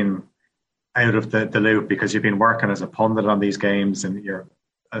you've been out of the loop, because you've been working as a pundit on these games and you're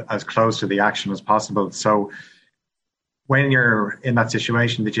as close to the action as possible. So when you're in that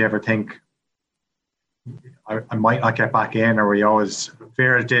situation, did you ever think, I might not get back in? Or were you always...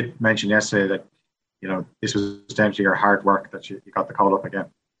 Vera did mention yesterday that, this was down to your hard work that you got the call up again.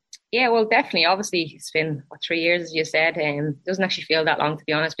 Yeah, well, definitely. Obviously, it's been 3 years, as you said. It doesn't actually feel that long, to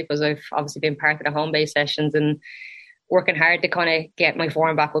be honest, because I've obviously been part of the home-based sessions and working hard to kind of get my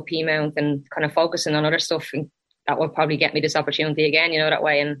form back with P-Mount and kind of focusing on other stuff. And that will probably get me this opportunity again, that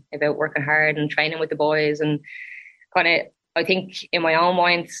way, and about working hard and training with the boys. And kind of, I think in my own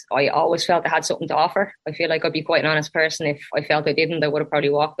mind, I always felt I had something to offer. I feel like I'd be quite an honest person. If I felt I didn't, I would have probably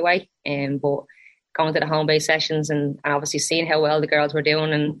walked away. But going to the home-based sessions and obviously seeing how well the girls were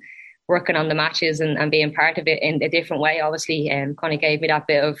doing and working on the matches and being part of it in a different way, obviously, kind of gave me that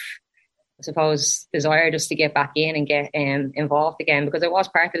bit of, I suppose, desire just to get back in and get involved again, because I was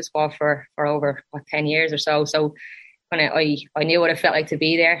part of the squad for over 10 years or so. So kind of I knew what it felt like to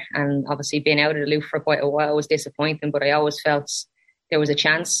be there, and obviously being out of the loop for quite a while was disappointing, but I always felt there was a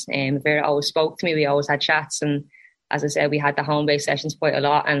chance. Vera always spoke to me. We always had chats, and as I said, we had the home-based sessions quite a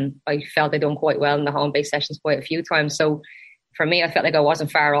lot, and I felt I'd done quite well in the home-based sessions quite a few times. So for me, I felt like I wasn't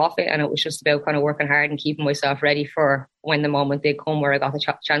far off it, and it was just about kind of working hard and keeping myself ready for when the moment did come where I got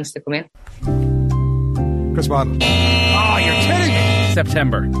the chance to come in. Chris Waddle. Oh, you're kidding me.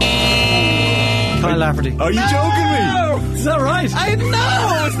 September. Kyle Lafferty. Are you joking me? Is that right? I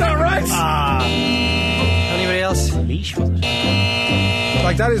know it's not right. Anybody else? Leash, was it?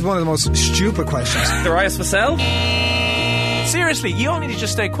 Like, that is one of the most stupid questions. Darius Vassell? Seriously, you all need to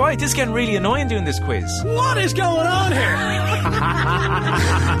just stay quiet. This is getting really annoying doing this quiz. What is going on here?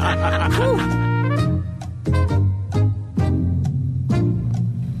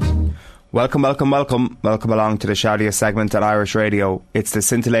 Welcome along to the shoutiest segment at Irish Radio. It's the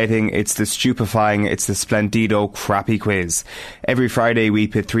scintillating, it's the stupefying, it's the splendido crappy quiz. Every Friday we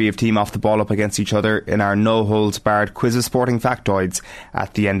pit three of Team Off the Ball up against each other in our no-holds-barred quiz of sporting factoids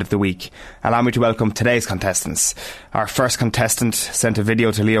at the end of the week. Allow me to welcome today's contestants. Our first contestant sent a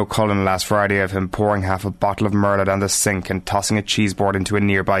video to Leo Cullen last Friday of him pouring half a bottle of Merlot down the sink and tossing a cheese board into a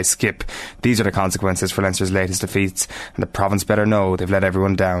nearby skip. These are the consequences for Leinster's latest defeats, and the province better know they've let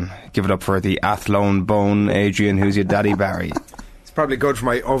everyone down. Give it up for the Athlone Bone, Adrian, who's your daddy, Barry. It's probably good for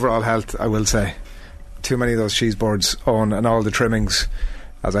my overall health, I will say. Too many of those cheese boards on and all the trimmings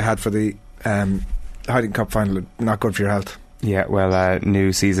as I had for the Hiding Cup final, not good for your health. Yeah, well,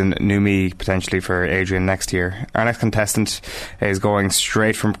 new season, new me potentially for Adrian next year. Our next contestant is going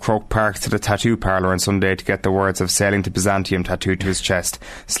straight from Croke Park to the tattoo parlour on Sunday to get the words of Sailing to Byzantium tattooed to his chest.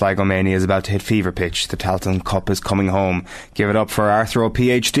 Sligo Mania is about to hit fever pitch. The Tailteann Cup is coming home. Give it up for Arthur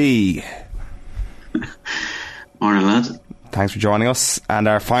PhD. Morning, lads. Thanks for joining us. And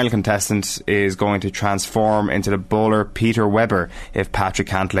our final contestant is going to transform into the bowler Peter Webber if Patrick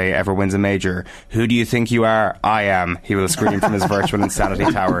Cantlay ever wins a major. Who do you think you are? I am. He will scream from his virtual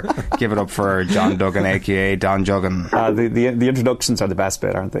insanity tower. Give it up for John Duggan, aka Don Juggan. The introductions are the best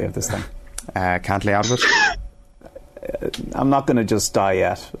bit, aren't they, of this thing? Cantlay out of it? I'm not going to just die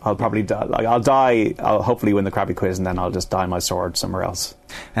yet. I'll probably die. I'll die. I'll hopefully win the crappy quiz, and then I'll just dye my sword somewhere else.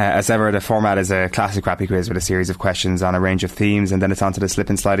 As ever, the format is a classic crappy quiz with a series of questions on a range of themes, and then it's on to the slip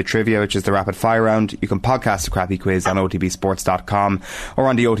and slide of trivia, which is the rapid fire round. You can podcast the crappy quiz on otbsports.com or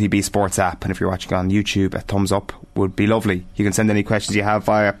on the OTB Sports app, and if you're watching on YouTube, a thumbs up would be lovely. You can send any questions you have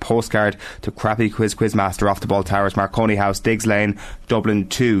via postcard to Crappy Quiz Quizmaster, Off the Ball Towers, Marconi House, Diggs Lane, Dublin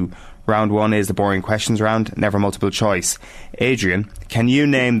 2. Round 1 is the boring questions round, never multiple choice. Adrian, can you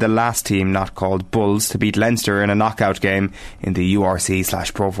name the last team not called Bulls to beat Leinster in a knockout game in the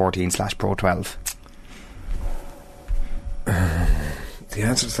URC/Pro 14/Pro 12? The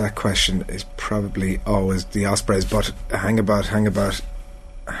answer to that question is probably always the Ospreys, but hang about.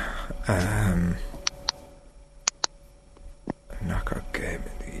 Knockout game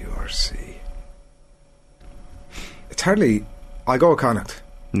in the URC. It's hardly. I'll go with Connacht.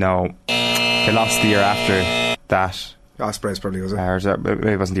 No. They lost the year after that. Ospreys probably, was it?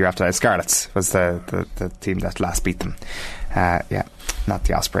 It wasn't the year after that. Scarlets was the team that last beat them. Yeah, not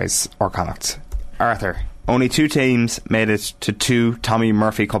the Ospreys or Connacht. Arthur, only 2 teams made it to 2 Tommy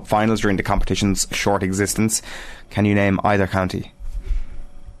Murphy Cup finals during the competition's short existence. Can you name either county?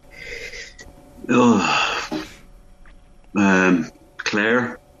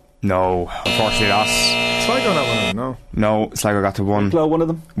 Clare? No, unfortunately not. Sligo not one of them, no? No, Sligo got to 1. Wicklow one of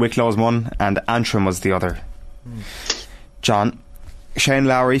them? Wicklow's 1 and Antrim was the other. John, Shane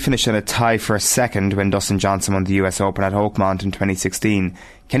Lowry finished in a tie for second when Dustin Johnson won the US Open at Oakmont in 2016.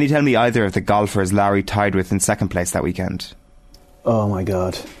 Can you tell me either of the golfers Lowry tied with in second place that weekend? Oh my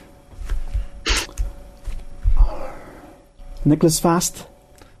god. Nicholas Fast?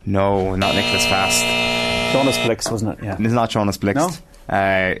 No, not Nicholas Fast. Jonas Blix, wasn't it? Yeah. It's not Jonas Blix. No?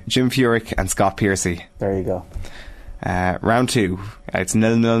 Jim Furyk and Scott Piercy. There you go. Round 2, it's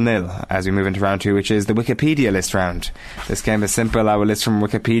 0-0-0 as we move into round 2, which is the Wikipedia list round. This game is simple. I will list from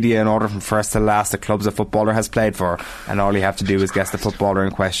Wikipedia in order from first to last the clubs a footballer has played for, and all you have to do is guess the footballer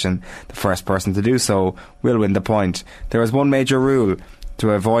in question. The first person to do so will win the point. There is one major rule.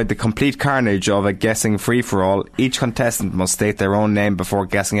 To avoid the complete carnage of a guessing free-for-all, each contestant must state their own name before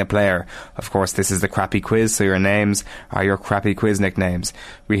guessing a player. Of course, this is the crappy quiz, so your names are your crappy quiz nicknames.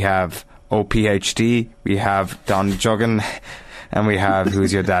 We have OPHD, we have Don Juggan, and we have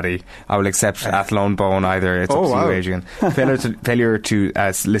Who's Your Daddy. I will accept Athlone Bone either. It's up to you, Adrian. Failure to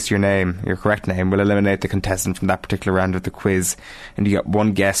list your name, your correct name, will eliminate the contestant from that particular round of the quiz, and you get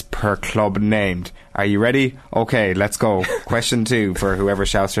 1 guess per club named. Are you ready? Okay, let's go. Question 2 for whoever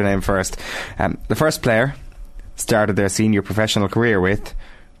shouts their name first. The first player started their senior professional career with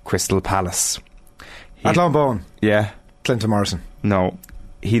Crystal Palace. Athlone Bone. Yeah. Clinton Morrison. No.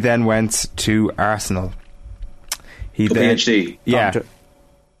 He then went to Arsenal. PhD. Yeah.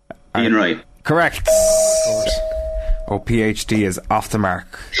 Ian Wright. Correct. PhD is off the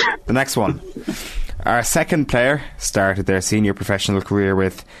mark. The next one. Our second player started their senior professional career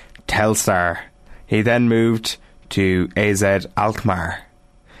with Telstar. He then moved to AZ Alkmaar.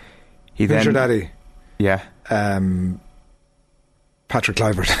 Who's your daddy? Yeah. Patrick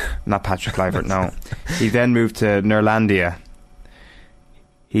Kluivert. Not Patrick Kluivert, no. He then moved to Nerlandia.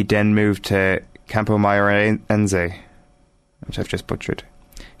 He then moved to Campo Maiorense, which I've just butchered.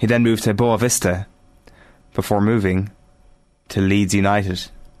 He then moved to Boa Vista before moving to Leeds United.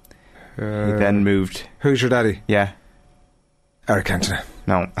 He then moved... Who's your daddy? Yeah. Eric Cantona.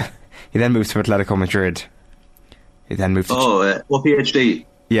 No. He then moved to Atletico Madrid. He then moved to... what PhD?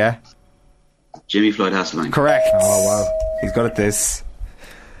 Yeah. Jimmy Floyd Hasselbank. Correct. Oh, wow. He's good at this.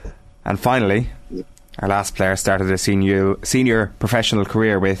 And finally, our last player started a senior professional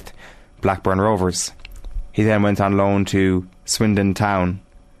career with Blackburn Rovers. He then went on loan to Swindon Town.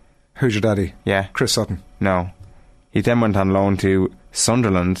 Who's your daddy? Yeah. Chris Sutton. No. He then went on loan to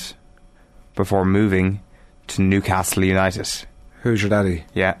Sunderland before moving to Newcastle United. Who's your daddy?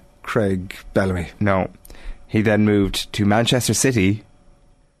 Yeah. Craig Bellamy. No. He then moved to Manchester City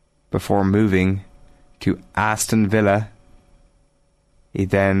before moving to Aston Villa. He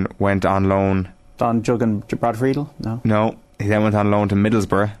then went on loan... Don Juggan Brad Friedel? No. No. He then went on loan to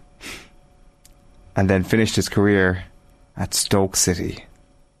Middlesbrough and then finished his career at Stoke City.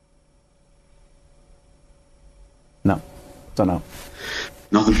 No. Don't know.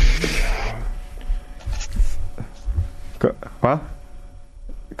 Nothing. What?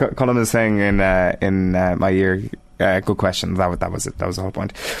 Colin is saying in my ear, good question. That was it. That was the whole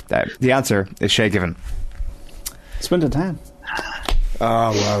point. The answer is Shay Given. Swindon Town.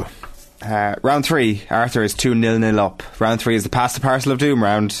 Oh, wow. Round 3, Arthur is 2-0 up. Round 3 is the Pass the Parcel of Doom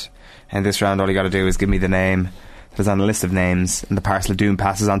round. And this round, all you got to do is give me the name that is on the list of names, and the Parcel of Doom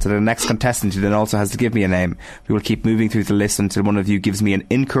passes on to the next contestant, who then also has to give me a name. We will keep moving through the list until one of you gives me an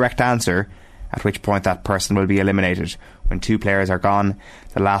incorrect answer, at which point that person will be eliminated. When 2 players are gone,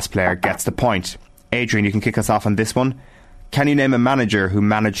 the last player gets the point. Adrian, you can kick us off on this one. Can you name a manager who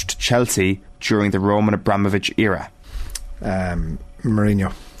managed Chelsea during the Roman Abramovich era?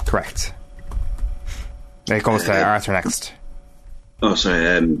 Mourinho. Correct. It goes to Arthur next. Oh,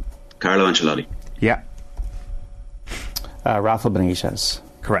 sorry. Carlo Ancelotti. Yeah. Rafa Benitez.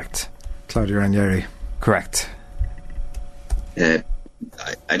 Correct. Claudio Ranieri. Correct.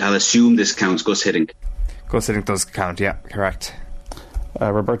 I'll assume this counts. Gus Hiddink. Gus Hiddink does count, yeah. Correct.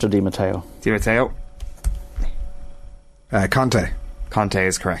 Roberto Di Matteo. Di Matteo. Conte. Conte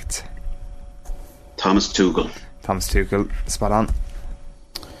is correct. Thomas Tuchel. Thomas Tuchel, spot on.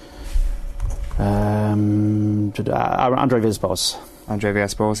 Andre Villas-Boas. Andre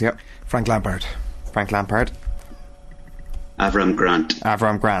Villas-Boas, yep. Frank Lampard. Frank Lampard. Avram Grant.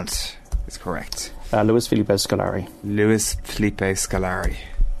 Avram Grant is correct. Luis Felipe Scolari. Luis Felipe Scolari.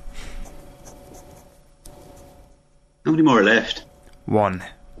 How many more are left? 1.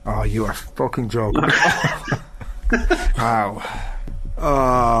 Oh, you are fucking joking.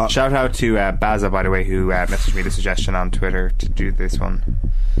 Wow. Shout out to Baza, by the way, who messaged me the suggestion on Twitter to do this one.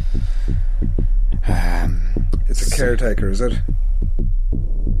 It's a caretaker, is it?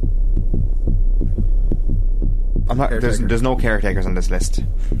 I'm not. There's no caretakers on this list.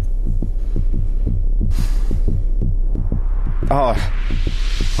 Oh,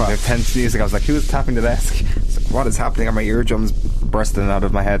 well, tense music. I was like, who's tapping the desk? Like, what is happening? Are my eardrums bursting out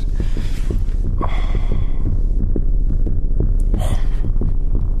of my head?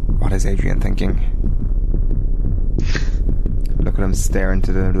 What is Adrian thinking? Look at him stare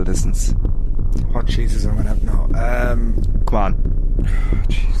into the middle distance. What cheeses am I going to have? No. Come on. Oh,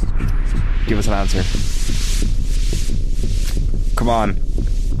 Jesus Christ. Give us an answer. Come on.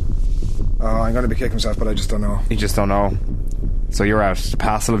 Oh, I'm going to be kicking myself, but I just don't know. You just don't know. So you're out. The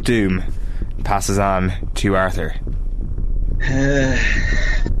Parcel of Doom passes on to Arthur.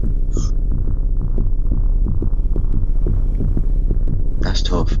 That's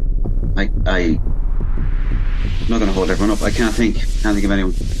tough. I'm not going to hold everyone up. I can't think of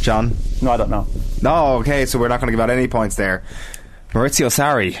anyone. John? No, I don't know. No, okay, so we're not going to give out any points there. Maurizio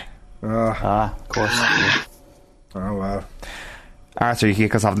Sarri. Of course. Oh, wow. Arthur, you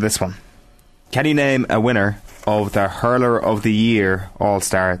kick us off this one. Can you name a winner of the Hurler of the Year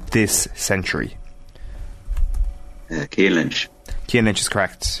All-Star this century? Cian Lynch. Cian Lynch is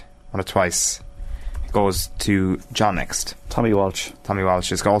correct. Won it twice. It goes to John next. Tommy Walsh. Tommy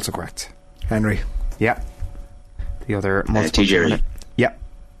Walsh is also correct. Henry. Yeah. The other multiple. TJ. Yeah.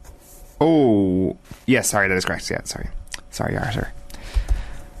 Oh, yes, sorry, that is correct. Yeah, sorry, Arthur.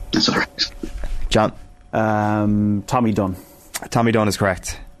 That's alright. John. Tommy Dunn. Tommy Dunn is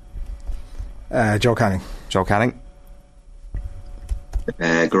correct. Joe Canning. Joe Canning.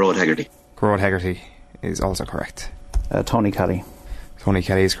 Gearóid Hegarty. Gearóid Hegarty is also correct. Tony Kelly. Tony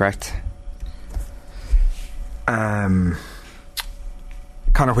Kelly is correct.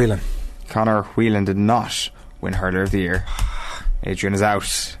 Conor Whelan. Conor Whelan did not win Hurler of the Year. Adrian is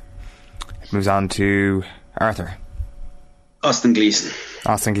out. It moves on to Arthur. Austin Gleeson.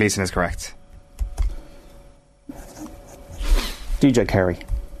 Austin Gleeson is correct. DJ Carey.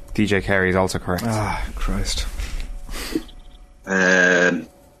 DJ Carey is also correct. Ah, Christ.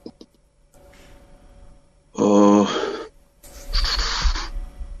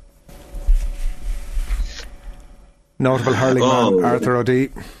 Notable hurling man, Arthur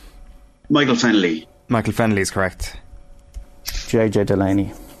O'D. Michael Fennelly. Michael Fennelly is correct. JJ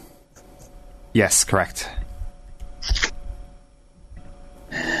Delaney. Yes, correct.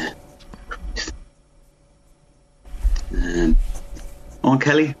 Owen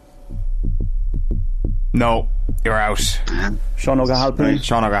Kelly. No, you're out. Sean O'Halpine.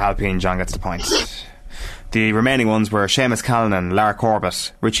 Sean O'Halpine. John gets the point. The remaining ones were Seamus Callanan, Lara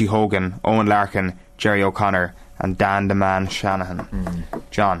Corbett, Richie Hogan, Owen Larkin, Jerry O'Connor and Dan the Man Shanahan.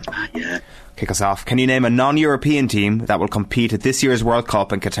 John, kick us off. Can you name a non-European team that will compete at this year's World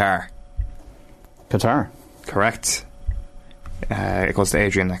Cup in Qatar? Qatar. Correct. It goes to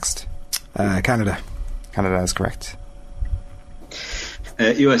Adrian next. Canada. Canada is correct.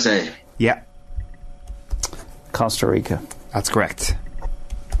 USA. Yeah. Costa Rica. That's correct.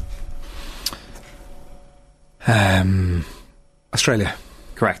 Australia.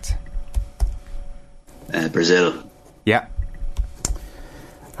 Correct. Brazil. Yeah.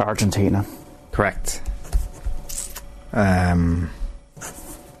 Argentina. Correct.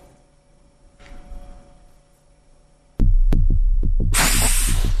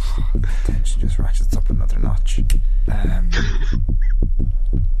 She just ratchets up another notch.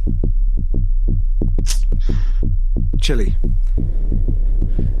 Chile.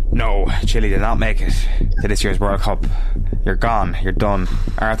 No, Chile did not make it to this year's World Cup. You're gone. You're done.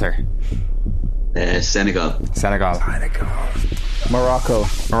 Arthur. Senegal. Senegal. Morocco.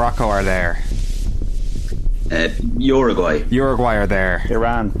 Morocco are there. Uruguay. Uruguay are there.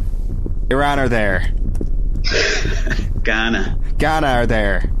 Iran. Iran are there. Ghana. Ghana are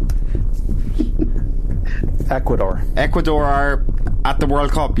there. Ecuador. Ecuador are at the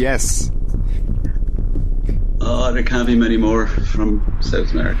World Cup, yes. Oh, there can't be many more from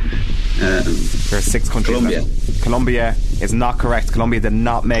South America. There are 6 countries. Colombia. Colombia is not correct. Colombia did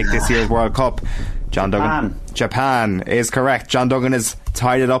not make this year's World Cup. John Duggan. Japan is correct. John Duggan has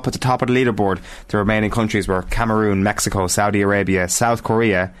tied it up at the top of the leaderboard. The remaining countries were Cameroon, Mexico, Saudi Arabia, South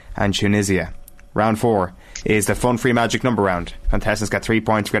Korea and Tunisia. Round 4 is the Fun Free Magic number round. Contestants get 3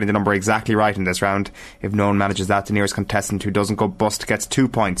 points for getting the number exactly right in this round. If no one manages that, the nearest contestant who doesn't go bust gets 2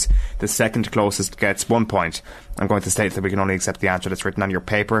 points. The second closest gets 1 point. I'm going to state that we can only accept the answer that's written on your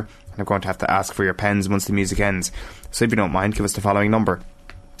paper, and I'm going to have to ask for your pens once the music ends. So if you don't mind, give us the following number.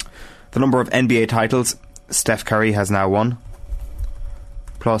 The number of NBA titles Steph Curry has now won,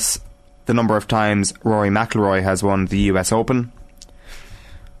 plus the number of times Rory McIlroy has won the US Open,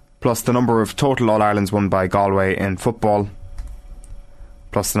 plus the number of total All-Irelands won by Galway in football,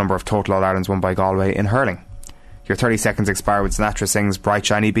 plus the number of total All-Irelands won by Galway in hurling. Your 30 seconds expire when Sinatra sings Bright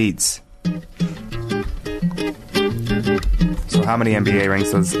Shiny Beads. So how many NBA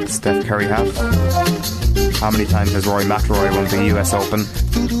rings does Steph Curry have? How many times has Rory McIlroy won the US Open?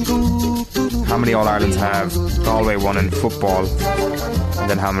 How many All-Irelands have Galway won in football? And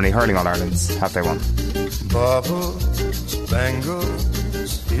then how many hurling All-Irelands have they won? Bubbles,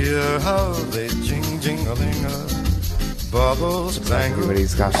 bangles, hear how they jing-jing-a-ling-a. Bubbles, bangles.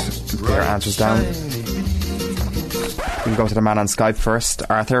 Everybody's got their answers down. We'll go to the man on Skype first.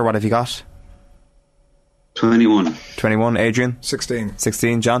 Arthur, what have you got? 21. 21. Adrian? 16.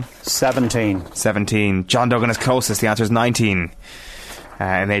 16. John? 17. 17. John Duggan is closest. The answer is 19.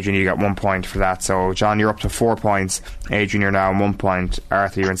 And Adrian, you got 1 point for that. So John, you're up to 4 points. Adrian, you're now on 1 point.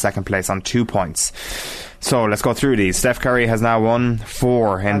 Arthur, you're in second place on 2 points. So let's go through these. Steph Curry has now won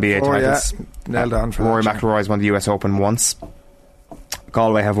 4 NBA titles. Yeah. Nailed on for Rory that. McIlroy has won the US Open once.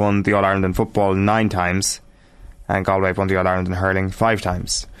 Galway have won the All-Ireland in football 9 times. And Galway have won the All-Ireland in hurling 5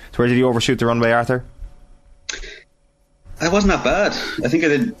 times. So where did you overshoot the runway, Arthur? I wasn't that bad. I think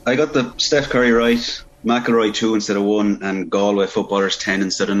I got the Steph Curry right, McIlroy 2 instead of 1, and Galway footballers 10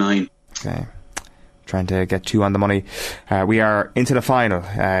 instead of 9. Okay. Trying to get 2 on the money. We are into the final.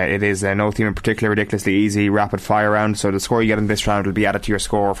 It is no theme in particular, ridiculously easy, rapid fire round. So the score you get in this round will be added to your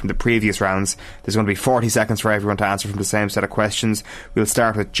score from the previous rounds. There's going to be 40 seconds for everyone to answer from the same set of questions. We'll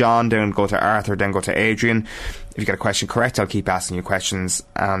start with John, then go to Arthur, then go to Adrian. If you get a question correct, I'll keep asking you questions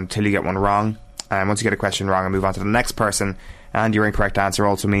until you get one wrong. And once you get a question wrong, I'll move on to the next person. And your incorrect answer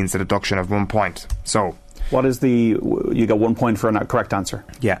also means the deduction of 1 point. So, what is you get 1 point for a correct answer?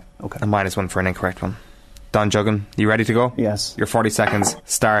 Yeah. Okay. And -1 for an incorrect one. Don Juggan, you ready to go? Yes. Your 40 seconds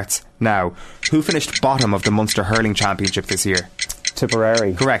starts now. Who finished bottom of the Munster Hurling Championship this year?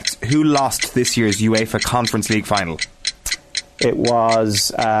 Tipperary. Correct. Who lost this year's UEFA Conference League final? It was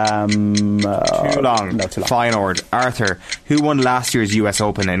too long. No, too long. Feyenoord. Arthur, who won last year's US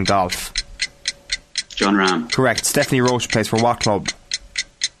Open in golf? John Ram. Correct. Stephanie Roche plays for what club?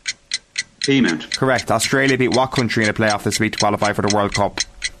 Peamount. Correct. Australia beat what country in a playoff this week to qualify for the World Cup?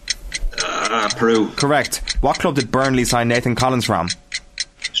 Peru. Correct. What club did Burnley sign Nathan Collins from?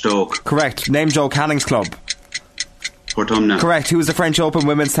 Stoke. Correct. Name Joe Canning's club. Portumna. Correct. Who is the French Open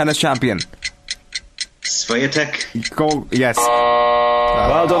women's tennis champion? Swiatek. Go. Yes.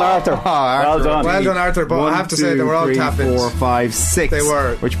 Well done, Arthur. Well done, Arthur. But 1, I have to say they were all 3, tap-ins. 4, 5, 6. They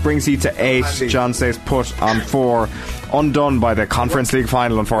were. Which brings you to 8. Andy. John stays put on 4. Undone by the Conference League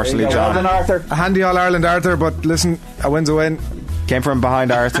final, unfortunately, John. Well done, Arthur. A handy All-Ireland, Arthur, but listen, a win's a win. Came from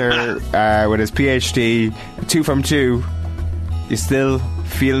behind Arthur with his PhD. 2 from 2. You still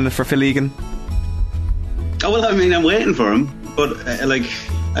feeling it for Phil Egan? Oh, well, I mean, I'm waiting for him. But, I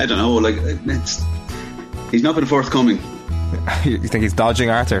don't know. He's not been forthcoming. You think he's dodging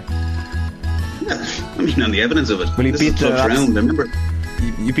Arthur? I mean, on the evidence of it. Well, he this beat is a tough round, remember?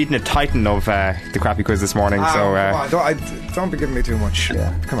 You've beaten a titan of the crappy quiz this morning, so... Don't be giving me too much.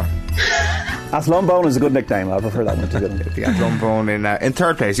 Yeah. Come on. Athlone is a good nickname. I prefer that one to good. The Athlone in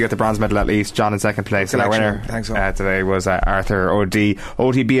third place. You got the bronze medal at least. John in second place. And our winner today was Arthur O'D.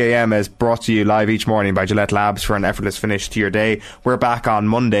 OTBAM is brought to you live each morning by Gillette Labs for an effortless finish to your day. We're back on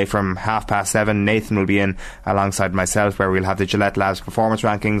Monday from 7:30. Nathan will be in alongside myself, where we'll have the Gillette Labs performance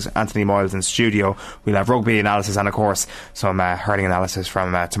rankings. Anthony Moyles in studio. We'll have rugby analysis and, of course, some hurling analysis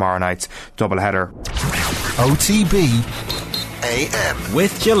from tomorrow night's double header. OTB AM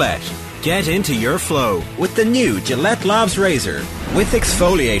with Gillette. Get into your flow with the new Gillette Labs Razor with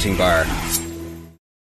exfoliating bar.